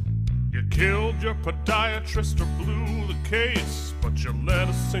 You killed your podiatrist or blew the case, but you let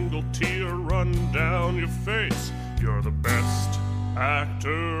a single tear run down your face. You're the best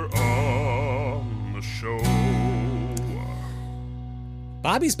actor on the show.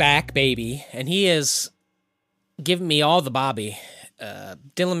 Bobby's back, baby, and he is giving me all the Bobby.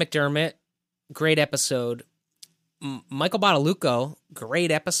 Dylan McDermott, great episode. Michael Bottalucco,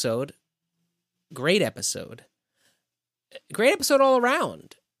 great episode. Great episode. Great episode all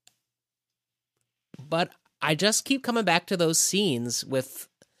around. But I just keep coming back to those scenes with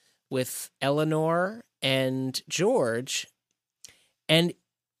Eleanor and George. And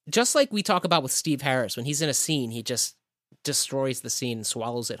just like we talk about with Steve Harris, when he's in a scene, he just destroys the scene and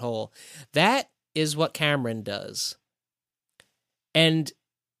swallows it whole. That is what Cameron does. And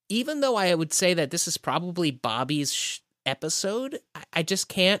even though I would say that this is probably Bobby's episode, I just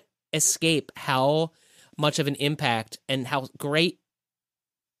can't escape how much of an impact and how great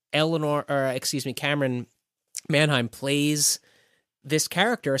Cameron Manheim plays this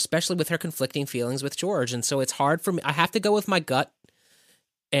character, especially with her conflicting feelings with George. And so it's hard for me. I have to go with my gut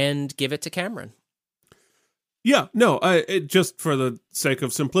and give it to Cameron. Yeah, no, just for the sake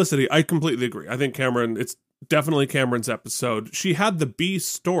of simplicity, I completely agree. I think it's definitely Cameron's episode. She had the B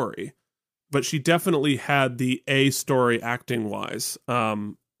story, but she definitely had the A story acting-wise.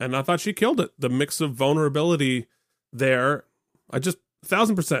 And I thought she killed it. The mix of vulnerability there,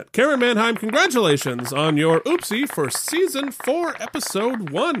 1,000%. Cameron Manheim, congratulations on your Oopsie for Season 4,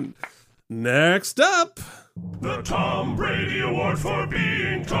 Episode 1. Next up... The Tom Brady Award for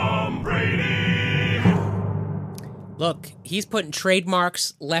being Tom Brady. Look, he's putting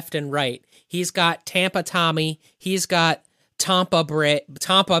trademarks left and right. He's got Tampa Tommy. He's got Tampa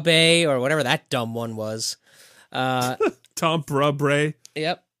Bay, or whatever that dumb one was. Tampa Bay.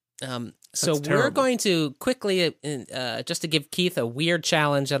 Yep. So we're going to quickly, just to give Keith a weird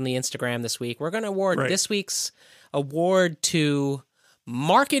challenge on the Instagram this week, we're going to award this week's award to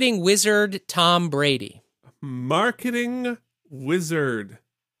Marketing Wizard Tom Brady. Marketing Wizard.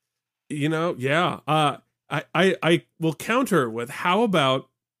 Yeah. I will counter with, how about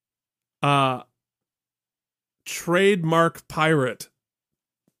Trademark Pirate?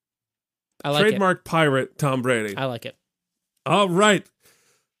 I like Trademark Pirate Tom Brady. I like it. All right,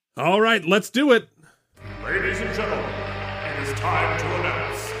 let's do it. Ladies and gentlemen, it is time to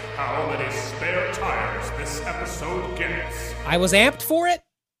announce how many spare tires this episode gets. I was amped for it.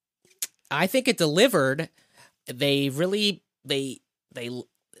 I think it delivered. They really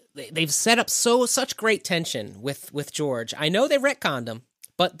they've set up such great tension with George. I know they retconned him,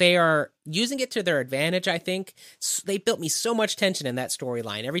 but they are using it to their advantage, I think. They built me so much tension in that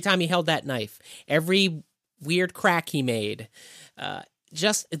storyline. Every time he held that knife, every weird crack he made,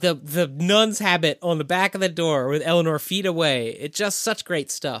 just the nun's habit on the back of the door with Eleanor feet away. It's just such great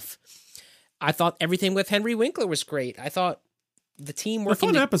stuff. I thought everything with Henry Winkler was great. I thought the team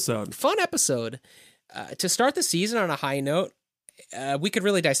working... Fun episode. To start the season on a high note, we could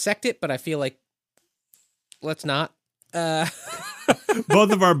really dissect it, but I feel like let's not.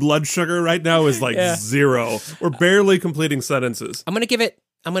 Both of our blood sugar right now is like 0. We're barely completing sentences. I'm gonna give it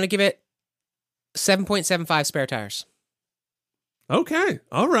 7.75 spare tires. Okay.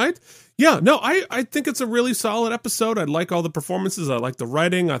 All right. Yeah, no, I think it's a really solid episode. I like all the performances. I like the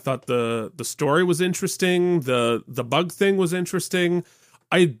writing. I thought the story was interesting. The bug thing was interesting.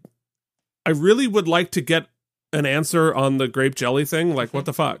 I really would like to get an answer on the grape jelly thing. Like, what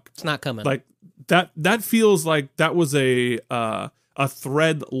the fuck? It's not coming. Like that feels like that was a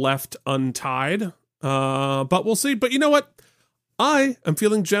thread left untied. But we'll see. But you know what? I am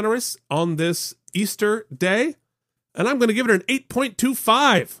feeling generous on this Easter day, and I'm going to give it an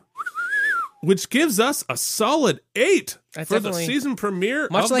 8.25. Which gives us a solid 8 for the season premiere.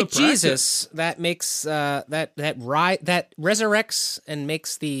 Much of like The Practice. Jesus, that makes that resurrects and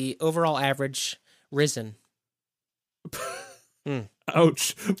makes the overall average risen.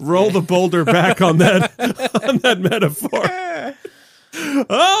 Ouch! Roll the boulder back on that metaphor.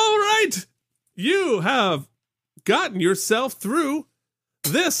 All right, you have gotten yourself through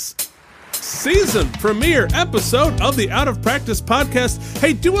this season premiere episode of the Out of Practice podcast.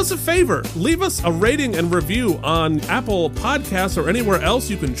 Hey, do us a favor. Leave us a rating and review on Apple Podcasts or anywhere else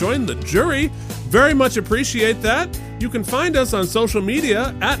you can join the jury. Very much appreciate that. You can find us on social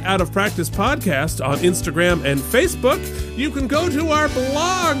media at Out of Practice Podcast on Instagram and Facebook. You can go to our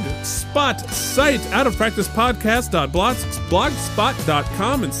blog spot site,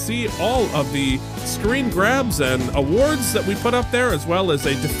 outofpracticepodcast.blogspot.com, and see all of the screen grabs and awards that we put up there, as well as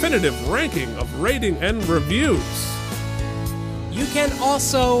a definitive ranking of rating and reviews. You can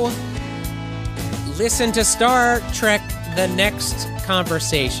also listen to Star Trek The Next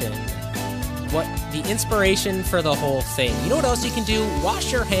Conversation. What the inspiration for the whole thing. You know what else you can do?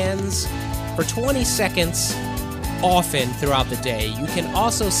 Wash your hands for 20 seconds often throughout the day. You can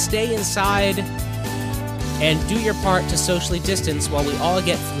also stay inside and do your part to socially distance while we all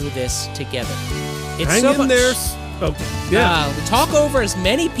get through this together. It's Hang so in much. there. Oh, yeah. Talk over as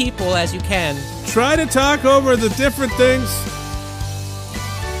many people as you can. Try to talk over the different things.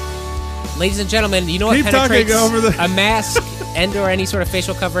 Ladies and gentlemen, you know what Keep penetrates talking over a mask and or any sort of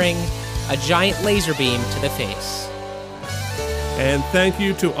facial covering? A giant laser beam to the face. And thank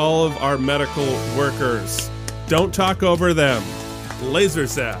you to all of our medical workers. Don't talk over them. Laser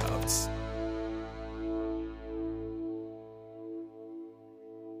zap.